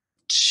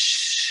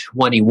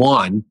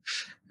 21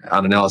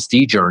 on an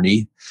LSD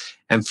journey.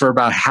 And for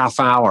about half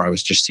hour, I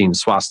was just seeing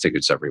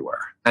swastikas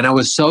everywhere. And I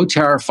was so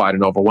terrified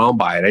and overwhelmed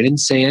by it, I didn't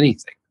say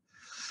anything.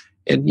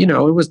 And,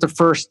 it was the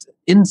first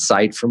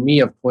insight for me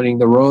of pointing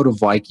the road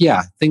of like,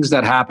 yeah, things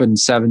that happened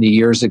 70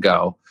 years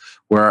ago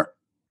where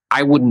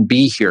I wouldn't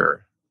be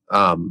here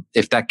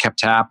if that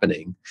kept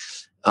happening,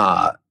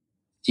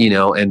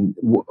 and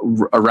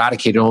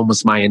eradicated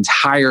almost my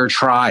entire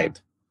tribe.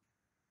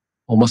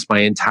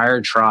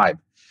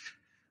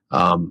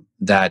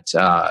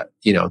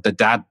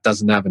 That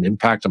doesn't have an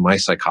impact on my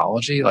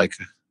psychology. Like,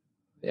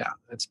 yeah,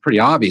 it's pretty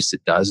obvious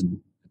it does. And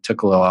it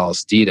took a little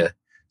LSD to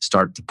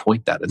start to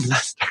point that in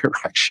that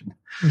direction.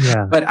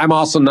 Yeah. But I'm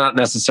also not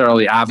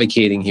necessarily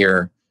advocating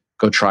here,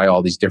 go try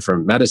all these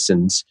different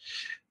medicines,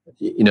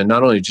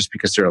 not only just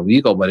because they're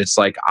illegal, but it's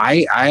like,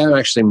 I am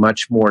actually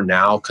much more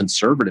now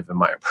conservative in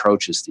my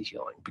approaches to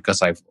healing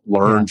because I've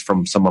learned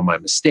from some of my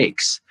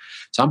mistakes.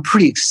 So I'm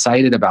pretty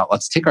excited about,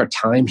 let's take our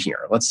time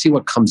here. Let's see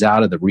what comes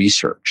out of the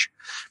research.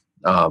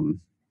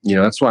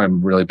 That's why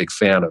I'm a really big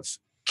fan of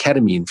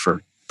ketamine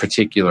for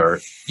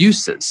particular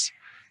uses,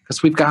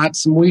 because we've got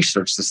some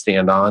research to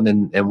stand on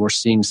and we're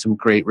seeing some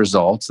great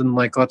results. And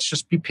like, let's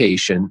just be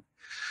patient.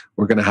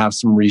 We're going to have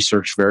some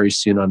research very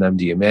soon on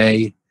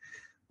MDMA.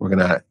 We're going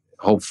to,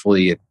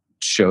 hopefully it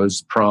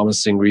shows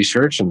promising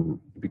research and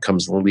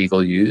becomes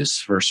legal use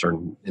for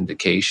certain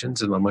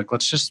indications. And I'm like,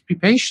 let's just be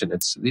patient.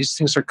 These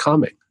things are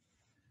coming.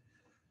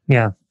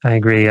 Yeah, I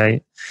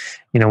agree.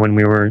 When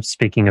we were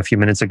speaking a few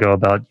minutes ago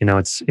about,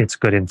 it's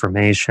good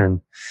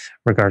information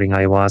regarding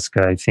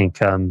ayahuasca, I think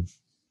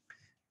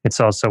it's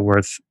also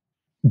worth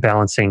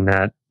balancing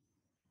that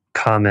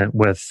comment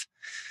with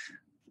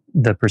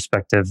the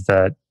perspective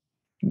that,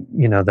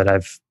 that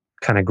I've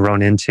kind of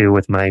grown into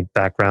with my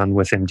background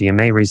with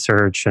MDMA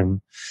research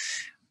and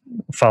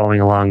following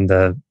along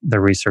the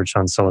research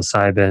on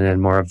psilocybin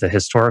and more of the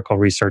historical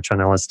research on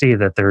LSD,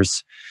 that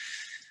there's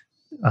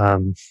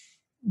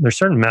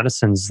certain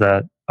medicines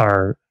that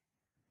are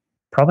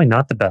probably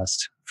not the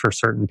best for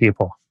certain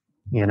people,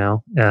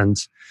 and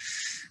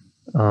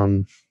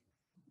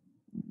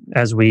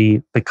as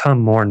we become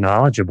more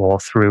knowledgeable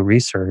through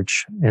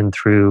research and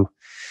through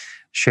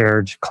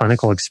shared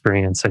clinical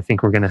experience, I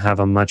think we're going to have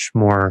a much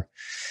more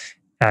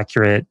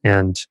accurate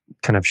and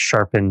kind of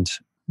sharpened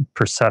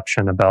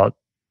perception about,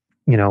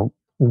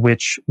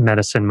 which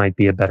medicine might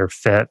be a better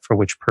fit for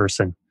which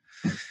person.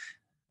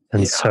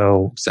 And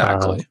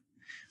exactly.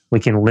 We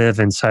can live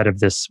inside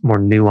of this more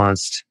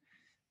nuanced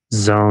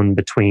zone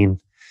between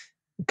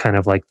kind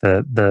of like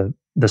the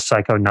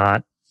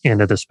psychonaut end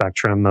of the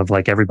spectrum of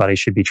like everybody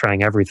should be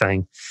trying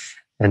everything,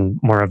 and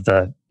more of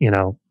the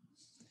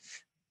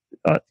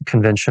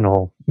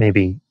conventional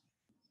maybe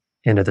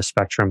end of the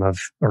spectrum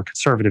or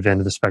conservative end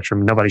of the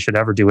spectrum. Nobody should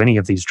ever do any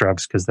of these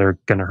drugs because they're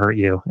going to hurt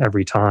you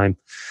every time.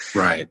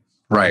 Right.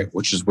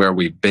 Which is where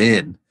we've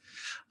been,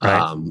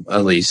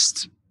 at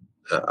least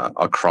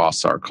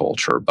across our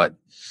culture. But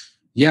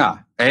yeah,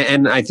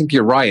 and I think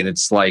you're right.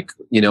 It's like,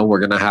 we're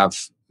going to have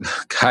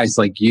guys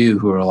like you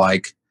who are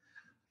like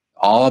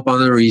all up on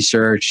the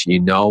research,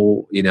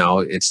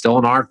 it's still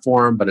an art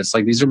form, but it's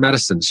like, these are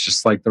medicines,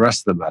 just like the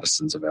rest of the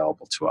medicines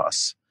available to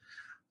us.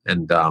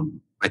 And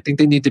I think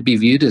they need to be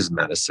viewed as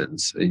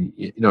medicines.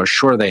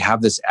 Sure, they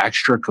have this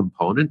extra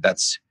component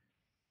that's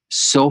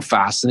so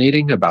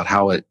fascinating about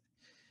how it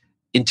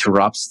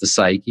interrupts the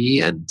psyche.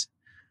 And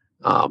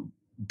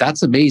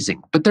that's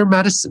amazing. But they're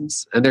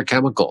medicines and they're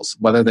chemicals,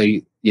 whether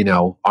they,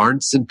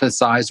 aren't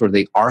synthesized or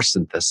they are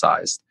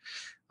synthesized.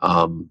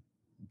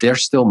 They're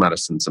still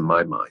medicines in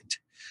my mind.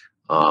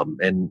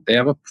 And they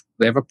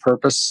have a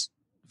purpose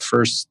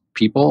for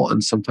people,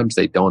 and sometimes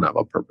they don't have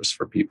a purpose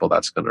for people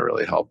that's going to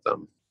really help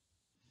them.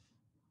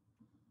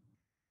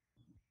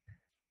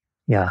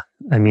 Yeah,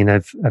 I mean,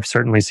 I've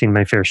certainly seen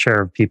my fair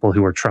share of people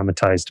who were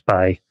traumatized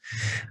by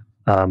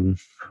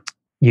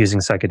using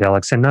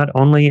psychedelics, and not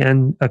only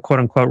in a quote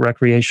unquote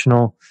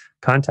recreational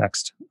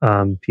context.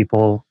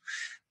 People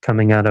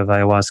coming out of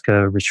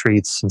ayahuasca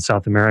retreats in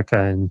South America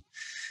and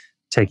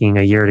taking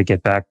a year to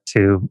get back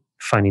to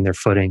finding their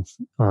footing,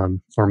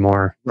 or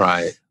more.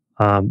 Right.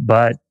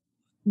 But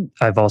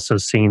I've also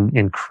seen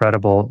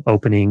incredible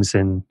openings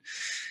and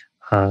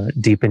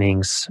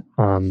deepenings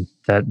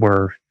that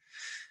were,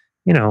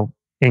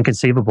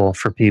 inconceivable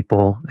for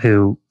people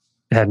who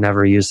had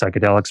never used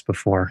psychedelics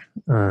before.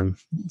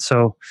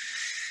 So,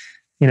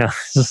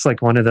 it's just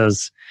like one of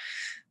those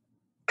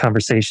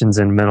conversations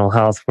in mental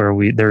health where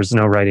there's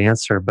no right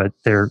answer, but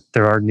there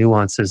are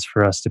nuances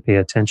for us to pay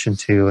attention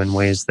to and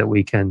ways that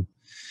we can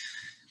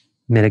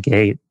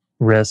mitigate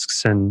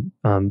risks and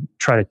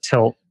try to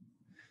tilt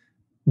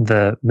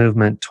the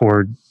movement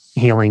toward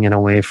healing and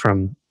away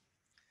from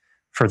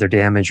further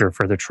damage or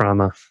further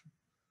trauma.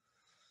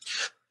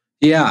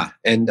 Yeah.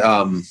 And,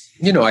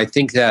 I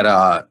think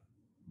that,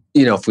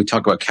 if we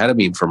talk about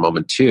ketamine for a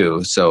moment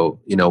too, so,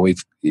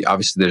 we've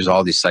obviously there's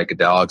all these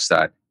psychedelics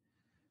that,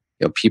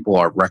 people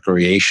are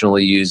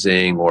recreationally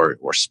using or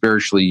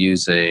spiritually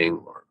using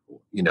or,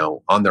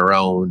 on their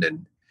own.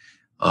 And,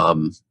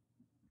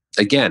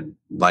 again,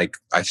 like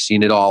I've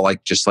seen it all,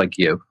 like, just like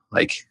you,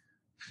 like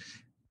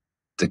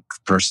the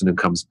person who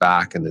comes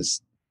back and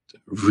is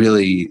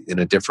really in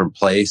a different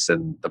place,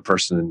 and the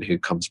person who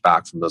comes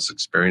back from those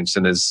experiences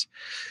and is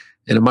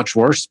in a much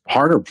worse,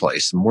 harder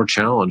place and more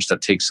challenged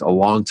that takes a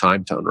long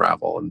time to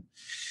unravel. And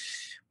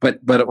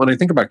but when I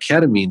think about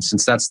ketamine,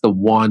 since that's the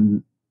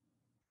one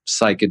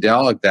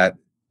psychedelic that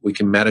we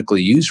can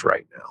medically use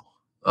right now,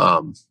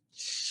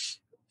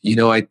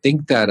 I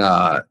think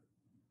that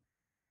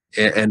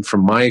and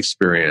from my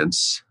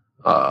experience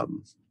of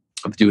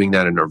doing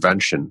that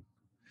intervention,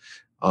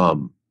 I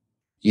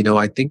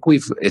think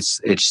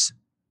it's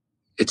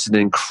an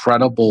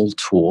incredible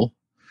tool.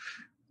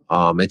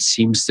 It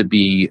seems to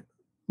be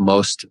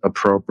most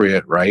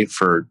appropriate, right,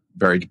 for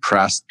very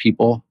depressed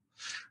people,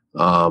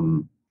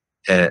 and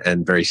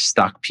very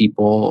stuck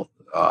people,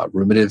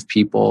 ruminative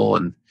people,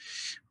 and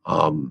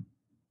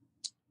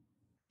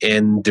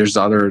there's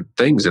other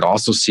things. It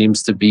also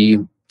seems to be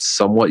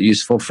somewhat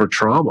useful for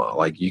trauma.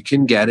 Like you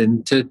can get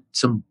into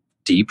some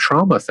deep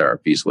trauma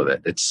therapies with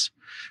it. It's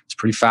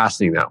pretty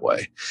fascinating that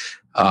way.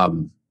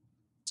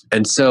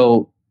 And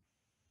so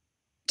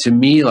to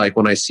me, like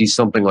when I see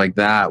something like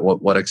that,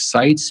 what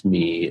excites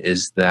me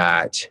is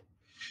that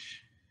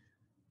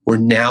we're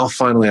now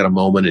finally at a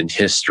moment in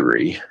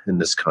history in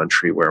this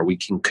country where we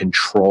can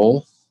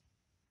control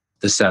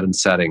the set and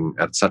setting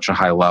at such a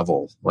high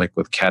level, like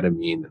with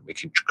ketamine, and we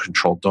can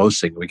control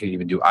dosing. We can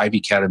even do IV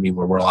ketamine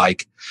where we're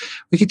like,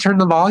 we can turn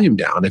the volume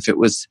down. If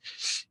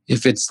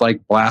it's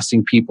like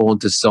blasting people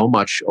into so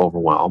much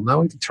overwhelm, now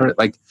we can turn it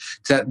like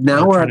that.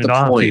 Now we're at the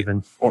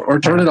point, or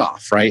turn it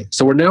off, right?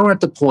 So we're now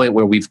at the point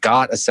where we've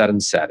got a set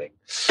and setting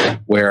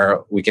where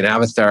we can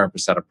have a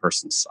therapist at a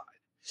person's side.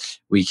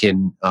 We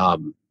can,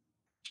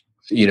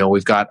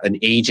 we've got an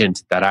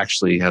agent that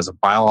actually has a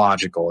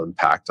biological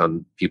impact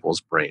on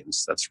people's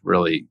brains that's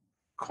really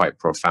quite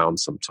profound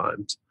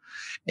sometimes.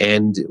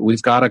 And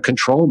we've got a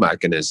control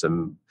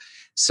mechanism.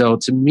 So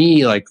to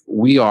me, like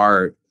we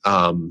are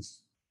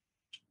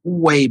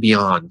way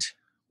beyond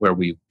where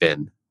we've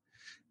been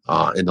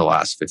in the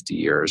last 50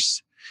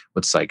 years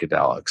with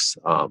psychedelics.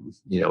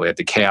 We had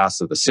the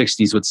chaos of the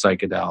 60s with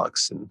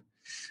psychedelics, and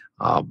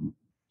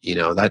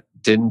that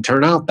didn't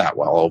turn out that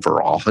well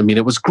overall. I mean,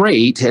 it was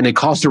great and it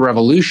caused a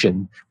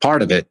revolution.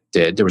 Part of it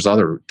did. There was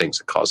other things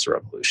that caused a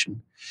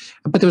revolution,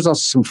 but there was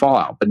also some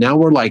fallout. But now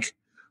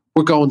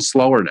we're going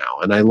slower now.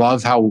 And I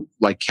love how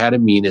like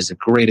ketamine is a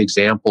great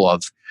example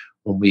of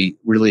when we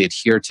really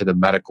adhere to the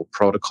medical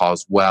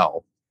protocols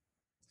well,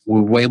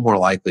 we're way more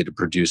likely to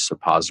produce a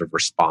positive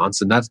response.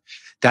 And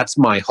that's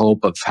my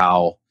hope of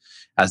how,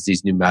 as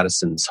these new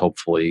medicines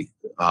hopefully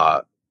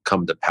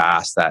come to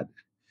pass, that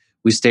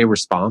we stay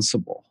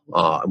responsible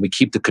and we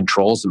keep the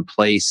controls in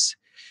place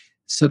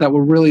so that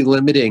we're really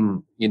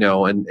limiting,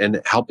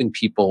 and helping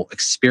people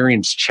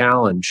experience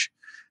challenge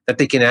that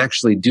they can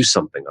actually do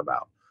something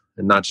about,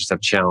 and not just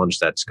have challenge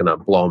that's going to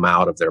blow them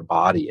out of their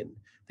body and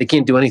they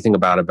can't do anything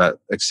about it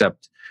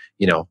except,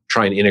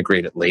 try and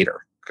integrate it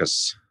later,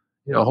 because,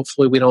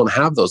 hopefully we don't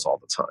have those all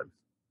the time.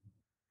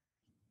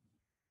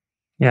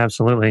 Yeah,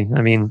 absolutely.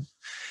 I mean,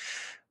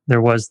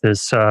 there was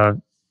this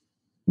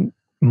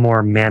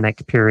more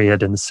manic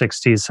period in the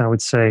 60s, I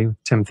would say,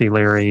 Timothy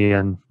Leary,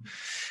 and,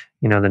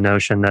 the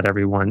notion that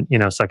everyone,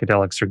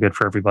 psychedelics are good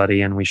for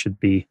everybody and we should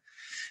be,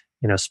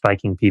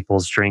 spiking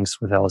people's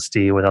drinks with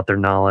LSD without their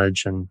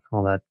knowledge and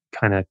all that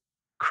kind of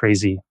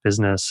crazy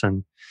business.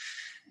 And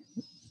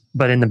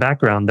but in the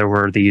background, there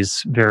were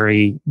these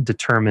very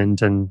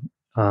determined and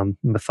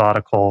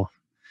methodical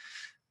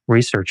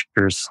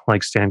researchers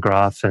like Stan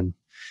Groff and,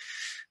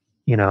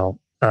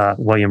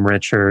 William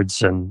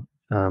Richards and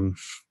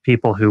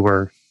people who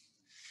were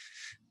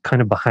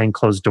kind of behind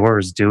closed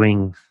doors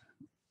doing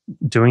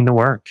the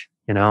work,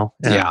 and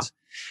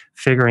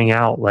figuring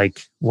out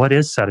like what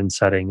is set and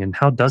setting and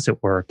how does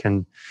it work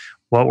and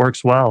what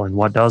works well and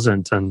what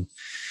doesn't. And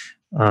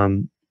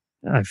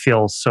I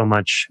feel so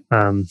much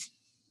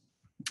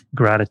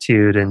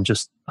gratitude and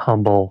just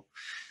humble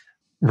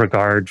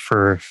regard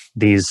for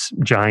these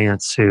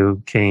giants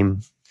who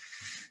came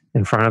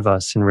in front of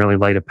us and really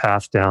laid a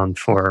path down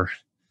for,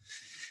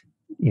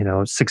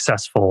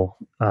 successful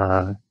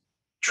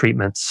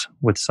treatments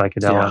with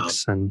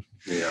psychedelics. And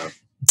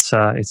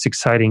it's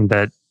exciting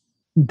that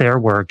their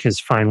work is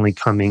finally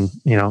coming,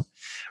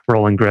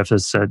 Roland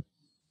Griffiths at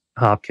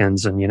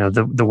Hopkins, and,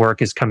 the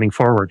work is coming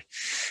forward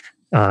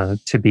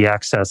to be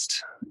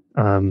accessed,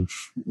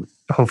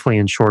 hopefully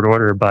in short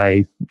order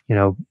by,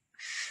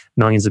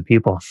 millions of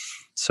people.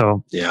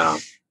 So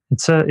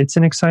it's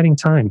an exciting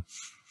time.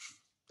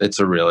 It's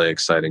a really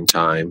exciting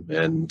time,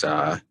 and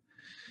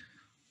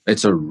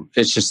it's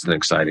just an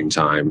exciting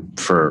time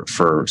for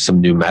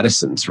some new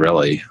medicines,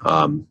 really,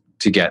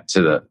 to get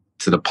to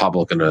the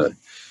public. And the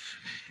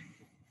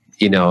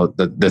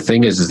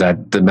thing is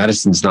that the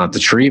medicine's not the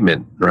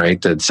treatment,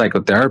 right? The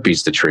psychotherapy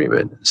is the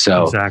treatment.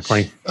 So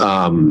exactly,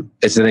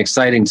 it's an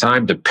exciting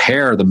time to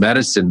pair the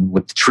medicine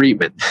with the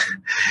treatment,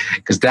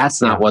 because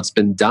that's not what's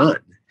been done.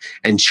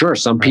 And sure,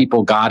 some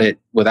people got it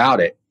without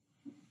it.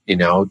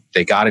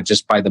 They got it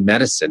just by the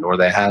medicine, or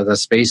they had a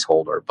space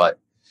holder. But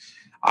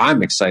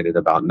I'm excited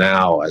about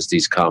now as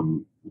these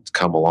come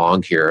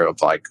along here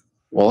of like,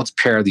 well, let's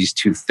pair these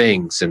two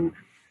things, and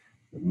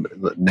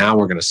now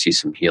we're going to see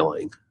some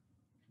healing.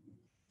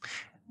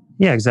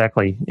 Yeah,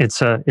 exactly.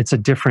 It's a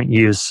different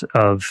use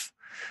of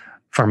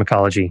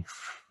pharmacology.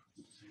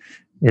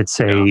 It's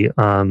a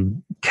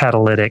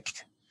catalytic.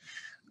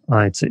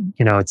 It's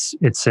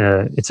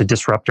a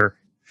disruptor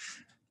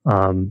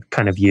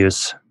kind of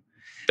use,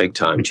 big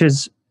time, which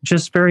is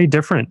just very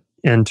different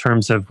in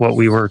terms of what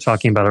we were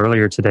talking about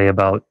earlier today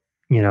about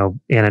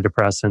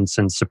antidepressants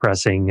and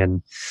suppressing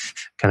and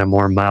kind of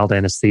more mild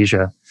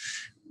anesthesia,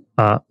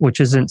 which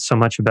isn't so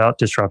much about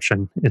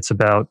disruption. It's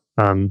about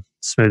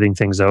smoothing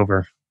things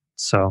over.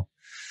 So,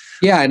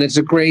 yeah, and it's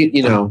a great,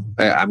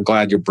 I'm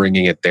glad you're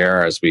bringing it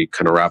there as we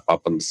kind of wrap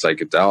up on the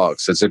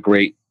psychedelics. It's a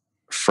great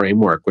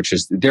framework, which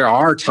is there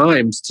are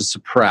times to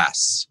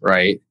suppress,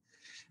 right?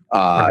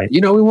 Right.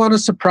 We want to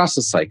suppress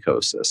a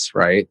psychosis,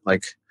 right?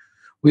 Like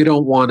we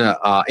don't want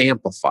to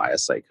amplify a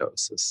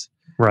psychosis,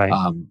 right?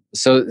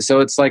 So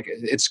it's like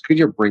it's good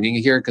you're bringing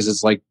it here, because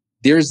it's like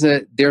there's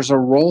a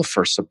role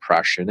for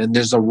suppression and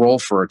there's a role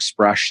for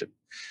expression,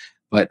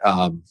 but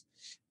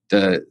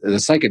the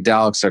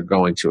psychedelics are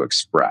going to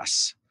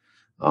express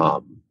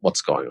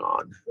what's going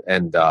on,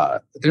 and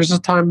there's a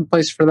time and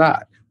place for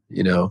that,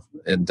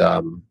 and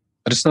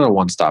but it's not a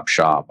one-stop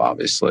shop,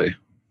 obviously.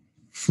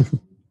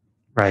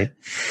 Right.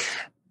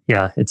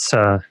 Yeah, it's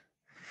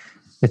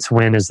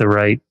when is the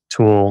right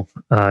tool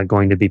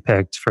going to be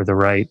picked for the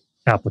right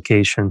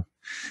application,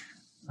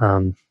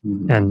 and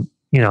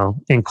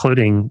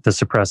including the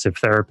suppressive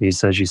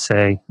therapies, as you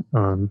say,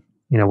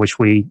 which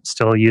we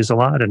still use a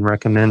lot and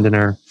recommend in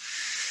our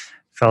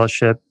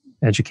fellowship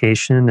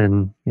education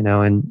and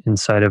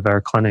inside of our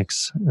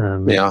clinics.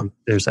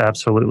 There's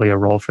absolutely a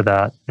role for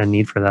that and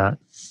need for that.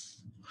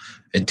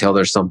 Until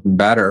there's something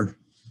better,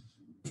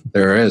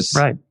 there is.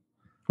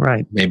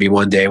 Right. Maybe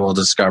one day we'll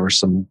discover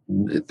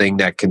something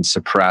that can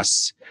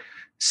suppress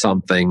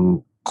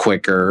something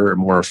quicker,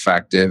 more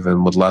effective,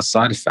 and with less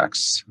side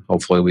effects.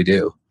 Hopefully we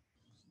do.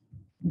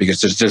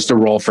 Because there's just a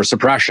role for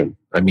suppression.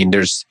 I mean,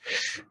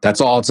 that's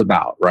all it's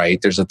about,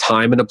 right? There's a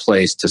time and a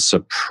place to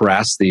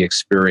suppress the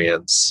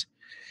experience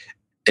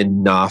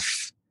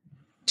enough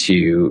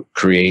to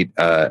create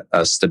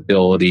a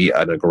stability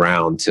and a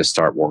ground to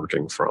start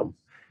working from.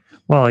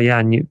 Well, yeah,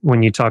 and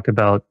when you talk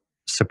about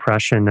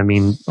suppression, I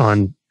mean,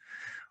 on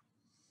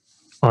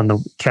the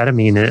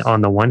ketamine,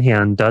 on the one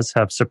hand, does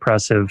have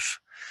suppressive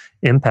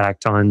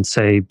impact on,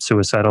 say,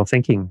 suicidal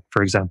thinking,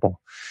 for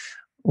example,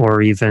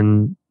 or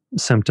even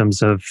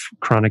symptoms of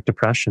chronic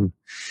depression.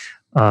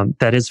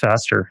 That is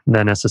faster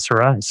than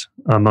SSRIs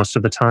most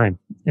of the time.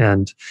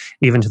 And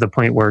even to the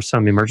point where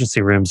some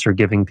emergency rooms are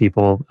giving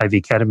people IV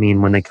ketamine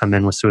when they come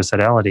in with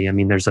suicidality. I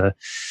mean,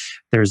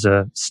 there's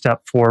a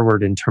step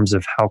forward in terms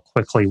of how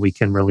quickly we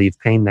can relieve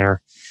pain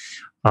there.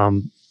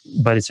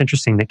 But it's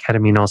interesting that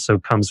ketamine also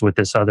comes with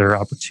this other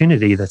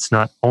opportunity that's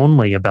not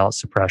only about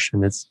suppression.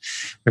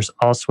 There's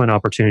also an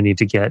opportunity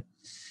to get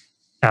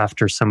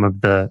after some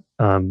of the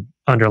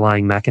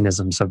underlying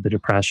mechanisms of the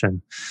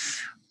depression.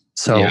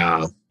 So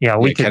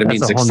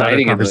ketamine's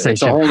exciting.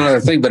 It's a whole other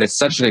thing, but it's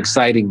such an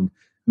exciting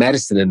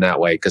medicine in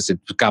that way, because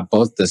it's got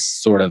both this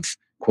sort of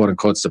quote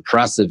unquote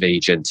suppressive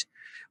agent,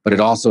 but it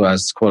also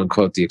has quote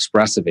unquote the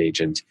expressive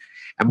agent.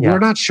 And Yeah. we're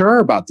not sure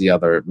about the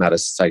other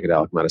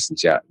psychedelic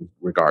medicines yet in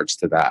regards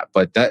to that.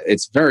 But that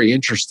it's very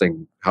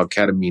interesting how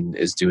ketamine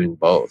is doing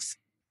both.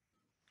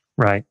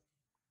 Right.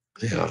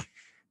 Yeah.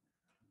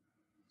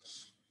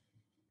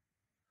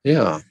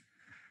 Yeah.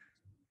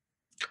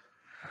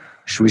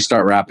 Should we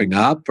start wrapping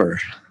up, or?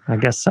 I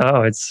guess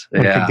so.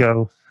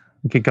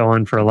 We could go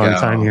on for a long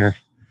time here.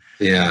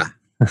 Yeah.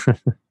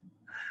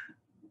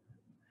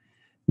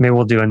 Maybe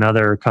we'll do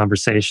another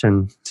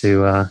conversation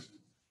to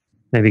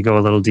maybe go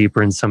a little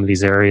deeper in some of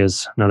these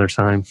areas another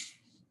time.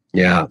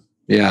 Yeah.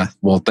 Yeah.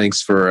 Well,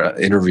 thanks for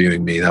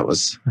interviewing me. That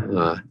was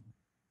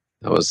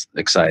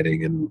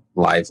exciting and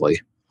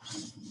lively.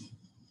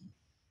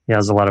 Yeah, it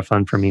was a lot of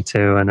fun for me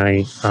too. And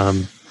I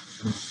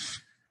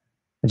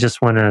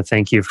just want to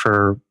thank you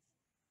for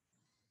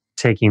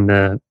taking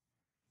the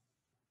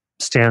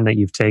stand that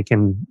you've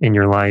taken in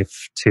your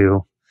life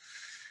to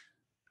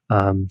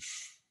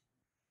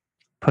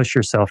push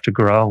yourself to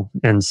grow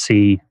and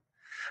see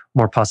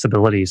more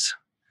possibilities.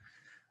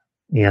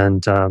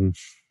 And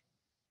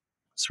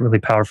it's really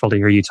powerful to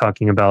hear you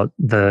talking about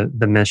the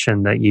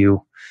mission that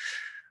you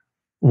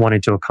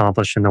wanted to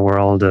accomplish in the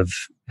world of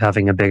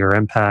having a bigger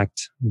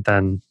impact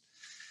than,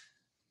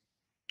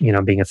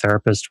 being a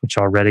therapist, which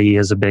already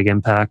is a big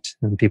impact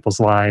in people's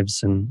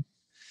lives, and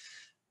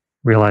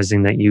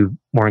realizing that you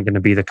weren't going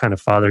to be the kind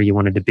of father you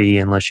wanted to be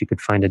unless you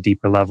could find a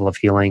deeper level of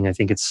healing. I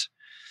think it's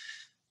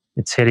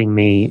hitting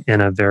me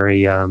in a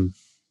very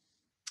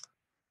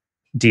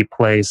deep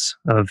place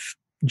of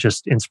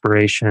just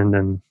inspiration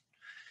and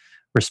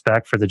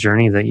respect for the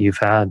journey that you've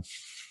had.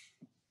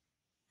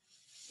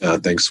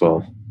 Thanks,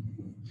 Will.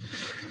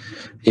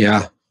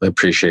 Yeah, I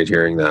appreciate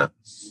hearing that.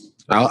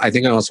 I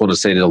think I also want to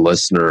say to the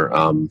listener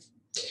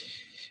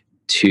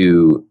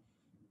to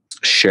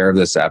share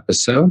this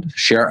episode,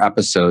 share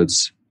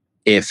episodes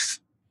if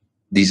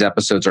these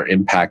episodes are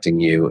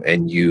impacting you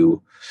and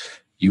you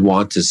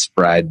want to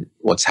spread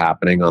what's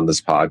happening on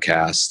this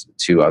podcast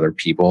to other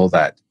people,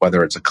 that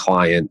whether it's a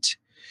client,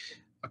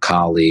 a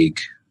colleague,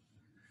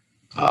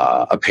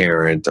 a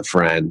parent, a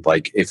friend,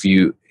 like if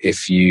you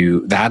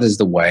that is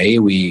the way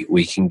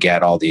we can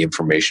get all the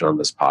information on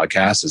this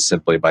podcast, is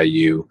simply by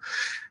you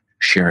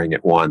sharing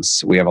it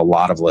once. We have a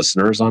lot of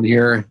listeners on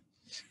here.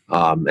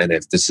 And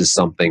if this is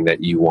something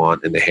that you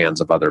want in the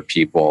hands of other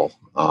people,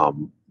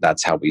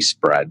 that's how we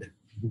spread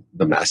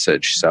the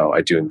message. So I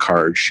do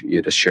encourage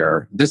you to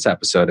share this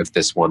episode if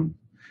this one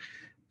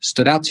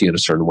stood out to you in a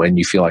certain way and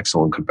you feel like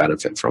someone could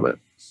benefit from it.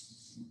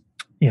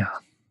 Yeah.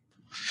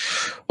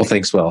 Well,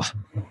 thanks, Will.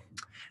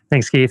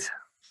 Thanks, Keith.